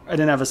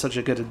didn't have such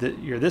a good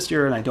year this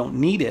year and I don't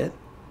need it,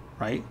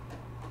 right?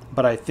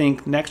 But I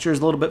think next year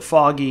is a little bit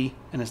foggy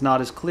and it's not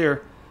as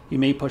clear. You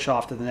may push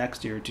off to the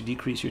next year to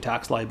decrease your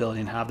tax liability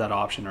and have that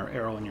option or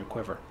arrow in your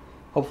quiver.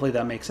 Hopefully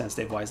that makes sense,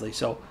 Dave Wisely.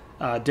 So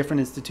different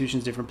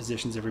institutions, different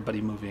positions,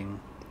 everybody moving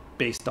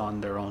based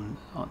on their own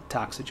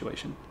tax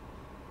situation.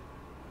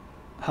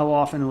 How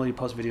often will you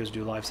post videos,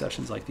 do live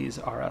sessions like these?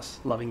 RS,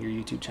 loving your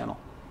YouTube channel.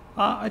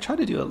 I try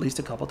to do at least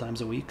a couple times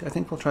a week. I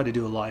think we'll try to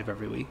do a live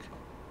every week.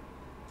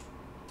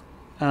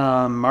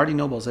 Marty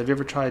Nobles, have you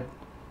ever tried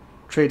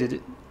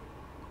Tradie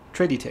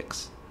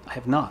Ticks? I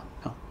have not.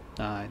 No,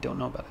 I don't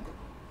know about it.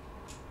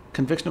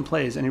 Conviction of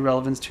plays, any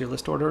relevance to your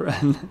list order?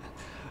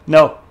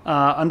 No,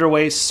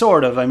 underway,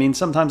 sort of. I mean,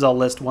 sometimes I'll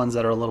list ones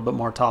that are a little bit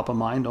more top of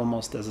mind,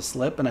 almost as a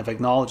slip, and I've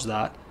acknowledged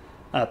that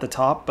at the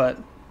top, but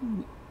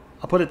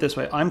I'll put it this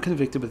way. I'm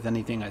convicted with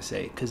anything I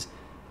say, because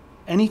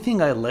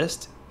anything I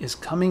list is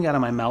coming out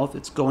of my mouth.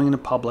 It's going into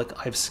public.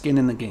 I have skin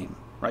in the game,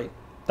 right?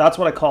 That's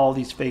what I call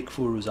these fake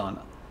furus on.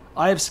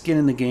 I have skin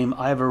in the game.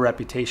 I have a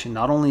reputation,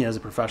 not only as a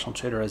professional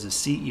trader, as a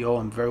CEO.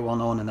 I'm very well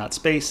known in that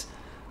space.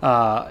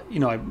 I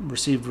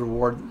received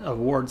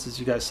awards, as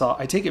you guys saw.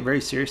 I take it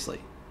very seriously.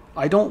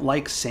 I don't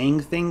like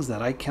saying things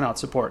that I cannot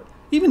support.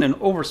 Even in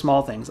over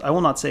small things, I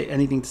will not say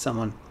anything to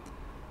someone,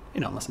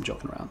 unless I'm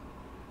joking around,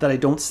 that I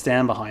don't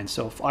stand behind.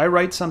 So if I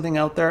write something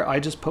out there, I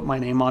just put my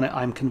name on it.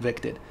 I'm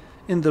convicted.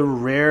 In the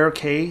rare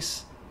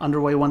case,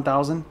 underway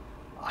 1000,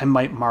 I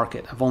might mark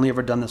it. I've only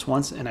ever done this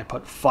once, and I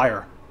put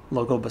fire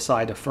logo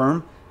beside a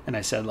firm, and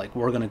I said, like,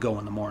 we're going to go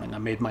in the morning. I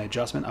made my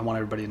adjustment. I want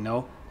everybody to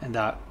know, and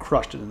that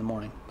crushed it in the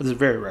morning. But this is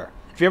very rare.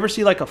 If you ever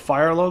see like a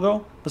fire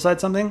logo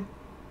beside something,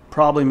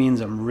 probably means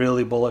I'm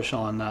really bullish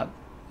on that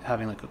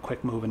having like a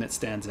quick move and it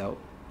stands out.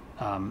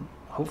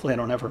 Hopefully I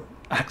don't ever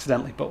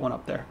accidentally put one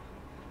up there.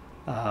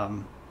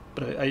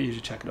 But I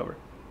usually check it over.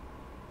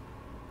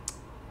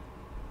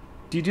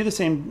 Do you do the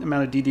same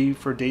amount of DD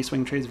for day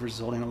swing trades versus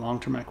holding a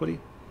long-term equity?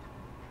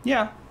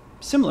 Yeah,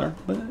 similar,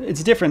 but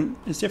it's different.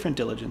 It's different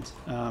diligence.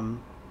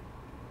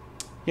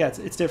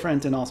 It's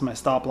different, and also my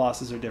stop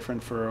losses are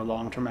different for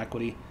long-term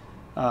equity.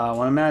 When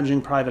I'm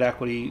managing private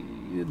equity,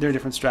 there are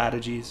different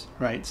strategies,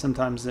 right?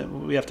 Sometimes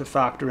we have to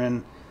factor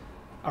in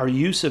our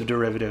use of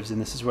derivatives,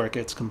 and this is where it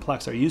gets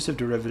complex, our use of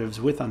derivatives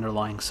with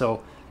underlying.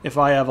 So if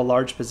I have a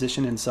large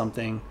position in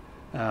something,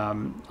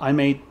 I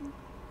may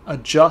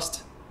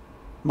adjust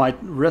my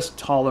risk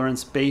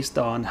tolerance based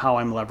on how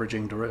I'm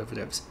leveraging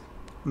derivatives.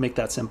 Make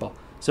that simple.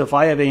 So if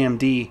I have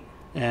AMD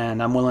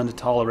and I'm willing to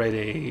tolerate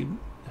a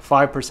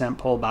 5%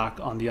 pullback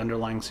on the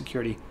underlying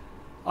security,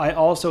 I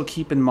also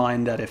keep in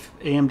mind that if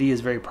AMD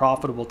is very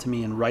profitable to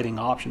me in writing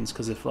options,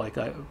 because if like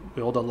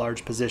we hold a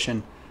large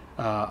position,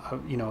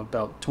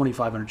 about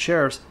 2,500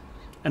 shares,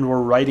 and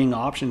we're writing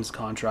options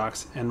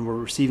contracts and we're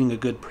receiving a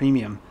good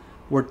premium,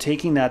 we're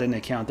taking that into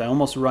account. I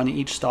almost run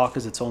each stock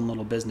as its own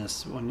little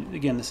business.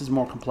 Again, this is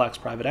more complex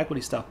private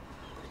equity stuff,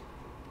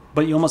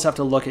 but you almost have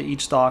to look at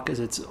each stock as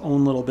its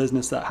own little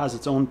business that has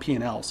its own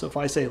P&L. So if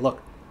I say,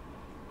 look,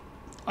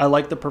 I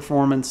like the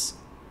performance,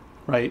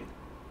 right?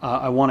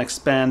 I want to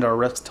expand our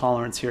risk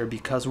tolerance here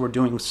because we're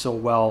doing so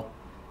well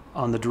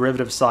on the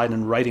derivative side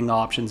and writing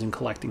options and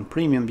collecting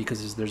premium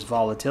because there's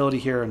volatility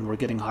here and we're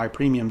getting high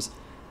premiums.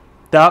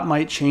 That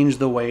might change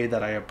the way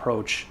that I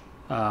approach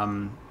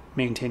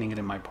maintaining it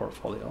in my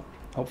portfolio.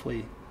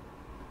 Hopefully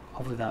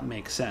that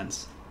makes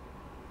sense.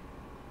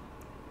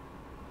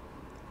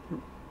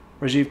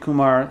 Rajiv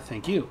Kumar,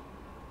 thank you.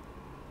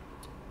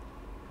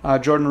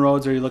 Jordan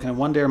Rhodes, are you looking at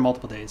one day or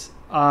multiple days?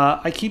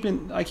 I keep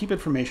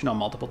information on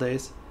multiple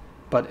days,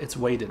 but it's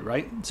weighted,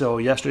 right? So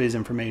yesterday's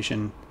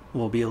information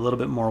will be a little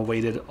bit more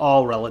weighted,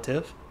 all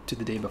relative to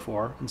the day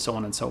before, and so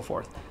on and so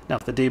forth. Now,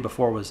 if the day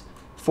before was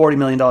 $40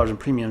 million in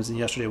premiums and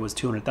yesterday was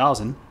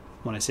 200,000,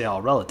 when I say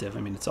all relative,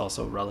 I mean it's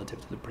also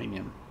relative to the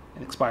premium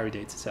and expiry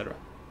dates, etc.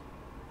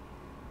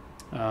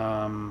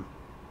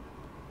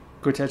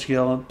 Gortech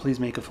Gill, please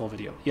make a full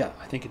video. Yeah,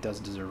 I think it does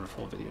deserve a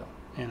full video.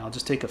 And I'll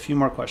just take a few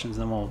more questions,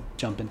 and then we'll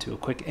jump into a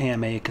quick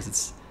AMA because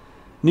it's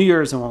New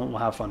Year's and we'll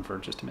have fun for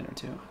just a minute or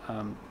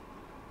two.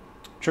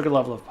 Trigger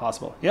level if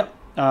possible. Yep.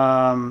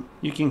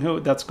 Yuking Hu,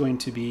 that's going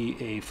to be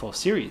a full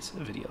series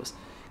of videos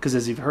because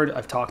as you've heard,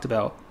 I've talked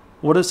about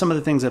what are some of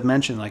the things I've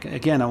mentioned. Like,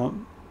 again, I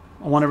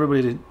want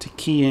everybody to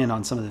key in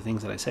on some of the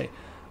things that I say.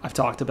 I've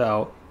talked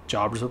about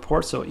jobs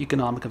reports, so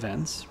economic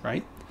events,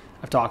 right?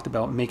 I've talked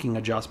about making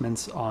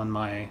adjustments on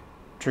my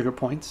trigger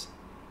points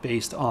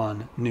based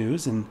on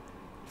news and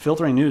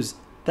filtering news.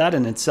 That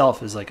in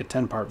itself is like a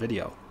 10-part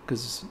video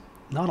because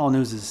not all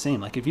news is the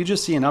same. Like if you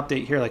just see an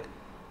update here, like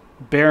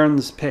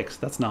Barron's picks,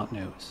 that's not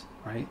news,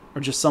 right?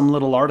 Or just some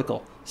little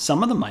article.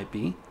 Some of them might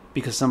be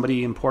because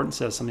somebody important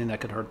says something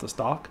that could hurt the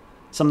stock.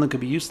 Some of them could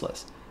be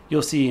useless.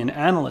 You'll see an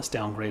analyst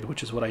downgrade,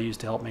 which is what I use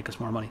to help make us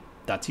more money.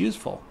 That's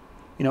useful.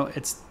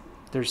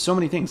 There's so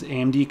many things.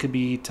 AMD could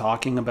be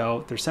talking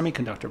about their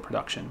semiconductor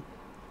production.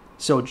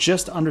 So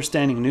just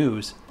understanding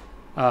news,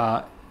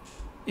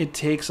 it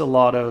takes a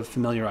lot of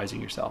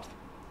familiarizing yourself.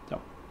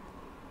 So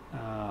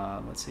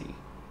let's see.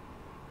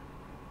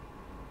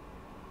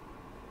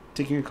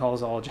 Taking your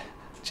calls all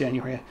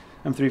January.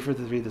 I'm 3 for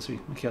 3 this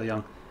week. Mikhail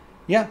Young.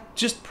 Yeah,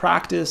 just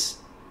practice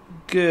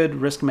good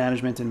risk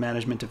management and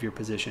management of your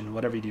position.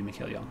 Whatever you do,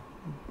 Mikhail Young.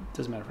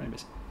 Doesn't matter for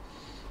anybody.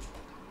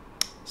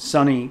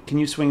 Sonny, can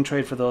you swing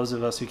trade for those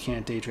of us who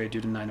can't day trade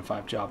due to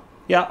 9-to-5 job?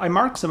 Yeah, I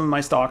mark some of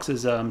my stocks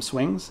as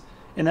swings,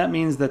 and that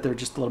means that they're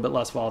just a little bit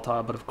less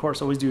volatile. But of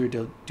course, always do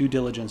your due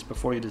diligence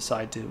before you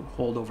decide to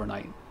hold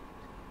overnight.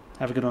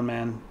 Have a good one,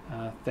 man.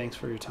 Thanks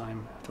for your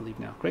time. I have to leave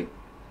now. Great.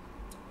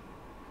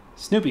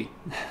 Snoopy.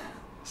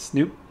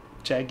 Snoop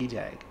Jaggy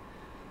Jag.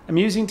 I'm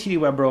using TD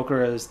Web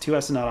Broker as 2S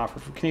is not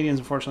offered for Canadians.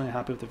 Unfortunately, I'm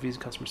happy with the fees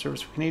and customer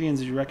service for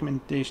Canadians. Is your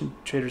recommendation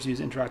traders use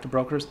interactive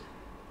brokers?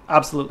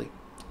 Absolutely.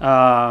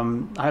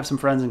 I have some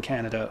friends in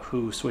Canada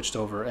who switched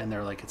over and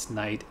they're like, it's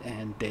night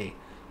and day.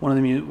 One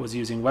of them was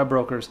using web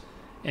brokers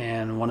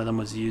and one of them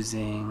was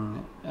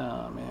using,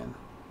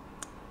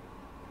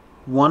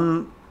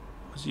 one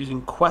was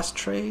using Quest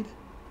Trade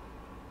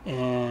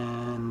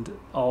and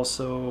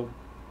also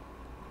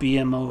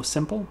BMO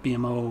Simple,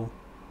 BMO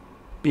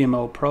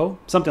Pro,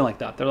 something like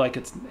that. They're like,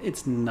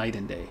 it's night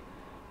and day.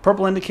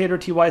 Purple indicator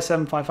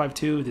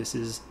TY7552. This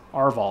is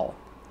RVOL.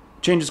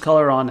 Changes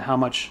color on how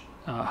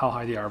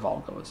high the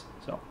RVOL goes.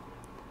 So,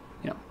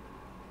 yeah.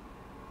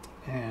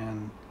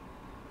 And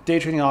day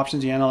trading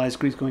options, you analyze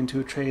Greeks going to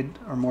a trade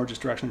or more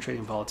just directional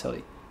trading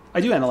volatility.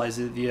 I do analyze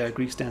the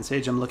Greek stand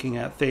stage. I'm looking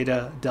at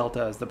theta,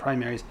 delta as the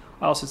primaries.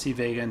 I also see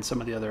vega and some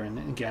of the other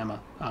in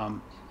gamma.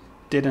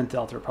 Theta and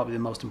delta are probably the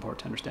most important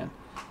to understand.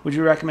 Would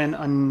you recommend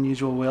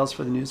unusual whales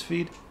for the news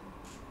feed?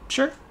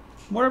 Sure.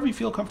 Wherever you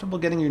feel comfortable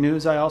getting your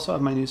news. I also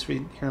have my news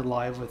feed here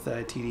live with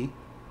TD.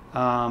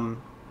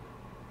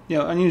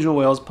 Unusual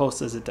whales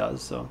posts as it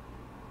does. So,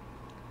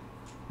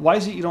 why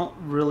is it you don't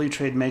really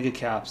trade mega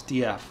caps,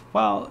 DF?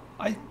 Well,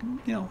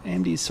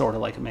 AMD is sort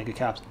of like a mega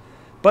caps,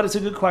 but it's a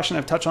good question.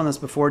 I've touched on this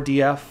before.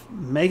 DF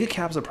mega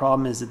caps. The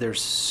problem is that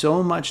there's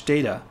so much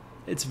data.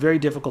 It's very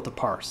difficult to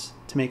parse,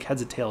 to make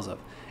heads or tails of.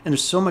 And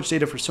there's so much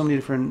data for so many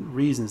different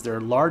reasons. There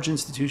are large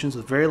institutions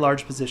with very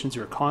large positions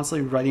who are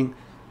constantly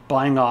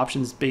buying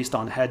options based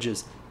on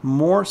hedges,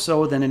 more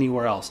so than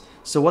anywhere else.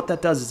 So what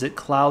that does is it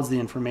clouds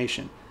the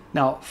information.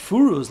 Now,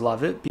 Furus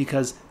love it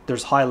because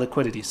there's high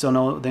liquidity.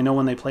 So they know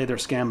when they play their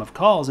scam of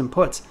calls and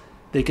puts,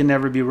 they can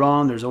never be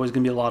wrong. There's always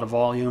going to be a lot of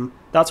volume.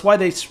 That's why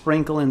they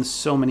sprinkle in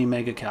so many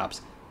mega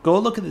caps. Go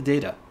look at the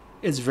data.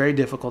 It's very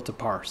difficult to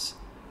parse.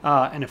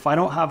 And if I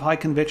don't have high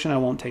conviction, I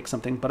won't take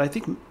something. But I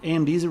think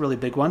AMD is a really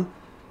big one.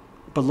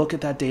 But look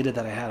at that data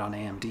that I had on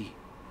AMD.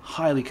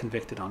 Highly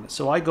convicted on it.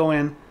 So I go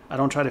in, I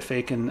don't try to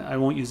fake, and I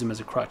won't use them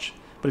as a crutch.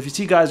 But if you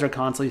see guys are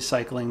constantly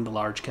cycling the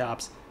large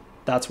caps,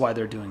 that's why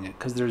they're doing it,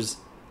 because there's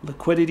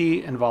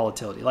liquidity and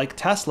volatility. Like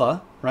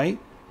Tesla, right?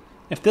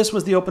 If this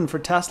was the open for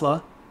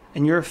Tesla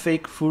and you're a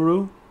fake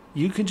furu,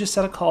 you could just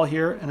set a call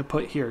here and a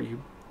put here. You're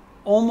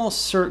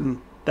almost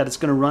certain that it's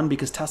going to run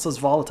because Tesla's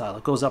volatile.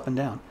 It goes up and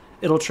down.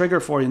 It'll trigger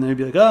for you and then you'll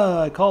be like, oh,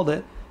 I called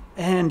it.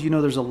 And you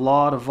know there's a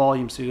lot of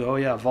volume, so you go, oh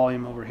yeah,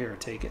 volume over here,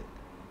 take it.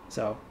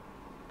 So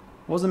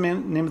what was the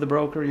name of the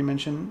broker you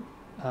mentioned?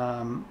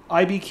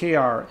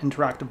 IBKR,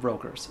 Interactive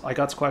Brokers. I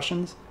got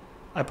questions.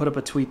 I put up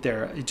a tweet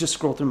there. You just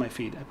scroll through my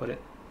feed. I put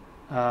it.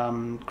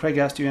 Craig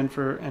asked you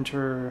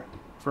enter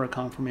for a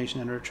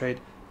confirmation, enter a trade.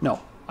 No,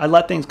 I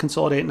let things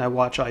consolidate and I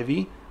watch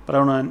IV, but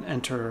I don't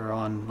enter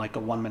on like a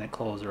 1 minute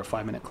close or a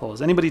 5 minute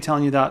close. Anybody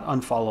telling you that,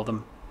 unfollow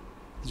them.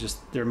 It's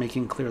just they're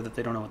making clear that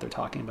they don't know what they're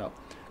talking about.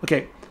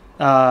 Okay,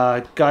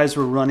 guys,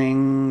 we're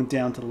running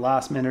down to the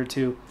last minute or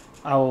two.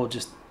 I will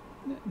just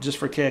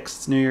for kicks.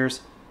 It's New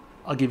Year's.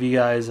 I'll give you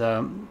guys.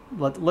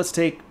 Let's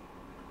take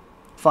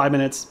 5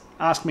 minutes.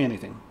 Ask me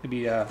anything.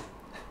 Maybe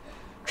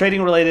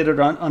trading related or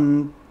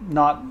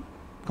not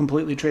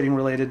completely trading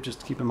related.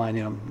 Just keep in mind,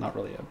 you know, I'm not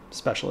really a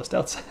specialist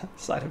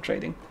outside of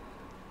trading.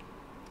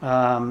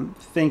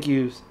 Thank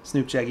you,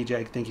 Snoop Jaggy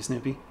Jag. Thank you,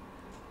 Snoopy.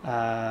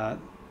 Does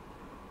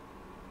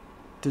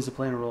it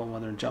play a role in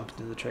whether it jumped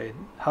into the trade?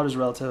 How does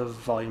relative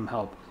volume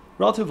help?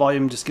 Relative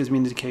volume just gives me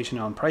an indication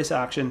on price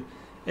action,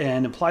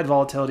 and implied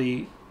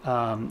volatility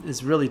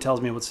really tells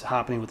me what's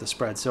happening with the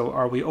spread. So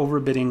are we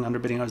overbidding,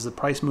 underbidding? Is the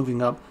price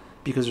moving up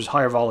because there's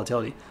higher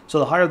volatility? So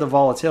the higher the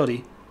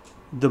volatility,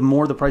 the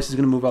more the price is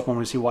going to move up when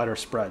we see wider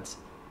spreads.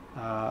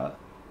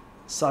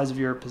 Size of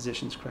your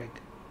positions, Craig.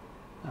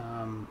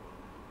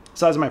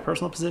 Size of my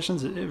personal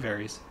positions, it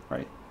varies,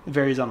 right? It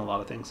varies on a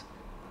lot of things.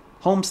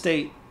 Home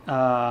state,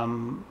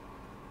 from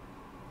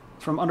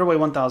underway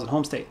 1000,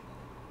 home state.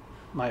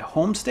 My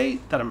home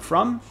state that I'm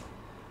from,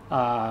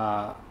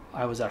 I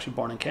was actually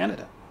born in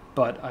Canada,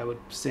 but I would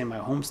say my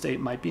home state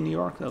might be New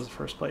York. That was the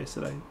first place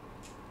that I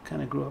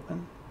kind of grew up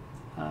in.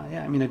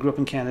 Yeah, I mean, I grew up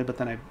in Canada, but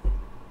then I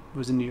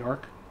was in New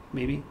York,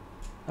 maybe.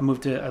 I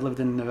lived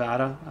in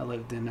Nevada. I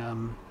lived in,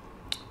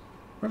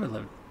 where have I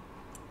lived?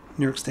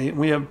 New York State. And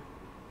we have,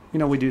 you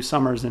know, we do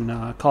summers in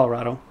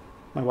Colorado.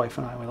 My wife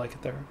and I, we like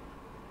it there.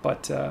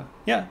 But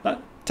yeah,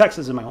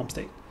 Texas is my home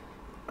state.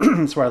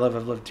 That's where I live.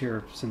 I've lived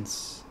here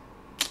since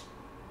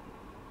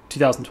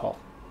 2012.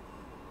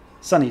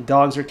 Sunny,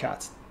 dogs or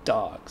cats?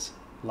 Dogs.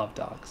 Love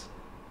dogs.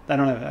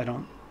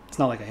 It's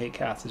not like I hate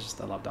cats. It's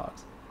just I love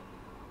dogs.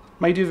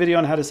 Might do a video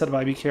on how to set up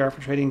IBKR for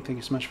trading. Thank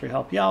you so much for your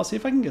help. Yeah, I'll see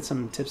if I can get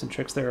some tips and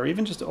tricks there, or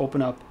even just to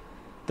open up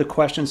the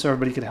questions so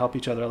everybody could help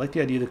each other. I like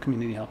the idea of the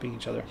community helping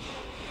each other.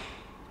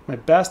 My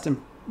best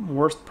and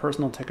worst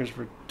personal tickers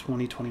for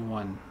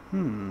 2021.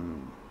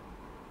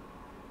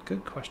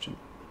 Good question.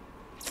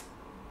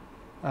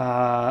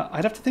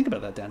 I'd have to think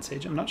about that, Dan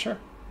Sage. I'm not sure.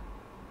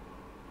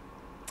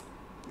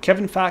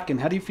 Kevin Fatkin,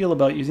 how do you feel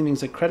about using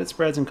things like credit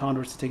spreads and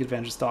condors to take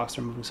advantage of stocks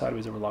that are moving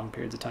sideways over long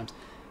periods of times?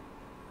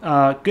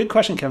 Good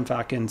question, Kevin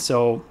Fatkin.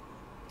 So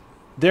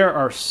there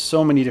are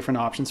so many different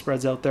option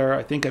spreads out there.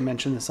 I think I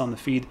mentioned this on the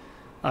feed.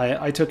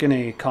 I took in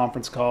a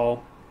conference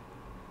call,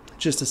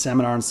 just a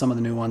seminar on some of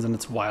the new ones, and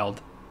it's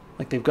wild.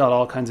 Like, they've got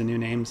all kinds of new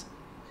names.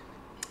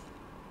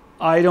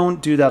 I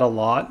don't do that a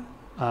lot.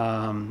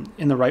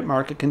 In the right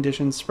market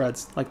conditions,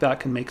 spreads like that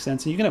can make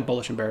sense. And you can have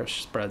bullish and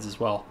bearish spreads as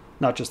well,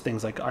 not just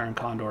things like iron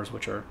condors,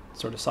 which are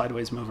sort of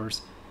sideways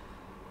movers.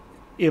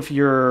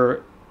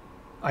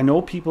 I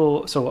know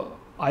people, so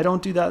I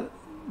don't do that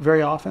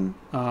very often.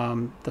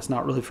 That's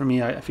not really for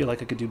me. I feel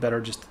like I could do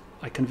better.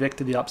 I convict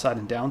to the upside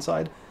and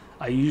downside.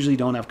 I usually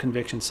don't have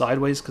conviction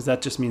sideways because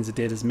that just means the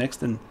data is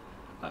mixed, and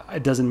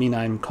it doesn't mean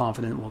I'm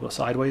confident we'll go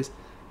sideways.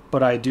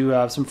 But I do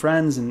have some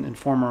friends and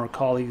former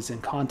colleagues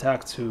and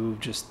contacts who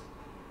just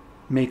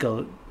make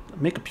a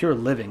pure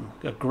living,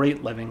 a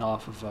great living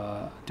off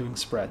of doing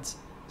spreads.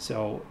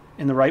 So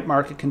in the right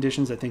market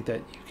conditions, I think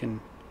that you can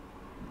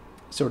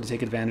sort of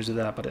take advantage of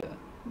that, but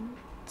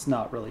it's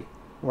not really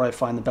where I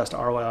find the best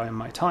ROI in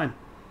my time.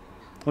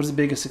 What is the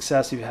biggest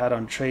success you've had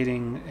on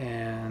trading,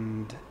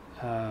 and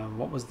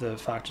what was the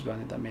factors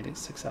behind it that made it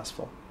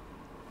successful?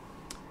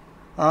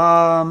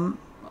 I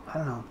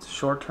don't know,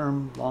 short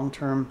term, long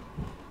term.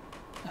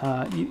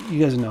 You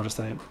guys have noticed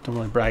that I don't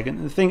really brag.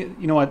 And the thing,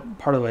 you know what,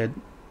 part of the way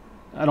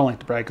I don't like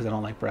to brag because I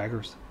don't like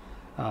braggers.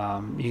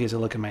 You guys will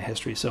look at my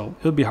history. So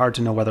it would be hard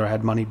to know whether I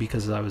had money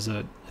because I was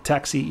a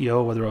tech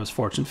CEO, whether I was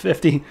Fortune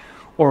 50,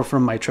 or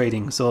from my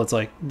trading. So it's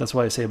like, that's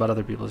why I say about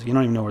other people is you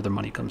don't even know where their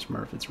money comes from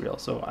or if it's real.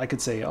 So I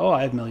could say, oh,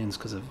 I have millions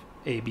because of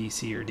A, B,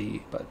 C, or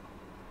D, but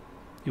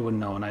you wouldn't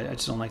know. And I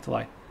just don't like to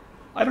lie.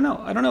 I don't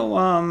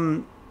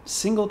know.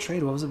 Single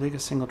trade. What was the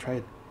biggest single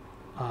trade?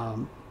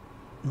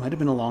 It might have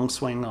been a long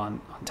swing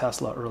on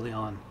Tesla early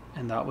on.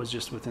 And that was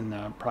just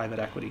within private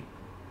equity.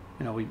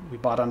 You know, we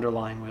bought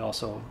underlying. We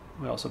also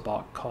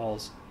bought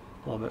calls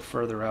a little bit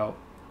further out.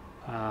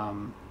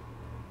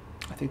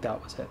 I think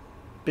that was it.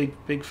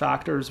 Big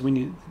factors.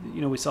 We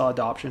saw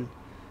adoption.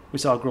 We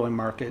saw a growing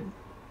market,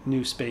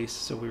 new space.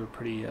 So we were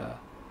pretty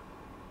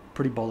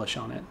bullish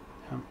on it.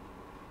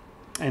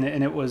 and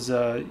it was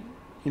it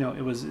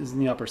was in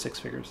the upper six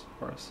figures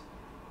for us.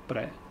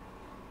 But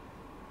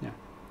yeah.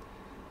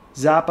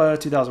 Zappa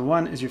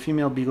 2001, is your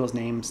female beagle's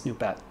name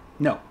Snoopette?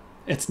 No,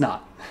 it's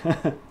not.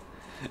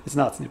 It's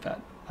not Snoopette.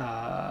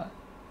 What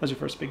was your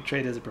first big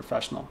trade as a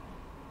professional?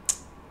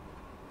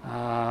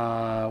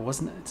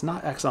 It's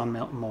not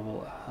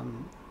ExxonMobil.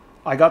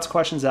 I got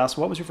questions asked,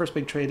 what was your first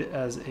big trade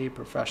as a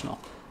professional?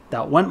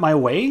 That went my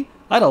way.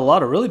 I had a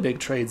lot of really big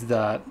trades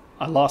that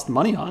I lost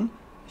money on.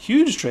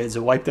 Huge trades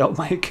that wiped out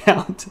my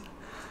account.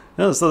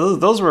 So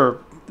those were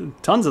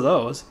tons of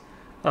those.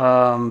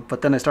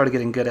 But then I started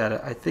getting good at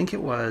it. I think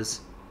it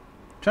was,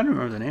 I'm trying to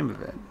remember the name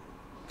of it.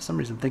 For some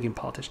reason I'm thinking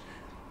politician.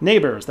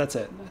 Neighbors, that's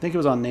it. I think it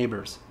was on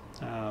Neighbors.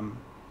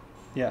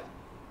 Yeah.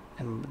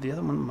 And the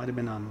other one might have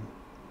been on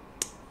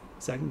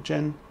second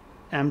gen,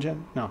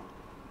 Amgen. No,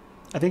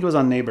 I think it was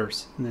on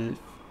Neighbors in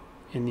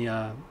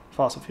the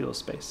fossil fuel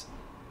space.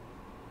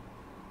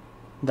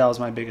 That was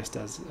my biggest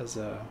as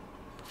a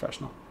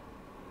professional.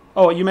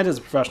 Oh, you meant as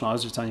a professional. I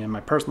was just telling you in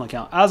my personal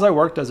account. As I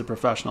worked as a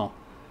professional,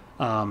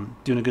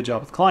 doing a good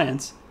job with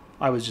clients,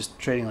 I was just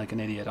trading like an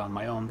idiot on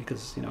my own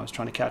because I was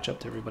trying to catch up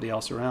to everybody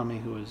else around me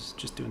who was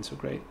just doing so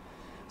great.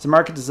 Is the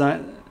market's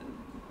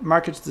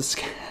the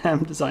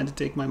scam designed to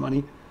take my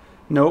money?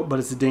 No, but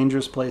it's a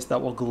dangerous place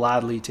that will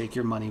gladly take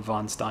your money,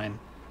 Von Stein,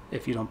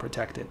 if you don't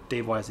protect it.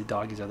 Dave Wisely,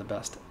 doggies are the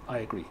best. I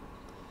agree.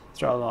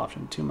 Straddle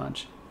option, too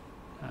much.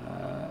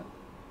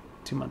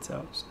 2 months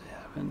out. So they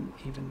haven't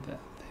even the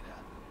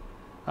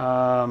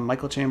data.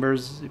 Michael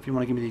Chambers, if you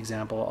want to give me the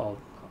example,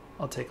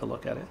 I'll take a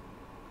look at it.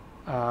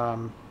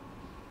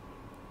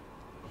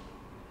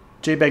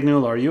 Jay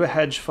Bagnula, are you a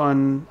hedge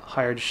fund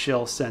hired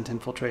shill sent to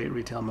infiltrate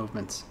retail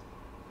movements?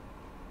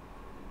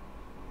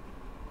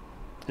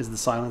 Is the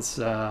silence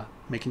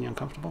making you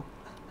uncomfortable?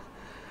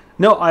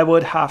 No, I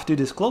would have to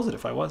disclose it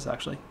if I was,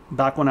 actually.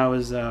 Back when I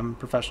was a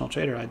professional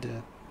trader, I had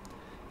to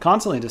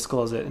constantly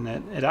disclose it, and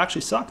it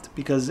actually sucked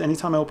because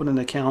anytime I opened an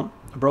account,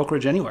 a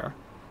brokerage anywhere,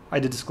 I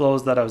had to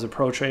disclose that I was a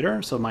pro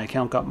trader, so my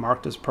account got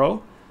marked as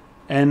pro,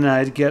 and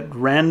I'd get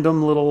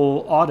random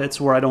little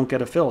audits where I don't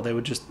get a fill. They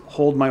would just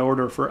hold my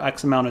order for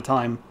X amount of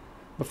time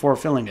before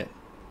filling it.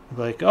 I'd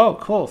be like, oh,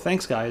 cool,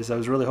 thanks, guys. I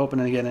was really hoping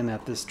to get in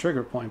at this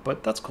trigger point,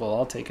 but that's cool.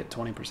 I'll take it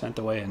 20%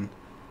 away and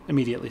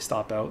immediately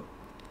stop out.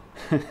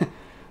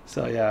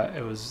 So, yeah,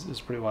 it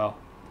was pretty wild.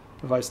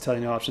 If I was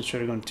telling you options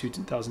trader going to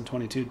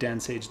 2022, Dan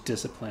Sage,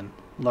 discipline.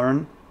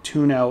 Learn,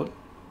 tune out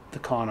the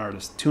con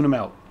artists. Tune them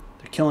out.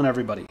 They're killing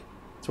everybody.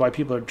 That's why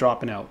people are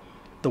dropping out.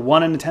 The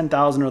 1 in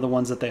 10,000 are the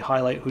ones that they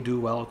highlight who do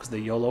well because they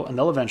YOLO, and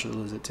they'll eventually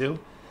lose it too.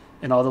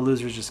 And all the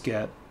losers just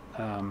get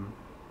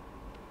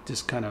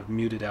just kind of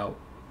muted out.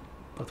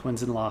 Both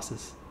wins and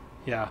losses.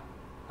 Yeah.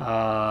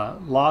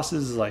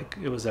 Losses, like,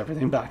 it was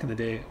everything back in the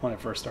day when it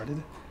first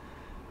started.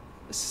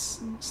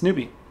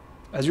 Snoopy,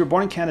 as you were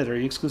born in Canada, are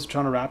you exclusive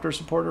Toronto Raptors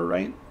supporter,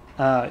 right?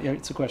 Yeah,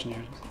 it's a question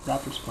here.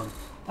 Raptors supporter.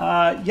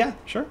 Yeah,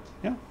 sure.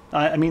 Yeah.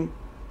 I mean,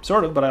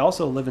 sort of, but I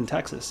also live in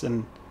Texas,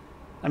 and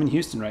I'm in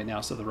Houston right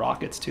now, so the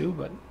Rockets too,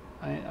 but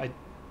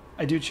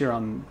I do cheer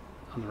on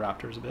the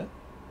Raptors a bit.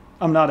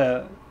 I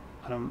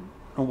don't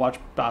watch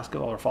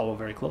basketball or follow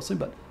very closely,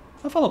 but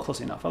I follow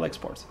closely enough. I like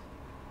sports.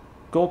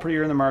 Goal per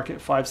year in the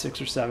market, 5,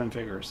 6, or 7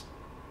 figures.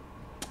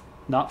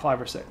 Not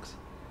 5 or 6.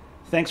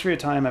 Thanks for your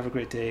time. Have a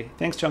great day.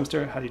 Thanks,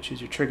 Chumster. How do you choose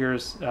your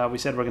triggers? We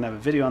said we're going to have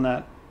a video on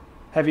that.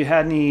 Have you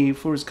had any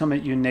fours come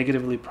at you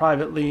negatively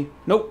privately?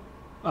 Nope.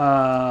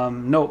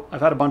 Nope.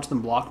 I've had a bunch of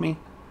them block me.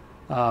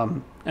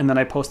 And then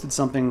I posted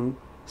something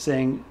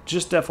saying,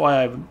 just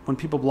FYI, when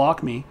people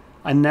block me,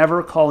 I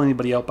never call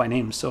anybody out by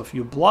name. So if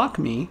you block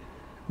me,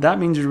 that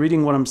means you're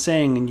reading what I'm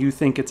saying and you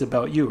think it's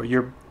about you, or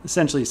you're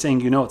essentially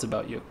saying it's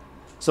about you.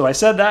 So I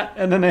said that,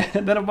 and then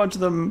a bunch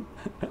of them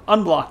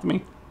unblocked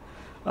me.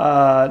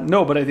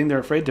 No, but I think they're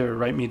afraid to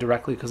write me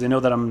directly because they know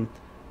that I'm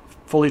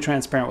fully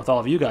transparent with all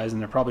of you guys,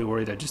 and they're probably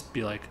worried I'd just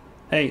be like,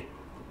 hey,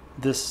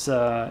 this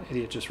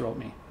idiot just wrote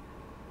me.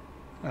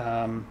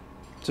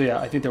 So yeah,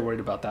 I think they're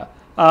worried about that.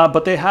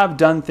 But they have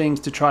done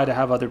things to try to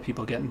have other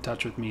people get in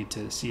touch with me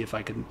to see if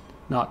I can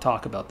not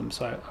talk about them.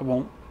 So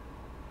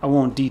I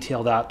won't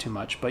detail that too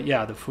much. But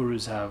yeah, the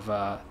Furus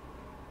have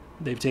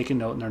they've taken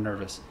note and they're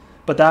nervous.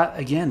 But that,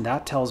 again,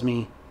 that tells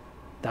me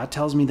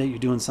that you're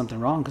doing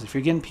something wrong. Because if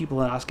you're getting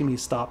people asking me to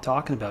stop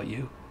talking about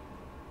you,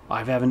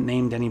 I haven't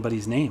named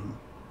anybody's name,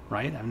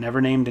 right? I've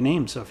never named a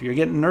name. So if you're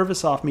getting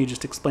nervous off me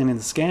just explaining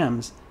the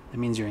scams, that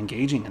means you're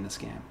engaging in the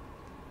scam.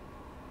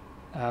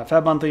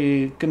 Fab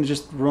Monthly, going to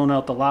just run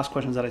out the last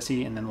questions that I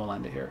see, and then we'll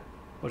end it here.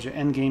 What's your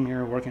end game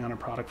here? Working on a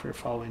product for your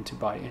following to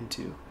buy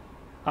into?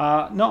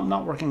 No, I'm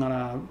not working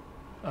on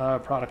a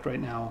product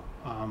right now.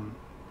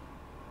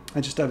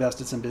 I just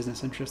divested some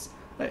business interests.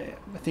 I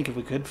think if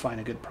we could find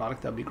a good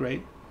product, that'd be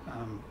great.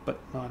 But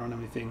no, I don't have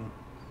anything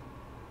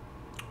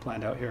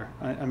planned out here.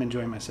 I'm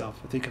enjoying myself.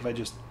 I think if I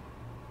just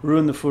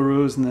ruin the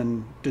Furus and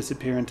then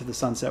disappear into the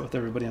sunset with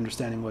everybody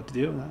understanding what to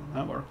do,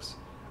 that works.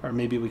 Or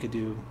maybe we could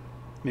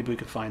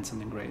find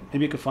something great.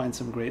 Maybe you could find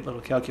some great little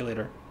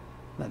calculator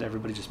that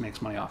everybody just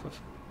makes money off of.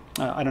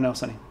 I don't know,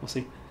 Sonny. We'll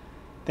see.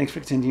 Thanks for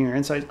continuing your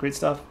insights. Great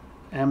stuff.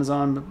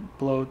 Amazon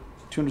below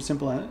 200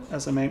 simple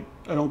SMA.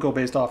 I don't go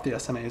based off the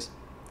SMAs.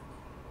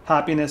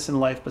 Happiness in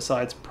life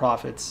besides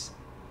profits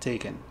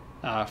taken,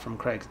 from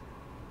Craig.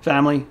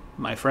 Family,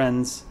 my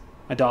friends,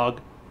 my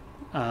dog.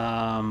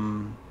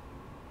 Yeah,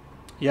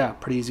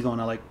 pretty easy going.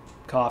 I like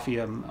coffee.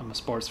 I'm a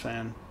sports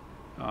fan.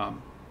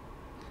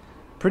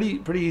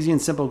 Pretty easy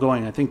and simple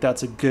going. I think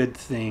that's a good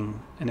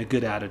thing and a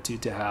good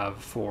attitude to have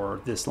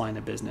for this line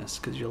of business,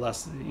 because you're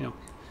less,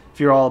 if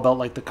you're all about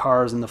like the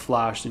cars and the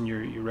flash, and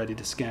you're ready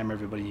to scam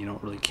everybody, you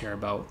don't really care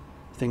about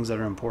things that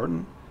are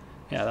important.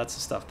 Yeah, that's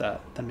the stuff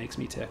that makes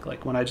me tick.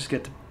 Like when I just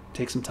get to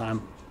take some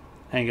time,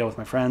 hang out with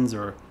my friends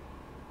or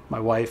my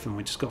wife, and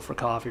we just go for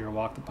coffee or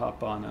walk the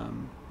pup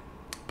on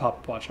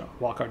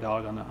walk our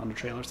dog on the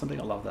trailer or something.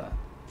 I love that.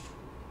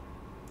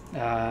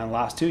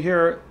 Last two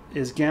here.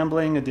 Is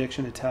gambling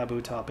addiction a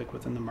taboo topic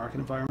within the market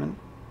environment?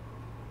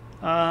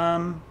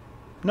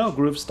 No,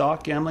 Groove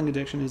Stock, gambling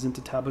addiction isn't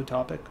a taboo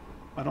topic.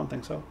 I don't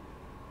think so.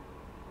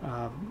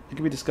 It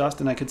can be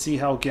discussed, and I could see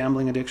how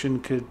gambling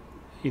addiction could,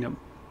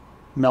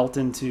 melt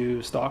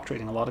into stock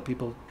trading. A lot of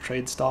people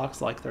trade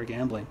stocks like they're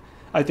gambling.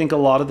 I think a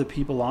lot of the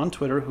people on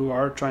Twitter who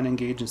are trying to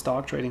engage in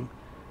stock trading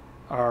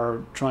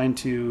are trying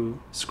to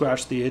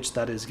scratch the itch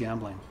that is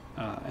gambling.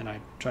 And I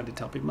try to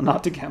tell people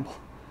not to gamble.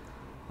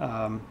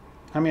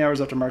 How many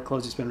hours after market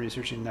close you spend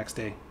researching the next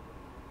day?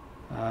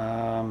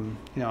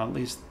 At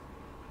least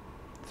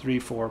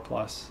 3-4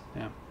 plus.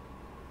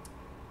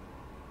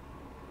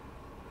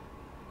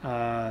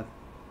 Yeah.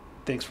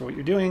 Thanks for what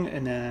you're doing.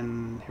 And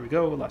then here we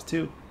go. Last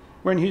two.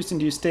 Where in Houston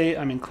do you stay?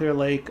 I'm in Clear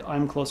Lake.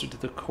 I'm closer to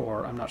the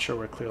core. I'm not sure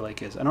where Clear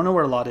Lake is. I don't know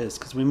where a lot is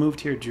because we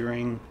moved here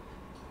during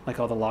like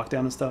all the lockdown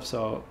and stuff.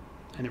 So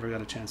I never got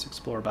a chance to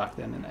explore back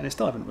then. And I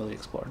still haven't really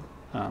explored.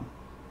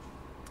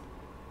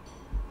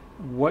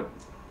 What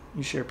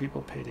you share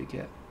people pay to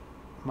get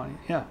money?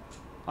 Yeah,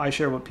 I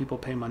share what people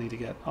pay money to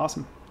get.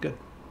 Awesome. Good.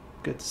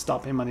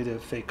 Stop paying money to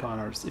fake con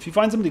artists. If you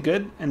find somebody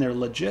good and they're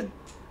legit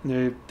and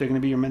they're going to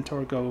be your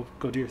mentor, go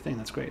do your thing.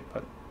 That's great.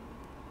 But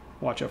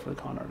watch out for the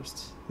con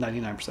artists.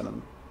 99% of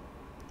them.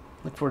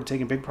 Look forward to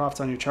taking big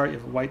profits on your chart. You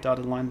have a white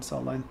dotted line,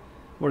 solid line.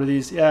 What are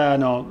these? Yeah,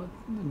 no.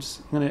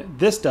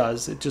 This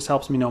does. It just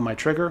helps me know my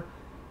trigger.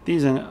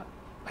 These, I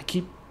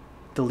keep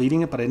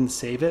deleting it, but I didn't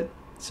save it.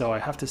 So I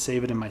have to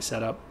save it in my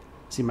setup.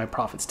 See my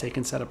profits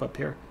taken setup up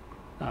here.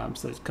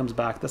 So it comes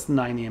back. That's the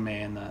 9 EMA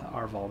and the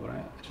RVOL, but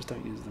I just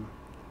don't use them.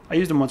 I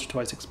used them once or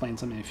twice to explain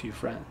something to a few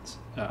friends,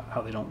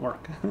 how they don't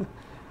work.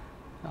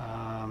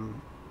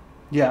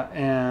 Yeah,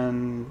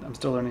 and I'm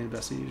still learning the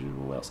best of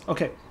usual whales.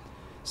 Okay,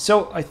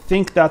 so I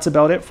think that's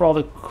about it for all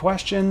the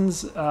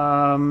questions.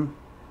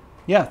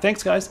 Yeah,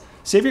 thanks, guys.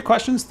 Save your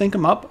questions, think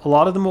them up. A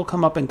lot of them will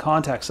come up in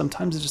context.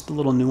 Sometimes it's just the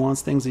little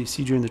nuanced things that you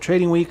see during the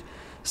trading week.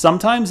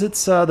 Sometimes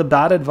it's the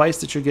bad advice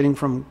that you're getting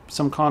from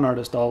some con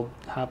artist. I'll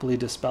happily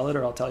dispel it,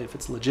 or I'll tell you if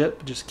it's legit.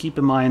 But just keep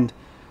in mind,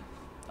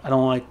 I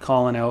don't like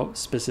calling out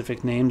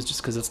specific names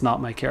just because it's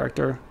not my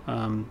character.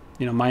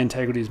 My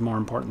integrity is more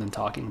important than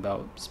talking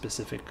about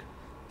specific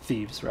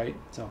thieves, right?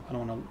 So I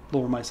don't want to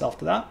lower myself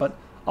to that, but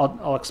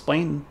I'll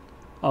explain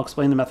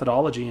the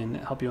methodology and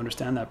help you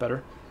understand that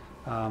better.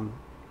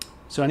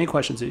 So any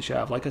questions that you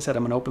have, like I said,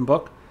 I'm an open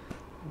book.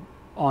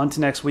 On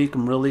to next week.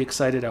 I'm really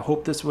excited. I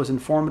hope this was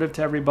informative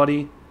to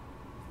everybody.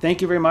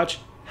 Thank you very much.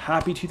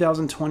 Happy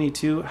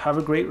 2022. Have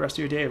a great rest of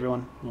your day,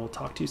 everyone. We'll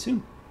talk to you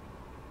soon.